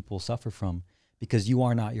that people suffer from, because you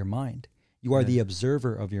are not your mind. You are the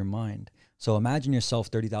observer of your mind. So imagine yourself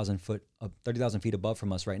 30,000 feet above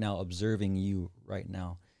from us right now, observing you right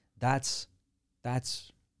now. That's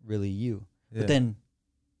really you. But then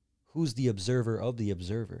who's the observer of the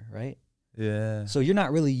observer, right? Yeah. So you're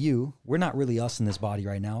not really you. We're not really us in this body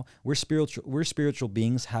right now. We're spiritual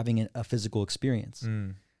beings having a physical experience.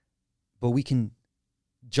 But we can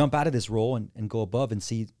jump out of this role and go above and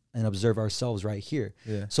see and observe ourselves right here.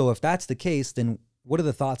 Yeah. So if that's the case, then what are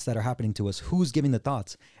the thoughts that are happening to us? Who's giving the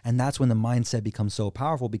thoughts? And that's when the mindset becomes so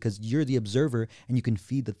powerful, because you're the observer and you can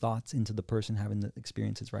feed the thoughts into the person having the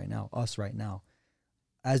experiences right now, us right now.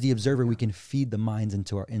 As the observer, we can feed the minds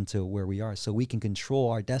into where we are. So we can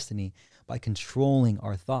control our destiny by controlling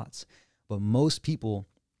our thoughts. But most people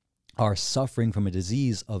are suffering from a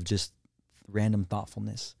disease of just random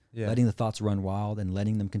thoughtfulness, letting the thoughts run wild and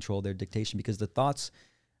letting them control their dictation, because the thoughts,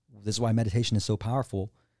 this is why meditation is so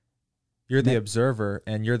powerful. You're the observer,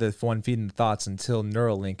 and you're the one feeding the thoughts until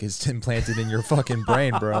Neuralink is implanted in your fucking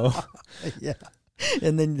brain, bro. Yeah.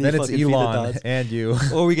 And then it's Elon and you.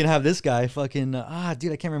 Or we can have this guy fucking, dude, I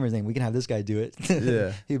can't remember his name. We can have this guy do it.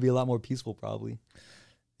 Yeah. He'd be a lot more peaceful probably.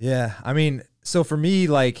 Yeah. I mean, so for me,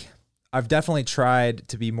 like, I've definitely tried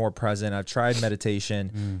to be more present. I've tried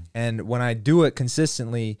meditation. And when I do it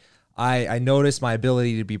consistently, I notice my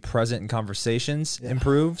ability to be present in conversations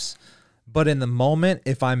improves. But in the moment,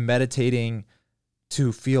 if I'm meditating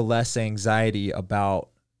to feel less anxiety about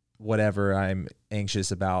whatever I'm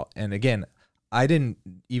anxious about, and again, I don't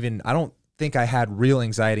think I had real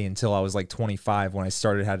anxiety until I was like 25 when I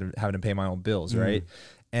started having to pay my own bills, right?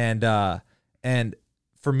 And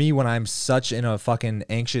for me, when I'm such in a fucking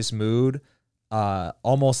anxious mood,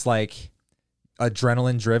 almost like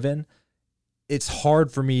adrenaline driven, it's hard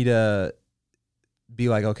for me to be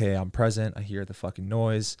like, okay, I'm present. I hear the fucking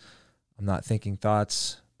noise. I'm not thinking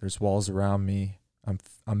thoughts. There's walls around me.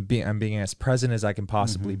 I'm being as present as I can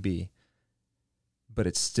possibly be, but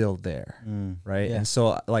it's still there, right? Yeah. And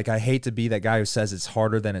so, like, I hate to be that guy who says it's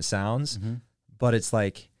harder than it sounds, but it's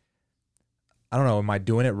like, I don't know. Am I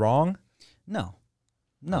doing it wrong? No,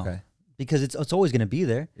 Okay. because it's always going to be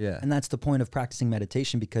there. Yeah. And that's the point of practicing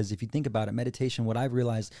meditation, because if you think about it, meditation, what I've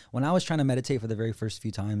realized when I was trying to meditate for the very first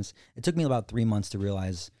few times, it took me about 3 months to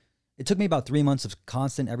realize. It took me about 3 months of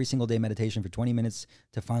constant every single day meditation for 20 minutes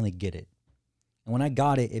to finally get it. And when I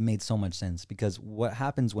got it, it made so much sense, because what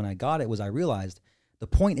happens when I got it was I realized the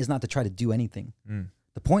point is not to try to do anything.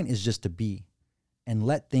 The point is just to be and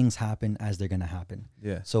let things happen as they're going to happen.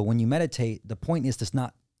 Yeah. So when you meditate, the point is to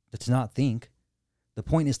not think. The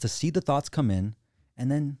point is to see the thoughts come in and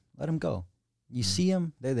then let them go. You see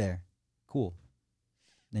them, they're there. Cool.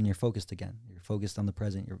 Then you're focused again. You're focused on the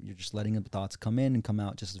present. You're just letting the thoughts come in and come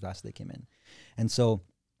out just as fast as they came in. And so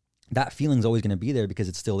that feeling is always going to be there because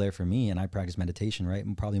it's still there for me. And I practice meditation, right?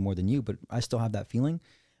 And probably more than you, but I still have that feeling.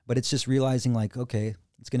 But it's just realizing, like, okay,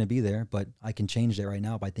 it's going to be there, but I can change it right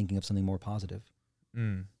now by thinking of something more positive.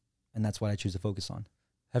 And that's what I choose to focus on.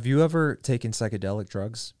 Have you ever taken psychedelic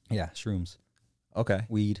drugs? Yeah, shrooms. Okay.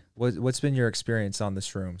 Weed. What's been your experience on the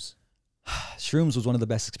shrooms? Shrooms was one of the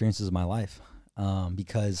best experiences of my life,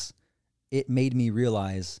 because it made me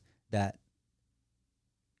realize that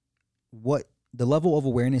what the level of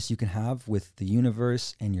awareness you can have with the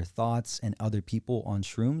universe and your thoughts and other people on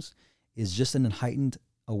shrooms is just an heightened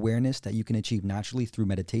awareness that you can achieve naturally through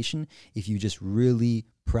meditation if you just really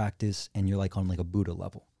practice and you're like on like a Buddha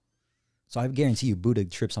level. So I guarantee you Buddha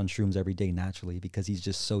trips on shrooms every day naturally because he's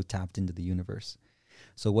just so tapped into the universe.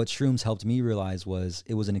 So what shrooms helped me realize was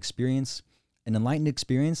it was an experience, an enlightened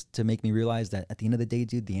experience, to make me realize that at the end of the day,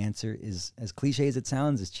 dude, the answer is, as cliche as it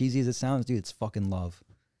sounds, as cheesy as it sounds, dude, it's fucking love.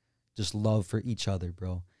 Just love for each other,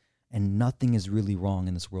 bro. And nothing is really wrong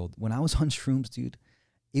in this world. When I was on shrooms, dude,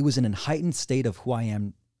 it was an heightened state of who I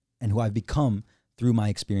am and who I've become through my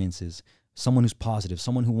experiences. Someone who's positive,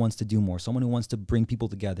 someone who wants to do more, someone who wants to bring people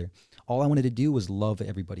together. All I wanted to do was love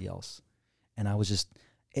everybody else. And I was just,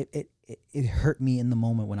 it hurt me in the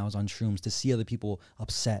moment when I was on shrooms to see other people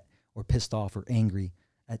upset or pissed off or angry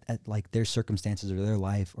at like their circumstances or their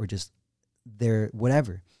life or just their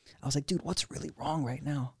whatever. I was like, dude, what's really wrong right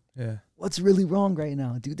now? Yeah. What's really wrong right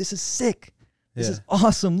now? Dude, this is sick. This is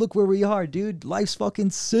awesome. Look where we are, dude. Life's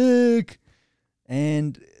fucking sick.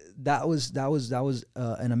 And that was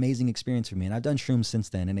an amazing experience for me. And I've done shrooms since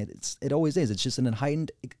then. And it always is. It's just an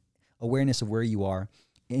heightened awareness of where you are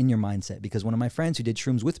in your mindset. Because one of my friends who did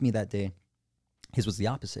shrooms with me that day, his was the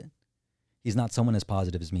opposite. He's not someone as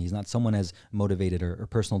positive as me. He's not someone as motivated or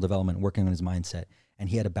personal development, working on his mindset. And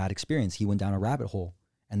he had a bad experience. He went down a rabbit hole.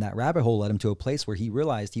 And that rabbit hole led him to a place where he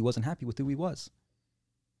realized he wasn't happy with who he was.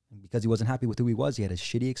 And because he wasn't happy with who he was, he had a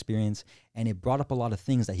shitty experience. And it brought up a lot of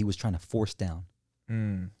things that he was trying to force down.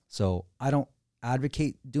 So I don't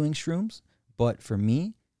advocate doing shrooms. But for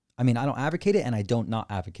me, I mean, I don't advocate it and I don't not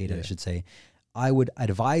advocate it, I should say. I would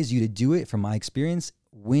advise you to do it from my experience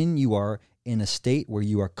when you are in a state where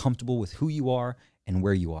you are comfortable with who you are and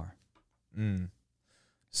where you are.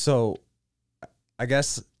 So I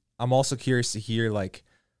guess I'm also curious to hear, like,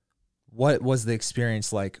 what was the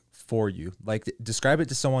experience like for you? Like, describe it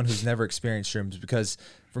to someone who's never experienced shrooms, because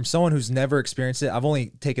from someone who's never experienced it, I've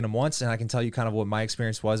only taken them once, and I can tell you kind of what my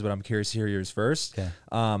experience was, but I'm curious to hear yours first. Okay.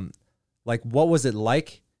 Like, what was it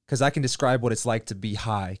like? Because I can describe what it's like to be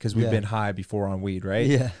high, because we've been high before on weed, right?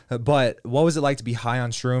 Yeah. But what was it like to be high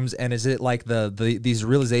on shrooms? And is it like these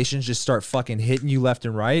realizations just start fucking hitting you left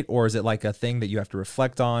and right? Or is it like a thing that you have to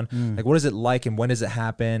reflect on? Like, what is it like, and when does it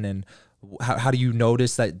happen? And how do you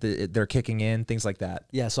notice that they're kicking in? Things like that.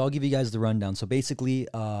 Yeah, so I'll give you guys the rundown. So basically,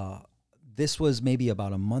 this was maybe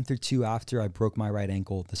about a month or two after I broke my right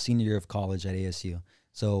ankle, the senior year of college at ASU.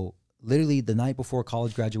 So literally the night before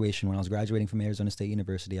college graduation, when I was graduating from Arizona State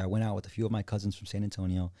University, I went out with a few of my cousins from San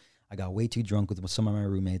Antonio. I got way too drunk with some of my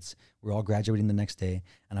roommates. We were all graduating the next day,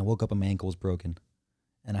 and I woke up and my ankle was broken.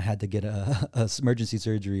 And I had to get a emergency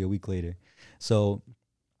surgery a week later. So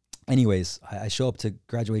anyways, I show up to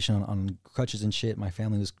graduation on crutches and shit. My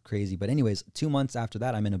family was crazy. But anyways, 2 months after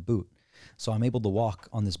that, I'm in a boot. So I'm able to walk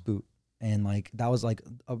on this boot. And like, that was like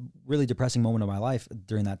a really depressing moment of my life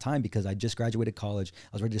during that time, because I just graduated college. I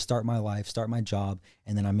was ready to start my life, start my job.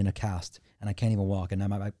 And then I'm in a cast and I can't even walk. And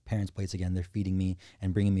I'm at my parents' place again. They're feeding me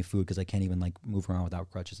and bringing me food because I can't even like move around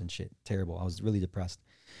without crutches and shit. Terrible. I was really depressed.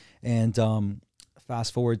 And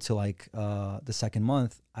fast forward to like the second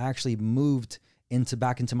month, I actually moved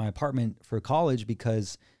back into my apartment for college,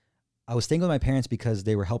 because I was staying with my parents because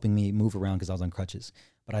they were helping me move around because I was on crutches.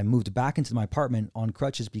 But I moved back into my apartment on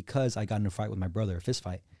crutches because I got in a fight with my brother, a fist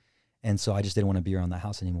fight. And so I just didn't want to be around that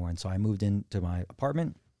house anymore. And so I moved into my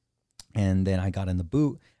apartment, and then I got in the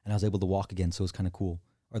boot and I was able to walk again. So it was kind of cool.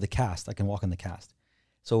 Or the cast, I can walk in the cast.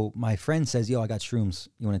 So my friend says, yo, I got shrooms.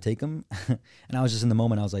 You want to take them? And I was just in the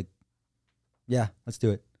moment. I was like, yeah, let's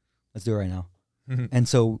do it. Let's do it right now. And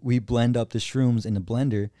so we blend up the shrooms in the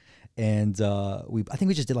blender, and I think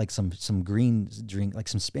we just did like some green drink, like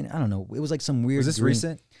some spin. I don't know. It was like some weird. Was this green.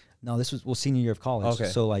 recent? No, this was senior year of college. Okay.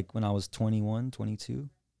 So like when I was 21, 22,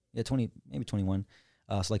 yeah, 20, maybe 21.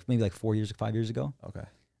 So like maybe like 5 years ago. Okay.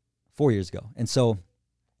 4 years ago. And so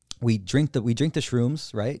we drink the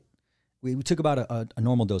shrooms, right? We took about a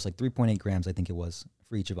normal dose, like 3.8 grams, I think it was,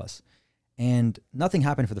 for each of us. And nothing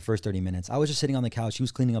happened for the first 30 minutes. I was just sitting on the couch. He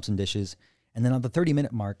was cleaning up some dishes. And then at the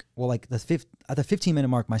 30-minute mark, well, like at the 15-minute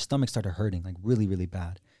mark, my stomach started hurting, like really, really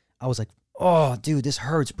bad. I was like, oh, dude, this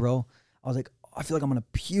hurts, bro. I was like, I feel like I'm going to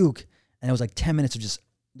puke. And it was like 10 minutes of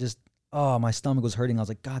just, oh, my stomach was hurting. I was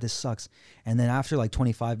like, God, this sucks. And then after like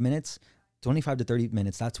 25 to 30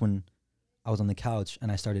 minutes, that's when I was on the couch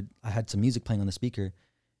and I had some music playing on the speaker,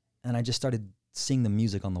 and I just started seeing the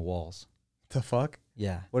music on the walls. The fuck?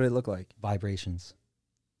 Yeah. What did it look like? Vibrations.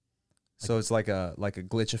 So it's like a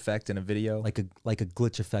glitch effect in a video? Like a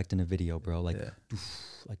glitch effect in a video, bro. Like, Yeah.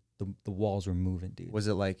 like the walls were moving, dude. Was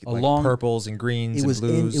it like Along- purples and greens It was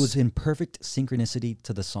and blues? it was in perfect synchronicity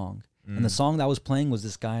to the song. And the song that was playing was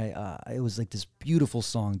this guy. It was like this beautiful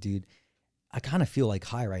song, dude. I kind of feel like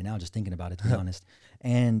high right now just thinking about it, to be honest.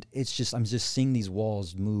 And it's just, I'm just seeing these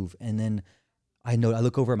walls move. And then I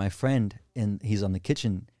look over at my friend, and he's on the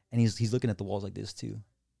kitchen, and he's looking at the walls like this too.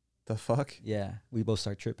 The fuck? Yeah, we both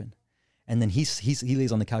start tripping. And then he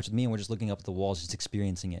lays on the couch with me, and we're just looking up at the walls, just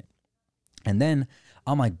experiencing it. And then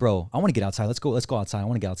I'm like, bro, I want to get outside. Let's go outside. I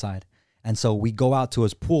want to get outside. And so we go out to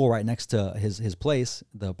his pool right next to his place,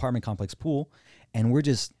 the apartment complex pool, and we're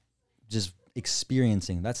just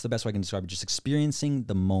experiencing. That's the best way I can describe it. Just experiencing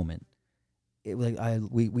the moment. It like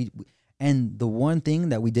and the one thing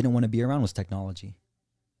that we didn't want to be around was technology.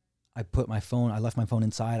 I left my phone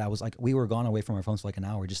inside. I was like, we were gone away from our phones for like an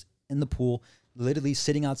hour, just in the pool, literally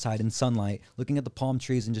sitting outside in sunlight, looking at the palm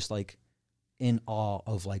trees, and just like in awe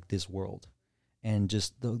of like this world. And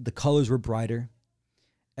just the colors were brighter.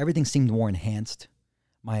 Everything seemed more enhanced.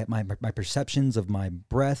 My perceptions of my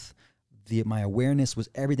breath, my awareness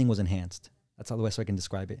everything was enhanced. That's how the best way I can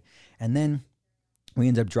describe it. And then we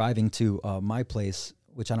ended up driving to my place,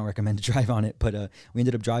 which I don't recommend to drive on it, but we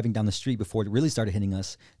ended up driving down the street before it really started hitting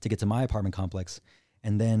us to get to my apartment complex.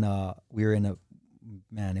 And then we were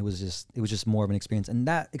it was just more of an experience. And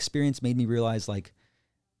that experience made me realize like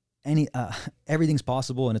everything's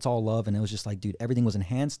possible and it's all love. And it was just like, dude, everything was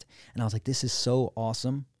enhanced. And I was like, this is so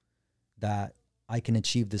awesome that I can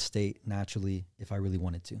achieve this state naturally if I really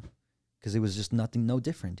wanted to. Because it was just no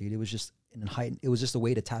different, dude. It was just it was just a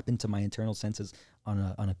way to tap into my internal senses on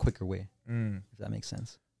a quicker way, if that makes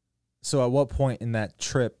sense. So at what point in that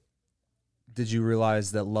trip did you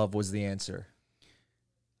realize that love was the answer?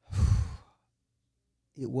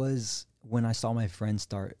 it was when I saw my friend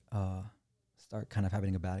start kind of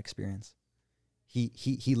having a bad experience.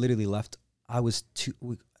 He literally left. I was too.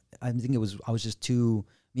 I think it was. I was just too.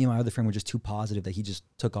 Me and my other friend were just too positive that he just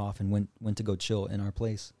took off and went to go chill in our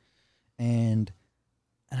place, and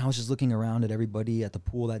I was just looking around at everybody at the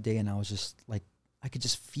pool that day, and I was just like, I could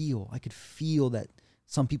feel that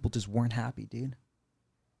some people just weren't happy, dude.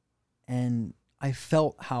 And I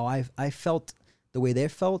felt how I felt the way they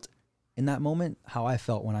felt in that moment, how I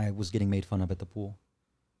felt when I was getting made fun of at the pool.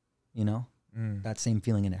 You know, that same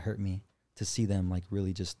feeling, and it hurt me to see them like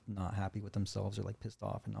really just not happy with themselves or like pissed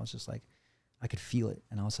off. And I was just like, I could feel it,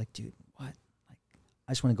 and I was like, dude, what? Like,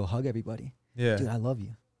 I just want to go hug everybody. Yeah, dude, I love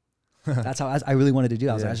you. That's how I really wanted to do.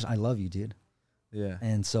 I was like, I love you, dude. Yeah.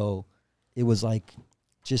 And so it was like,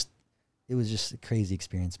 it was just a crazy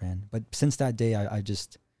experience, man. But since that day, I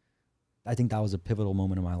think that was a pivotal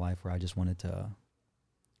moment in my life where I just wanted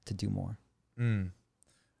to do more.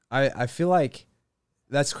 I feel like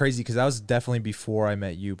that's crazy because that was definitely before I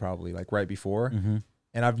met you, probably like right before.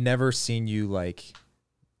 And I've never seen you like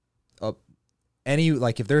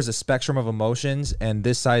like if there's a spectrum of emotions and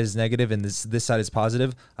this side is negative and this side is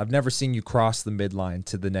positive, I've never seen you cross the midline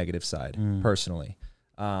to the negative side personally,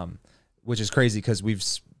 which is crazy because we've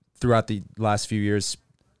throughout the last few years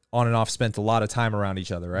on and off spent a lot of time around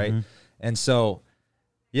each other, right? And so,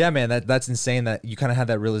 yeah, man, that's insane that you kind of had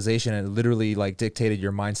that realization and it literally like dictated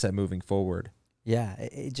your mindset moving forward. Yeah,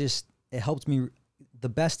 it helped me. The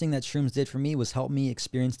best thing that shrooms did for me was help me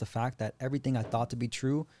experience the fact that everything I thought to be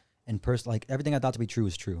true and like everything I thought to be true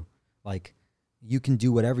is true. Like, you can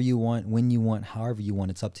do whatever you want, when you want, however you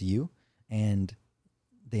want. It's up to you. And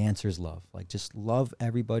the answer is love. Like, just love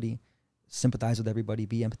everybody, sympathize with everybody,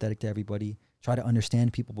 be empathetic to everybody. Try to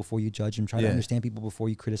understand people before you judge them. Try to understand people before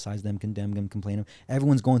you criticize them, condemn them, complain them.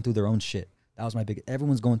 Everyone's going through their own shit. That was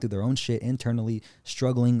everyone's going through their own shit internally,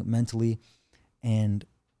 struggling mentally. And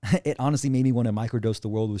it honestly made me want to microdose the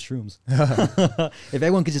world with shrooms. If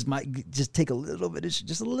everyone could just take a little bit,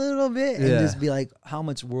 just a little bit, and just be like, how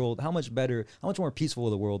much better, how much more peaceful will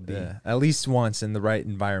the world be? Yeah, at least once in the right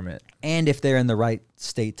environment. And if they're in the right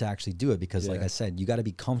state to actually do it, because like I said, you got to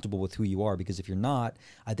be comfortable with who you are, because if you're not,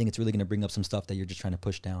 I think it's really going to bring up some stuff that you're just trying to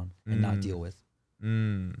push down and not deal with.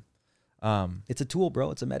 It's a tool, bro.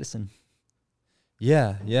 It's a medicine.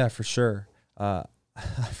 Yeah, for sure.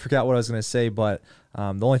 I forgot what I was going to say, but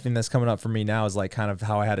the only thing that's coming up for me now is like kind of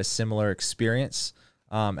how I had a similar experience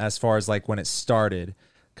as far as like when it started,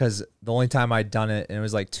 because the only time I'd done it, and it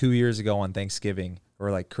was like 2 years ago on Thanksgiving or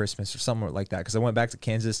like Christmas or somewhere like that, because I went back to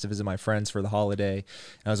Kansas to visit my friends for the holiday,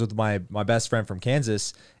 and I was with my best friend from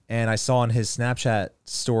Kansas, and I saw on his Snapchat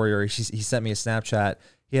story, or he sent me a Snapchat,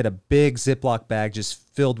 he had a big Ziploc bag just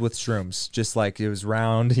filled with shrooms, just like it was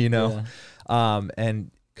round, you know, and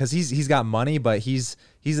because he's got money, but he's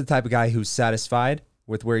the type of guy who's satisfied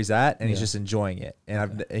with where he's at, and he's just enjoying it.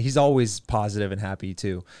 And he's always positive and happy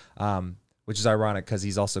too, which is ironic because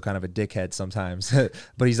he's also kind of a dickhead sometimes.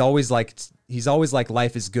 But he's always like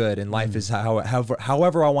life is good and life is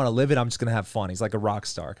however I want to live it. I'm just gonna have fun. He's like a rock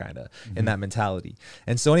star kind of in that mentality.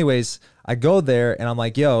 And so, anyways, I go there and I'm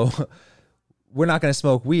like, yo, we're not gonna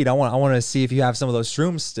smoke weed. I want to see if you have some of those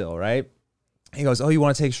shrooms still, right? He goes, oh, you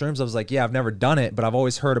want to take shrooms? I was like, yeah, I've never done it, but I've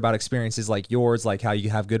always heard about experiences like yours, like how you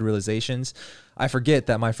have good realizations. I forget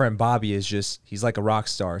that my friend Bobby he's like a rock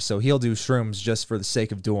star. So he'll do shrooms just for the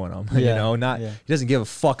sake of doing them, you know, he doesn't give a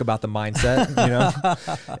fuck about the mindset,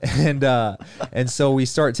 you know? And so we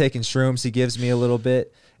start taking shrooms. He gives me a little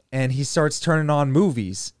bit and he starts turning on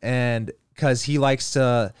movies, and because he likes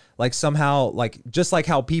to like somehow, like just like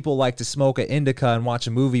how people like to smoke an indica and watch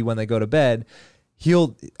a movie when they go to bed,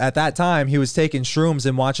 at that time he was taking shrooms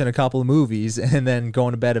and watching a couple of movies and then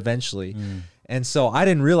going to bed eventually. And so I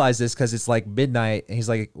didn't realize this because it's like midnight, and he's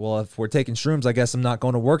like, well, if we're taking shrooms, I guess I'm not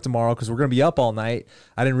going to work tomorrow because we're going to be up all night.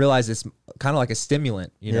 I didn't realize it's kind of like a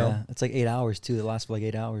stimulant, you know? It's like 8 hours too. It lasts for like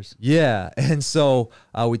 8 hours. Yeah. And so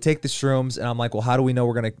we take the shrooms, and I'm like, well, how do we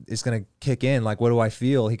know it's going to kick in? Like, what do I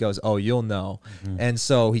feel? He goes, oh, you'll know. And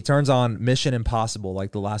so he turns on Mission Impossible,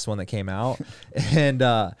 like the last one that came out.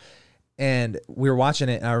 And we were watching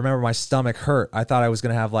it, and I remember my stomach hurt. I thought I was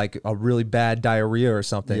going to have like a really bad diarrhea or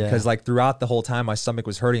something, because like throughout the whole time my stomach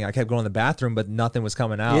was hurting. I kept going to the bathroom, but nothing was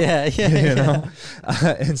coming out. You know?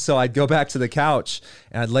 And so I'd go back to the couch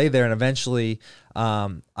and I'd lay there, and eventually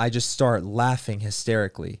I just start laughing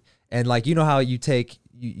hysterically. And like, you know how you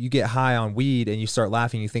get high on weed and you start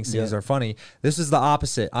laughing, you think things are funny. This is the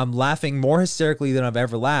opposite. I'm laughing more hysterically than I've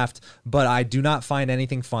ever laughed, but I do not find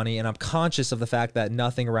anything funny, and I'm conscious of the fact that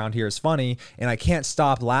nothing around here is funny, and I can't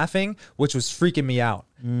stop laughing, which was freaking me out.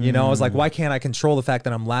 You know, I was like, why can't I control the fact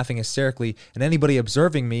that I'm laughing hysterically? And anybody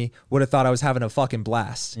observing me would have thought I was having a fucking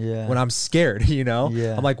blast when I'm scared, you know?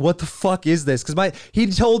 Yeah. I'm like, what the fuck is this? Because he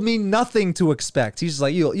told me nothing to expect. He's just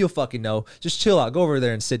like, you'll fucking know. Just chill out. Go over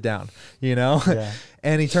there and sit down, you know? Yeah.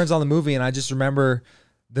 And he turns on the movie, and I just remember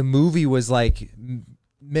the movie was like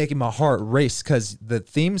making my heart race because the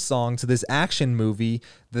theme song to this action movie,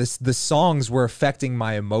 the songs were affecting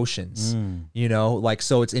my emotions, you know, like,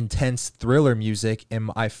 so it's intense thriller music, and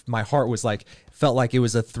my heart was like, felt like it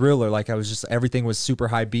was a thriller, like I was just, everything was super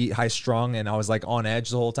high beat, high strung, and I was like on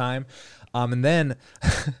edge the whole time. And then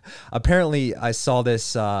apparently I saw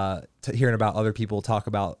this hearing about other people talk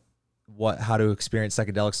about how to experience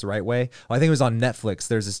psychedelics the right way. Well, I think it was on Netflix.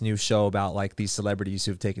 There's this new show about like these celebrities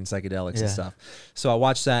who've taken psychedelics and stuff. So I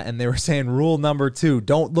watched that, and they were saying rule number 2,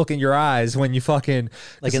 don't look in your eyes when you fucking,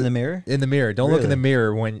 like in the mirror. In the mirror, don't look in the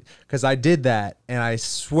mirror because I did that, and I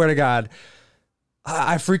swear to God,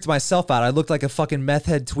 I freaked myself out. I looked like a fucking meth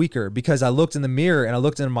head tweaker because I looked in the mirror and I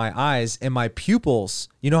looked in my eyes, and my pupils,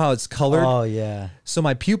 you know how it's colored? Oh yeah. So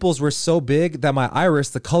my pupils were so big that my iris,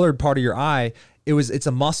 the colored part of your eye, it's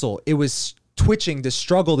a muscle. It was twitching to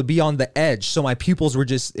struggle to be on the edge. So my pupils were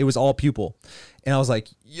it was all pupil. And I was like,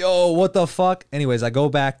 yo, what the fuck? Anyways, I go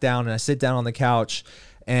back down and I sit down on the couch,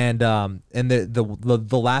 and the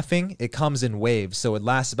laughing, it comes in waves. So it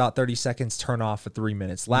lasts about 30 seconds, turn off for 3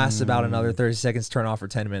 minutes, lasts about another 30 seconds, turn off for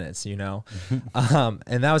 10 minutes, you know?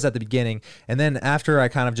 And that was at the beginning. And then after I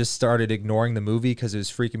kind of just started ignoring the movie because it was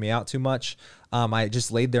freaking me out too much, I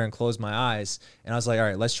just laid there and closed my eyes, and I was like, all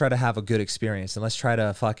right, let's try to have a good experience, and let's try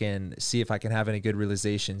to fucking see if I can have any good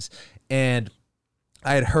realizations. And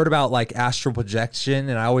I had heard about like astral projection,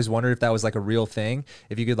 and I always wondered if that was like a real thing,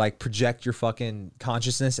 if you could like project your fucking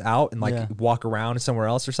consciousness out and like walk around somewhere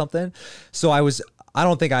else or something. So I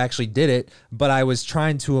don't think I actually did it, but I was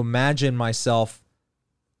trying to imagine myself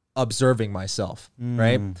observing myself,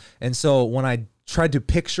 right? And so when I tried to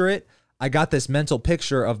picture it, I got this mental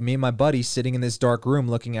picture of me and my buddy sitting in this dark room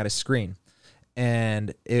looking at a screen,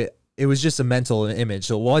 and it was just a mental image.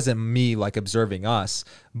 So it wasn't me like observing us,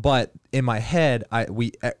 but in my head,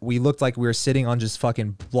 we looked like we were sitting on just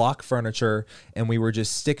fucking block furniture, and we were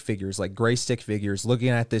just stick figures, like gray stick figures, looking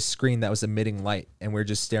at this screen that was emitting light, and we were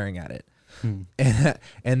just staring at it.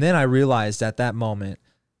 And then I realized at that moment,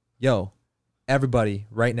 yo, everybody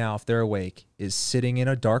right now, if they're awake, is sitting in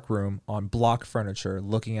a dark room on block furniture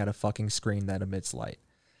looking at a fucking screen that emits light.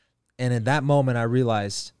 And in that moment, I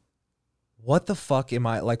realized, what the fuck am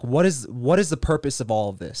I, like, what is the purpose of all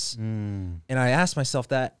of this? And I asked myself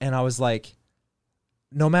that, and I was like,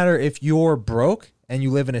 no matter if you're broke and you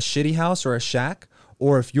live in a shitty house or a shack,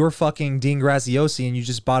 or if you're fucking Dean Graziosi and you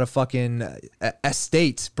just bought a fucking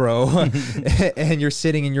estate, bro, and you're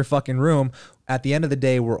sitting in your fucking room, at the end of the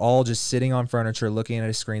day, we're all just sitting on furniture looking at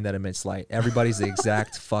a screen that emits light. Everybody's the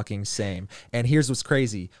exact fucking same. And here's what's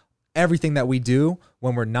crazy. Everything that we do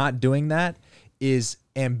when we're not doing that is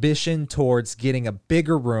ambition towards getting a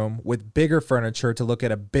bigger room with bigger furniture to look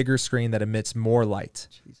at a bigger screen that emits more light.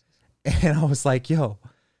 Jesus. And I was like, yo,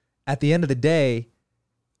 at the end of the day,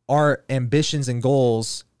 our ambitions and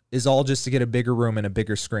goals is all just to get a bigger room and a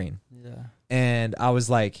bigger screen. Yeah. And I was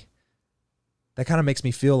like, that kind of makes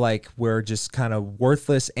me feel like we're just kind of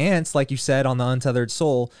worthless ants, like you said, on the Untethered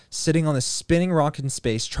Soul, sitting on the spinning rock in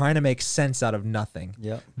space, trying to make sense out of nothing.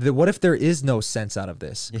 Yep. What if there is no sense out of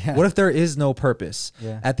this? Yeah. What if there is no purpose?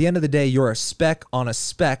 Yeah. At the end of the day, you're a speck on a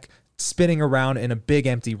speck spinning around in a big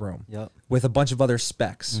empty room with a bunch of other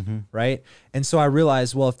specks, right? And so I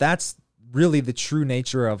realized, well, if that's really the true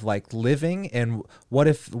nature of like living, and what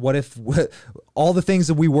if all the things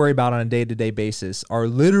that we worry about on a day-to-day basis are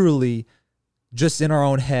literally just in our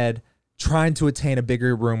own head, trying to attain a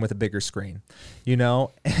bigger room with a bigger screen, you know?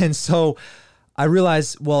 And so I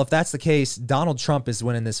realized, well, if that's the case, Donald Trump is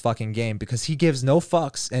winning this fucking game because he gives no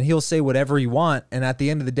fucks and he'll say whatever he want. And at the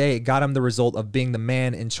end of the day, it got him the result of being the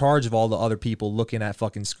man in charge of all the other people looking at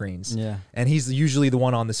fucking screens. Yeah. And he's usually the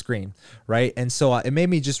one on the screen, right? And so it made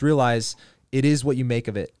me just realize it is what you make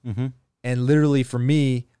of it. And literally for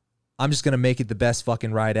me, I'm just going to make it the best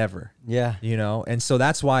fucking ride ever. Yeah. You know? And so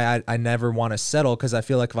that's why I never want to settle, because I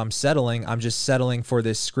feel like if I'm settling, I'm just settling for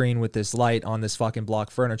this screen with this light on this fucking block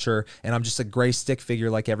furniture, and I'm just a gray stick figure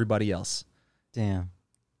like everybody else. Damn.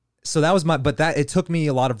 So that was it took me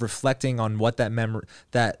a lot of reflecting on what that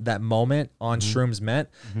moment on shrooms meant,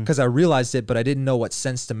 because I realized it, but I didn't know what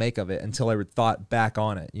sense to make of it until I thought back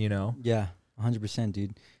on it, you know? Yeah, 100%,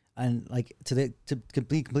 dude. And like to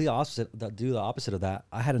complete opposite, do the opposite of that.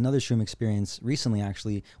 I had another shroom experience recently,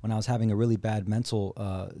 actually, when I was having a really bad mental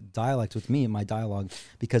dialect with me in my dialogue,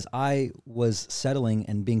 because I was settling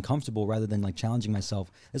and being comfortable rather than like challenging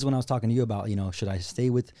myself. This is when I was talking to you about, you know, should I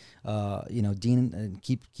stay with, you know, Dean and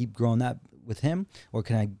keep growing that with him, or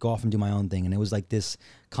can I go off and do my own thing? And it was like this.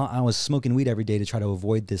 I was smoking weed every day to try to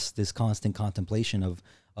avoid this constant contemplation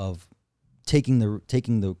of taking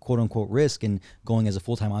the quote unquote risk and going as a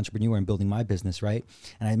full-time entrepreneur and building my business, right?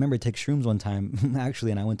 And I remember I took shrooms one time actually,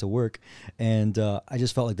 and I went to work, and I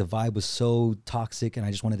just felt like the vibe was so toxic, and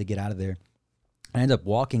I just wanted to get out of there. I ended up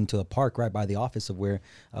walking to a park right by the office of where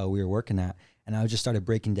we were working at, and I just started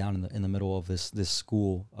breaking down in the middle of this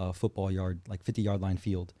school football yard, like 50-yard line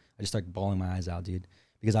field. I just started bawling my eyes out, dude,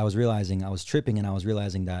 because I was realizing I was tripping, and I was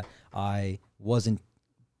realizing that I wasn't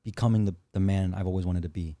becoming the man I've always wanted to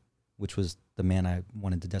be, which was the man I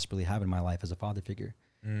wanted to desperately have in my life as a father figure.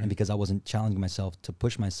 And because I wasn't challenging myself to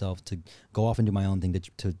push myself to go off and do my own thing,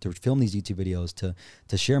 to film these YouTube videos,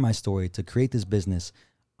 to share my story, to create this business,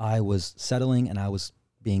 I was settling, and I was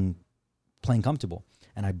playing comfortable.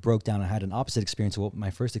 And I broke down. I had an opposite experience of what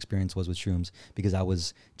my first experience was with shrooms, because I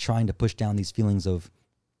was trying to push down these feelings of,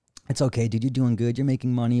 it's okay, dude, you're doing good, you're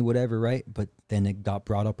making money, whatever, right? But then it got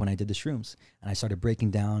brought up when I did the shrooms, and I started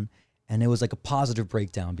breaking down, and it was like a positive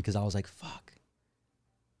breakdown, because I was like, fuck,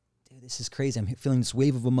 dude, this is crazy. I'm feeling this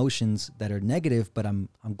wave of emotions that are negative, but I'm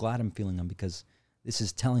glad I'm feeling them, because this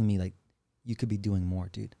is telling me like, you could be doing more,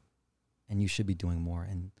 dude, and you should be doing more,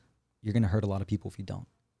 and you're going to hurt a lot of people if you don't.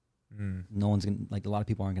 No one's going to, like, a lot of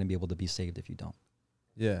people aren't going to be able to be saved if you don't.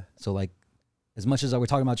 Yeah. So like, as much as we're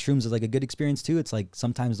talking about shrooms as like a good experience too, it's like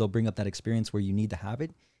sometimes they'll bring up that experience where you need to have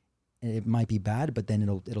it, and it might be bad, but then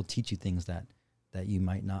it'll teach you things that you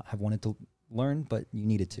might not have wanted to learn, but you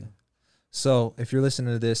needed to. So if you're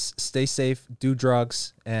listening to this, stay safe, do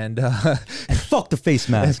drugs, and Fuck the face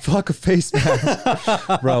mask. fuck a face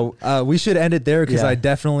mask. Bro, we should end it there, because I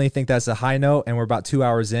definitely think that's a high note, and we're about 2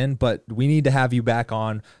 hours in, but we need to have you back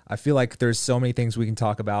on. I feel like there's so many things we can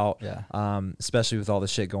talk about, especially with all the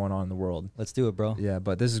shit going on in the world. Let's do it, bro. Yeah,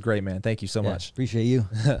 but this is great, man. Thank you so much. Appreciate you.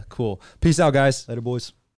 Cool. Peace out, guys. Later, boys.